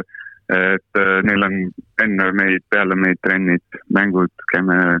 et neil on enne meid, peale meid trennid, mängud,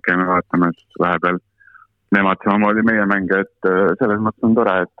 käime vaatamas vahepeal. Nemad samamoodi meie mänge, et selles mõttes on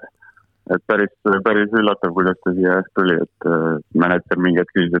tore, et päris üllatav, kuidas ta siia tuli, et mäletan mingi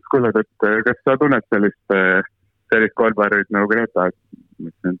hetk küsis, et kuule, et kas sa tunned sellist korvpallurit nagu Greta, et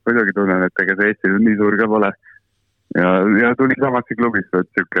muidugi tunnen, et ega see Eesti nii suur ka pole. Ja tuli samasse klubis, et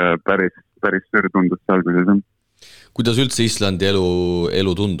siuke päris süür tundus alguses. Kuidas üldse Islandi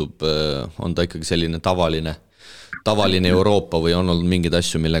elu tundub? On ta ikkagi selline tavaline Euroopa või on olnud mingeid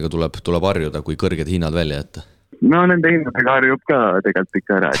asju, millega tuleb harjuda, kui kõrged hinnad välja jätta? No nende hinnadega harjub ka tegelikult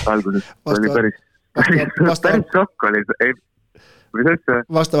ikka ära, et alguses oli päris šokk oli.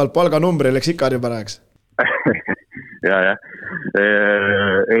 Vastavalt palganumbri läks ikka harjub ära, eks? Ja.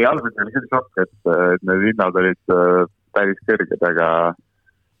 Ei, alguses oli küll šokk, et need hinnad olid päris kõrged,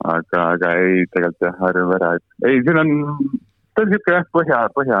 aga ei tegelikult harjub ära. Ei, siin on siuke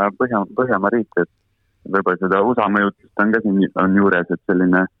Põhjamaa riik, et võib-olla seda USA mõjutust on ka siin on juures, et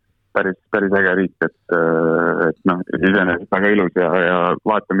selline päris äge riik, et iseenesest väga ilus ja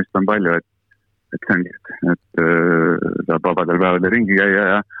vaatamist on palju, et see on just, et saab vabadel päevadel ringi käia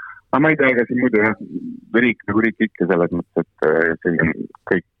ja aga ma ei tea, ega siin muidu riik nagu riik ikka selles mõttes, et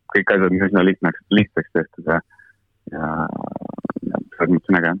kõik asjad on üsna lihtsaks tehtud ja selles mõttes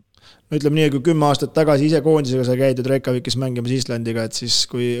on äge. No ütleme nii, kui 10 aastat tagasi ise koondisega sa käidud Reykjavikis mängimas Islandiga, et siis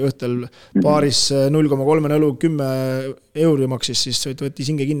kui õhtel paaris 0,3 õlu 10 euri maksis, siis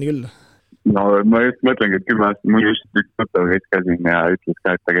võttis hinge kinni küll. No ma just mõtlengi, et 10 aastat mul just üks tuttav käis ka siin ja ütles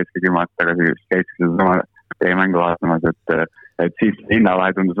ka, et ta käis ka 10 aastat tagasi, käis seda sama mängu vaatamas, et siis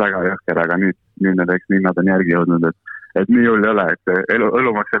hinnavahe tundus väga jõhker, aga nüüd need hinnad on järgi jõudnud, et nii hull ei ole, et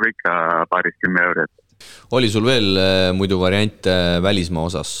õlu maksab ikka paaris 10 euri. Oli sul veel muidu variante välismaa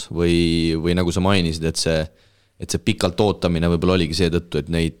osas või nagu sa mainisid, et see pikalt ootamine võib-olla oligi seetõttu, et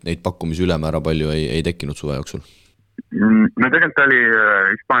neid pakkumisi ülemäära palju ei tekkinud suve jooksul? No tegelikult oli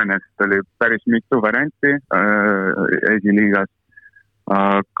Hispaaniast oli päris mitu varianti esiliigas,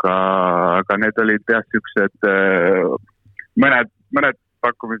 aga need olid siuksed mõned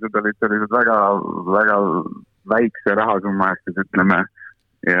pakkumised olid sellised väga, väga väikse rahasumma ehk siis ütleme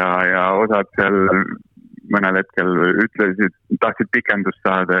ja osad seal mõnel hetkel tahtsid pikendust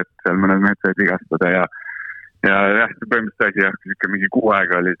saada, et seal mõned mehed said vigastada ja põhimõtteliselt asi ikka mingi 6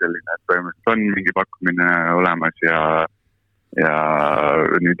 aega oli selline, et põhimõtteliselt on mingi pakkumine olemas ja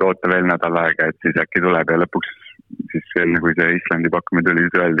nüüd oota veel nädal aega, et siis äkki tuleb ja lõpuks siis enne kui see Islandi pakkumine tuli,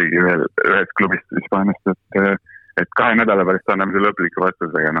 siis öeldigi ühest klubist Hispaaniast, et 2 nädala pärast anname see lõpliku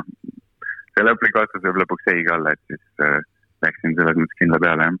vastusega, see lõplik vastus võib lõpuks eiga olla, et siis läksin selles mõttes kindla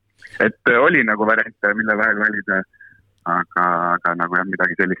peale. Et oli nagu variante, mille vahel valida, aga nagu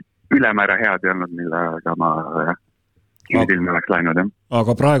midagi sellist ülemäära head ei olnud, millega ma ilme oleks läinud.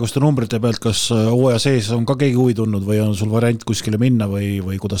 Aga praeguste numbrite pealt, kas hooaja sees on ka keegi huvi tulnud või on sul variant kuskile minna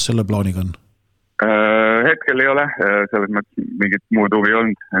või kuidas selle plaaniga on? Hetkel ei ole, selles mõttes mingit muud huvi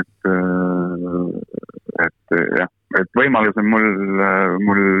olnud, et võimalus on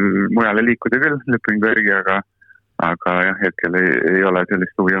mul mujale liikuda küll lepingu järgi, aga hetkel ei ole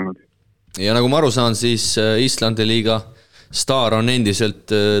sellist huvi olnud. Ja nagu ma aru saan, siis Islandi liiga staar on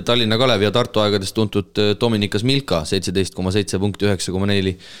endiselt Tallinna Kalevi ja Tartu aegadest tuntud Dominikas Milka, 17,7 punkti,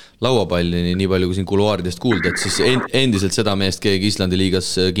 9,4 lauapalli, nii palju kui siin kuluaaridest kuulda, et siis endiselt seda meest keegi Islandi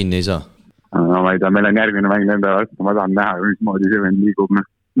liigas kinni ei saa. No ma ei tea, meil on järgmine mäng nende vastu, ma tahan näha, mismoodi see vend liigub.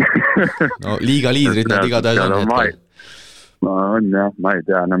 No liiga liidrid nad igatahes on hetkel. Ma ei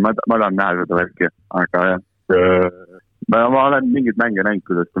tea, ma tahan näha seda värki, aga ma olen mingid mänge näinud,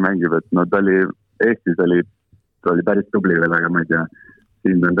 kuidas ta mängib, et Eestis oli päris tubli veel, aga ma ei tea,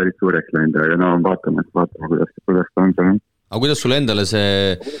 siin on päris suureks läinud, aga vaatame, kuidas ta on seal. Aga kuidas sulle endale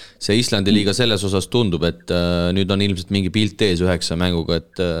see Islandi liiga selles osas tundub, et nüüd on ilmselt mingi pilt ees 9 mänguga,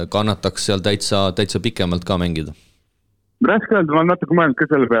 et kannataks seal täitsa pikemalt ka mängida? Raske öelda, ma olen natuke mõelnud ka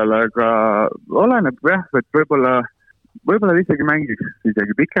selle peale, aga oleneb et võib-olla võib-olla isegi mängiks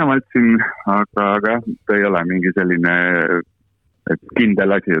isegi pikemalt siin, aga ta ei ole mingi selline kindel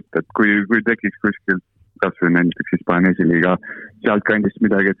asi, et kui tekiks kuskilt kas või näiteks Hispaania esiliiga sealt kandist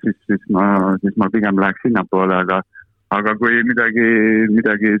midagi, et siis ma pigem läheks sinna poole, aga kui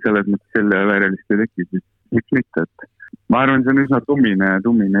midagi selles mõttes selle värelist ei teki, siis miks mitte, et ma arvan, see on üsna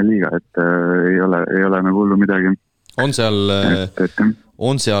tummine liiga, et ei ole nagu hullu midagi. On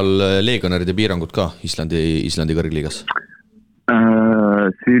seal legionäride piirangud ka Islandi kõrgliigas?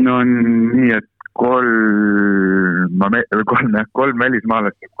 Siin on nii, et kolm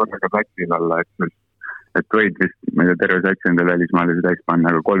välismaalast korraga platsil olla, et võid vist, ma ei tea, terve satsi endale välismaalasi täis panna,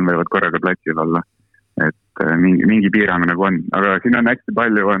 aga 3 võivad korraga platsil olla. Et mingi piirang nagu on, aga siin on hästi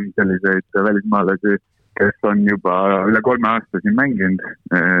palju on selliseid välismaalasi, kes on juba üle 3 aasta siin mänginud,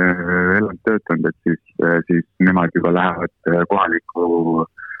 elanud töötanud, et siis nemad juba lähevad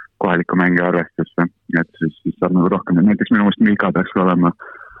kohaliku mängi arvestusse, et siis saab nagu rohkem, näiteks minu mõist Milka peaks ka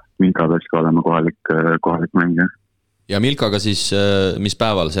olema kohalik mängija. Ja Milkaga siis mis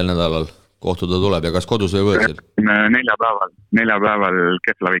päeval sel nädalal kohtuda tuleb ja kas kodus või võõrsil? Neljapäeval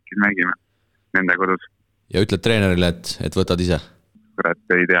Keflavikis mängime nende kodus. Ja ütled treenerile, et võtad ise? Kurat,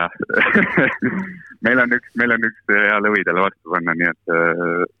 ei tea. meil on üks hea lõvidele vastu panna, nii et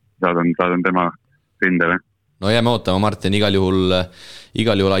saadan tema rindele. No jääme ootama, Martin, igal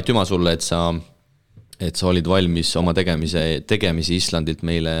juhul aitüma sulle, et sa olid valmis oma tegemisi Islandilt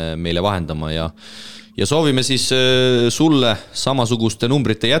meile vahendama ja soovime siis sulle samasuguste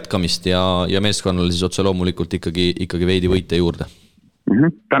numbrite jätkamist ja meeskonnale siis otse loomulikult ikkagi veidi võite juurde.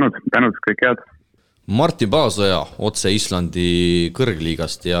 Tänud, kõik head. Martin Paasoja otse Islandi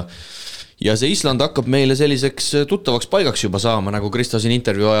kõrgliigast ja see Island hakkab meile selliseks tuttavaks paigaks juba saama, nagu Kristo siin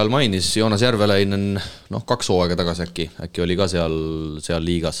intervjuu ajal mainis, Joonas Järvelainen 2 hooaega tagasi äkki oli ka seal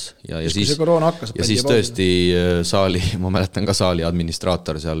liigas. Ja siis tõesti ma mäletan ka saali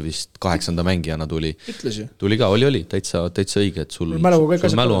administraator seal vist 8. mängijana tuli. Tuli ka, oli, täitsa õige, et sul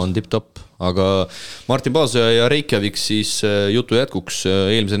mälu on tipp-top. Aga Martin Paasoja ja Reykjavik siis jutu jätkuks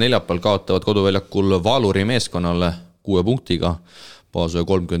eelmise neljapäeval kaotavad koduväljakul Valuri meeskonnale 6 punktiga. Paasoja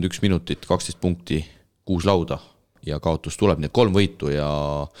 31 minutit, 12 punkti, 6 lauda ja kaotus tuleb, nii et 3 võitu ja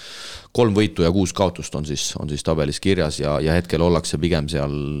 6 kaotust on siis tabelis kirjas ja hetkel ollakse pigem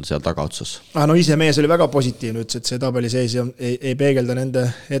seal tagaotsas. No ise mees oli väga positiivne, ütles, et see tabeliseis ei peegelda nende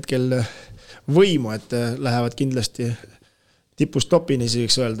hetkel võimu, et lähevad kindlasti tipust topini,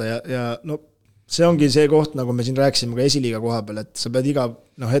 võiks öelda ja see ongi see koht, nagu me siin rääkisime ka esiliiga koha peal, et sa pead iga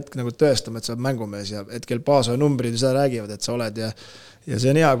hetk nagu tõestama, et sa oled mängumees ja hetkel Paasoja numbrid seda räägivad, et sa oled ja see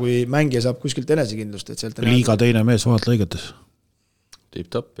on hea, kui mängija saab kuskilt enesekindlust. Et liiga teine mees vahetlõigetes.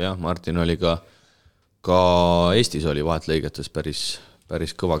 Tipp-top, jah, Martin oli ka Eestis oli vahetlõigetes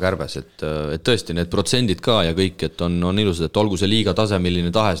päris kõva kärbes, et tõesti need protsendid ka ja kõik, et on ilusad, et olgu see liiga tase,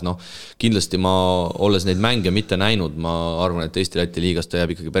 milline tahes, kindlasti ma, olles neid mänge mitte näinud, ma arvan, et Eesti-Läti liigast ta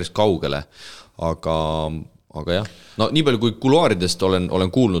jääb ikkagi päris kaugele, aga jah, nii palju kui kuluaaridest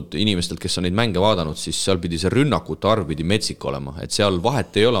olen kuulnud inimestelt, kes on neid mänge vaadanud, siis seal pidi see rünnakute arv pidi metsik olema, et seal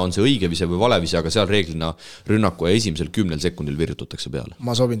vahet ei ole, on see õigevise või valevise, aga seal reeglina rünnaku ja esimesel 10 sekundil virjutatakse peale.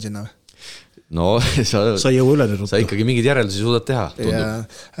 Ma sobin sinna või? Sa ei jõua üle. Sa ikkagi mingid järeldusi suudad teha, tundub.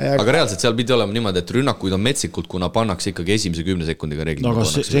 Aga reaalselt seal pidi olema niimoodi, et rünnakuid on metsikult, kuna pannakse ikkagi esimese 10 sekundiga reeglina. Aga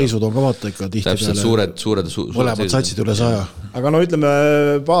seisud on ka vaata ikka tihti peale. Suured mõlemad satsid üle 100. Aga ütleme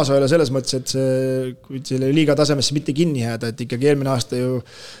Paasojale selles mõttes, et kui selle liiga tasemesse mitte kinni jääda, et ikkagi eelmine aasta ju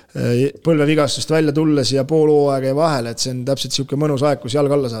põlvevigastust välja tulles ja pool hooaega ja vahel, et see on täpselt siuke mõnus aeg, kus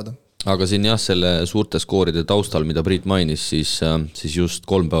jalg alla saada. Aga siin jah, selle suurte skooride taustal, mida Priit mainis, siis just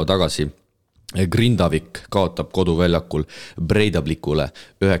 3 päeva tagasi Grindavik kaotab koduväljakul Breidablikule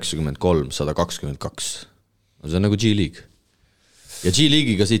 93-122. See on nagu G-League. Ja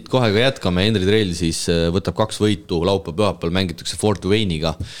G-League'iga siit kohe ka jätkame. Henri Trell siis võtab 2 võitu, laupäeval mängitakse Fort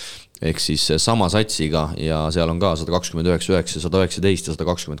Wayne'iga ehk siis sama satsiga ja seal on ka 129-9, 119 ja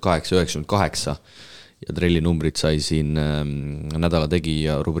 128-98 ja Trelli numbrid sai siin nädala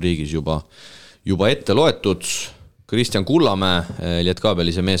tegija rubriigis juba ette loetud. Kristjan Kullamäe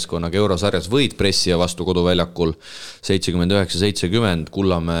Lietkabelise meeskonnaga eurosarjas võit Pressia vastu koduväljakul 79-70,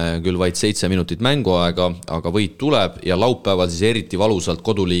 Kullamäe küll vaid 7 minutit mänguaega, aga võit tuleb ja laupäeval siis eriti valusalt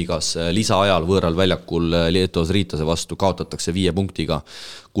koduliigas lisaajal võõral väljakul Lietos Riitase vastu kaotatakse 5 punktiga,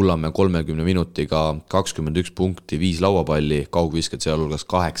 Kullamäe 30 minutiga 21 punkti, 5 lauapalli, kaugvisked sealhulgas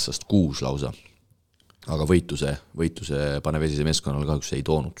 8-6 lausa, aga võituse Panevesise meeskonnal kahjuks ei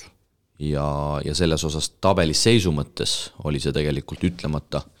toonud. Ja selles osas tabelis seisu mõttes oli see tegelikult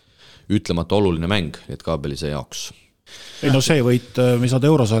ütlemata oluline mäng Lietkabelise jaoks. See võit, mis nad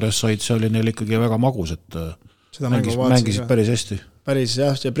eurosarjas said, see oli neil ikkagi väga magus, et mängisid päris hästi. Päris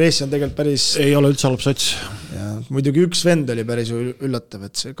jah, see pressi on tegelikult päris... Ei ole üldse halb sats. Ja, muidugi üks vend oli päris üllatav,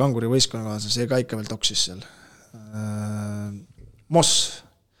 et see Kanguri võistkonnakaasa, see ka ikka veel toksis seal. Moss.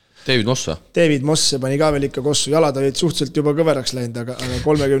 David Moss. David Moss pani ka veel ikka kossu, jalad olid suhteliselt juba kõveraks läinud, aga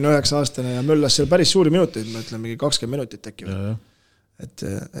 39 aastane ja möllas seal päris suuri minuteid, ma ütlen, mingi 20 minutit äkki. Et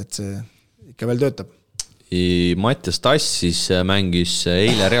see ikka veel töötab. Mattias Tass siis mängis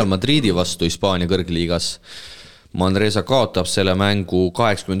eile Real Madridi vastu Hispaania kõrgliigas. Manresa kaotab selle mängu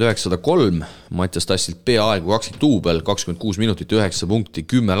 89-3, Mattias Tassilt peaaegu 20 duubel, 26 minutit, 9 punkti,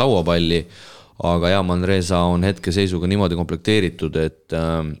 10 lauapalli, aga Manresa on hetkeseisuga niimoodi komplekteeritud,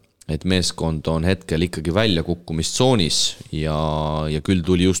 et meeskond on hetkel ikkagi välja kukkumistsoonis ja küll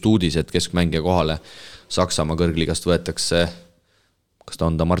tuli just uudis, et keskmängija kohale Saksamaa kõrgliigast võetakse, kas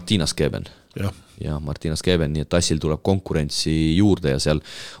ta on Martinas Keben? Ja Martinas Keben, nii et Tassil tuleb konkurentsi juurde ja seal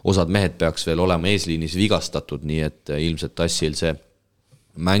osad mehed peaks veel olema eesliinis vigastatud, nii et ilmselt Tassil see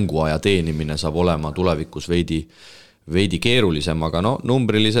mänguaja teenimine saab olema tulevikus veidi keerulisem, aga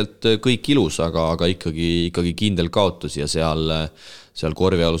numbriliselt kõik ilus, aga ikkagi kindel kaotus ja seal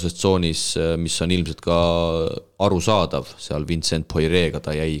korvialuses tsoonis, mis on ilmselt ka arusaadav, seal Vincent Poirega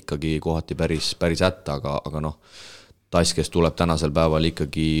ta jäi ikkagi kohati päris hätta, aga Tass, kes tuleb tänasel päeval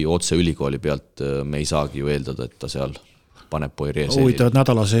ikkagi otse ülikooli pealt, me ei saagi ju eeldada, et ta seal paneb Poiree seeri. Huvitavad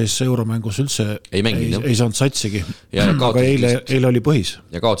nädala sees euromängus üldse ei saanud satsigi, aga eile oli põhis.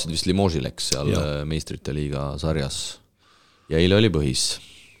 Ja kaotsid vist Limožileks seal meistrite liiga sarjas ja eile oli põhis.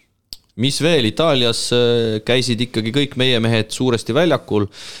 Mis veel, Itaalias käisid ikkagi kõik meie mehed suuresti väljakul,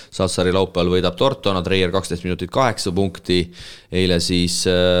 Sassari laupäeval võidab Tortona, Treier 12 minutit 8 punkti, eile siis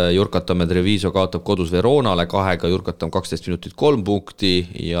Jurkatame Treviso kaotab kodus Veronale 2, Jurkatam 12 minutit 3 punkti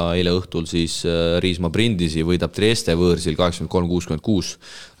ja eile õhtul siis Riisma Brindisi võidab Trieste võõrsil 83-66,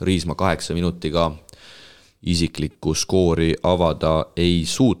 Riisma 8 minutiga isiklikku skoori avada ei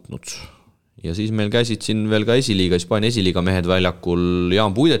suutnud. Ja siis meil käisid siin veel ka esiliiga, Hispaania esiliiga mehed väljakul, Jaan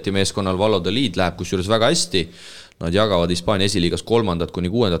Puideti meeskonnal Vallo de Liid läheb kusjuures väga hästi. Nad jagavad Hispaania esiliigas 3.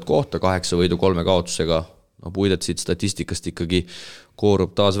 kuni 6. kohta, 8 võidu 3 kaotusega. Puidet siit statistikast ikkagi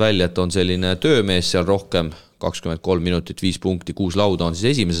koorub taas välja, et on selline töömees seal rohkem, 23 minutit, 5 punkti, 6 lauda on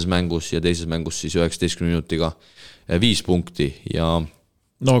siis esimeses mängus ja teises mängus siis 19 minutiga 5 punkti ja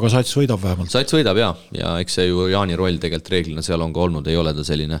aga Sats võidab vähemalt. Sats võidab ja eks see ju Jaani roll tegelikult reeglina seal on ka olnud, ei ole ta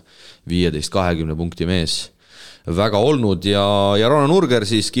selline 15-20 punkti mees väga olnud ja Ronan Urger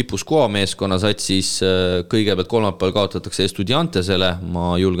siis kipus koa meeskonna Satsis kõigepealt kolmapäeval kaotatakse Estudiantesele,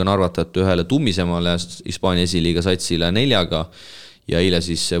 ma julgen arvata, et ühele tummisemale Hispaania esiliiga Satsile 4 ja eile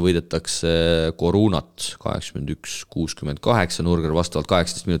siis võidetakse Corunat 81-68, Urger vastavalt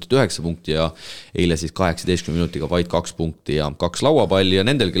 18 minutit 9 punkti ja eile siis 18 minutiga vaid 2 punkti ja 2 lauapalli ja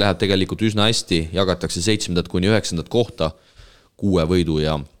nendelgi läheb tegelikult üsna hästi, jagatakse 7. kuni 9. kohta 6 võidu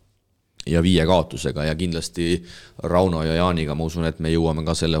ja 5 kaotusega ja kindlasti Rauno ja Jaaniga ma usun, et me jõuame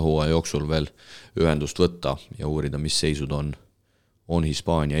ka selle hooaja jooksul veel ühendust võtta ja uurida, mis seisud on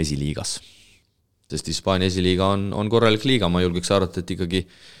Hispaania esiliigas. Sest Hispaania esiliiga on korralik liiga, ma julgeks arvata, et ikkagi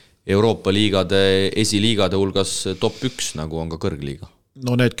Euroopa liigade esiliigade hulgas top 1, nagu on ka kõrgliiga.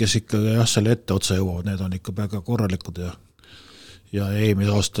 No need, kes ikka selle ette otsa jõuavad, need on ikka väga korralikud ja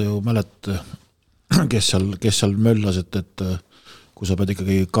eelmise aasta ju mälet, kes seal möllas, et kui sa pead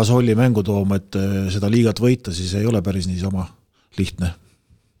ikkagi Gasoli mängu tooma, et seda liigat võita, siis ei ole päris niisama lihtne.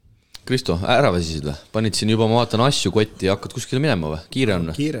 Kristo, ära väsisid või? Panid siin juba, ma vaatan asju kotti ja hakkad kuskile minema või? Kiire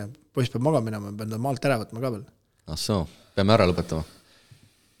on või? Kiire, poiss peab magama minema, pean maalt ära võtma ka veel. Ahsoo, peame ära lõpetama.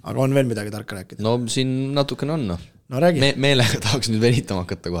 Aga on veel midagi tarka rääkida? No siin natukene on. No räägi. Meelega tahaks nüüd venitama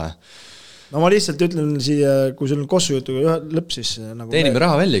hakata kohe. No ma lihtsalt ütlen siia, kui sul on kossu jutuga lõpp, siis nagu teenime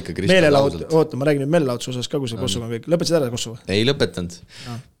raha välja ikka, Kristo. Oota, ma räägin nüüd meelelahutuse osas ka, kui see kossuga on kõik. Lõpetasid ära kossu? Ei lõpetanud.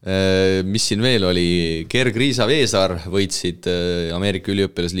 Mis siin veel oli? Gerg Riisa Veesar võitsid Ameerika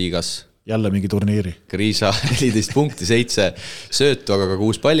üliõpilasliigas. Jälle mingi turniiri. Riisa 14 punkti, 7 söötu, aga ka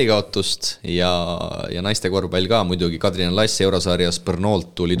 6 pallikaotust ja naiste korvpall ka muidugi. Kadrian Lass eurosarjas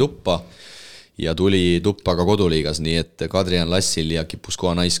Brnolt tuli tuppa ja tuli tuppa ka koduliigas, nii et Kadrian Lassil ja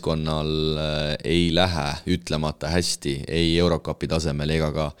Kipuskoa naiskonnal ei lähe ütlemata hästi ei Eurokapi tasemel ega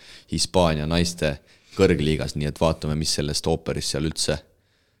ka Hispaania naiste kõrgliigas, nii et vaatame, mis sellest ooperis seal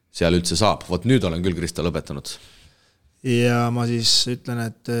üldse saab. Vot nüüd olen küll Kristo lõpetanud. Ja ma siis ütlen,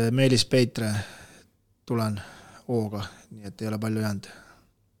 et Meelis Peitre tulen hooga, nii et ei ole palju jäänud.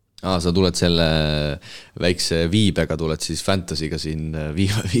 Sa tuled selle väikse viibega, tuled siis Fantasyga siin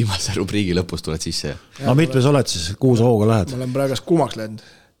viimase rubriigi lõpus tuled sisse. No mitmes oled siis, 6 hooga lähed? Ma olen praegast kuumaks läinud.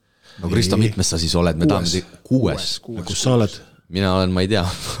 No Kristo, mitmes sa siis oled? Me tahame 6. Kus sa oled? mina olen, ma ei tea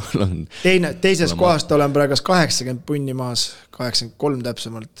teises kohast olen praegast 80 punni maas, 83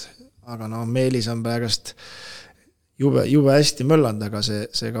 täpsemalt, aga no Meelis on praegast jube hästi möllanud, aga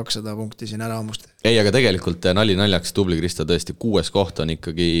see 200 punkti siin ära ammust. Ei, aga tegelikult nali naljaks, tubli Krista tõesti 6. koht on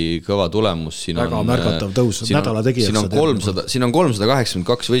ikkagi kõva tulemus. Väga märgatav tõus, nädala tegijad. Siin on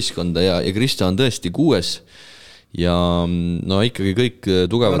 382 võistkonda ja Krista on tõesti 6. Ja no ikkagi kõik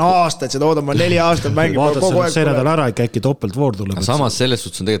tugevad. No aastaid seda oodama, 4 aastat mängib. Vaadad see nädal ära, äkki topeltvoor tuleb. Samas selles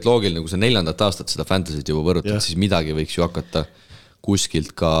suhtes on tegelikult loogiline, kui sa 4. aastat seda fantasy't juba võrrutad, siis midagi võiks ju hakata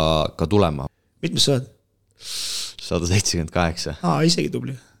kuskilt ka tulema. Mitmes sa oled? 178. Isegi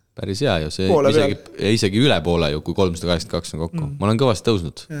tubli. Päris hea ju, see isegi üle poole ju, kui 382 on kokku. Ma olen kõvasti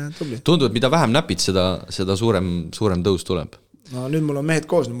tõusnud. Tundub, et mida vähem näpid, seda suurem tõus tuleb. No nüüd mul on mehed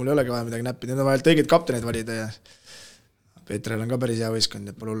koos, mul ei olegi vaja midagi näppida. Need on vaja õiged kapteneid valida ja Peetrel on ka päris hea võistkond,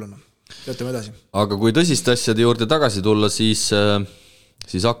 et pole hulluna. Töötame edasi. Aga kui tõsiste asjade juurde tagasi tulla, siis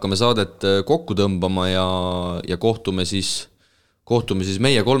hakkame saadet kokku tõmbama ja kohtume siis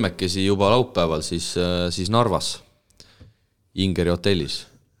meie kolmekesi juba laupäeval siis Narvas. Ingeri hotellis.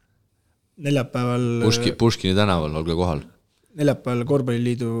 Neljapäeval Puškini tänaval, olge kohal. Neljapäeval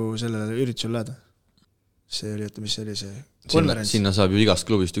Korvpalliliidu sellele üritusel läheda. See oli, mis see oli see konverents. Sinna saab ju igast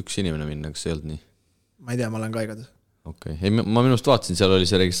klubist üks inimene minna, kas see ei olnud nii? Ma ei tea, ma olen ka igatahes. Okay. Ei, ma minust vaatasin, seal oli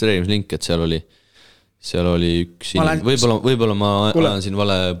see registreerimislink, et seal oli üks inimene. Võib-olla ma ajan siin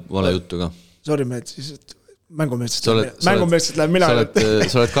vale juttu ka. Sorry, mehed, siis mängumeestest läheb mina.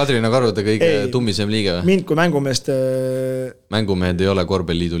 Sa oled Kadrina Karude kõige tummisem liige või? Mind kui mängumeest... Mängumehed ei ole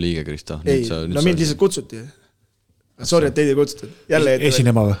Korvpalliliidu liige, Krista. Ei, mind lihtsalt kutsuti. Sorry, et teid ei kutsutud.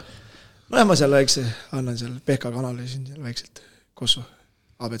 Esinema või? No ma seal annan seal Pehka kanali siin väikselt Kossu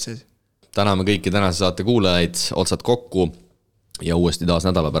ABC-s. Täname kõiki tänase saate kuulajaid, otsad kokku ja uuesti taas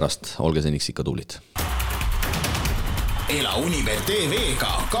nädala pärast. Olge seniks ikka tublid. Ela Unibet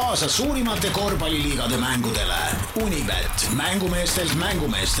TV-ga kaasa suurimate korvpalliliigade mängudele. Unibet, mängumeestelt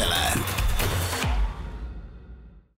mängumeestele.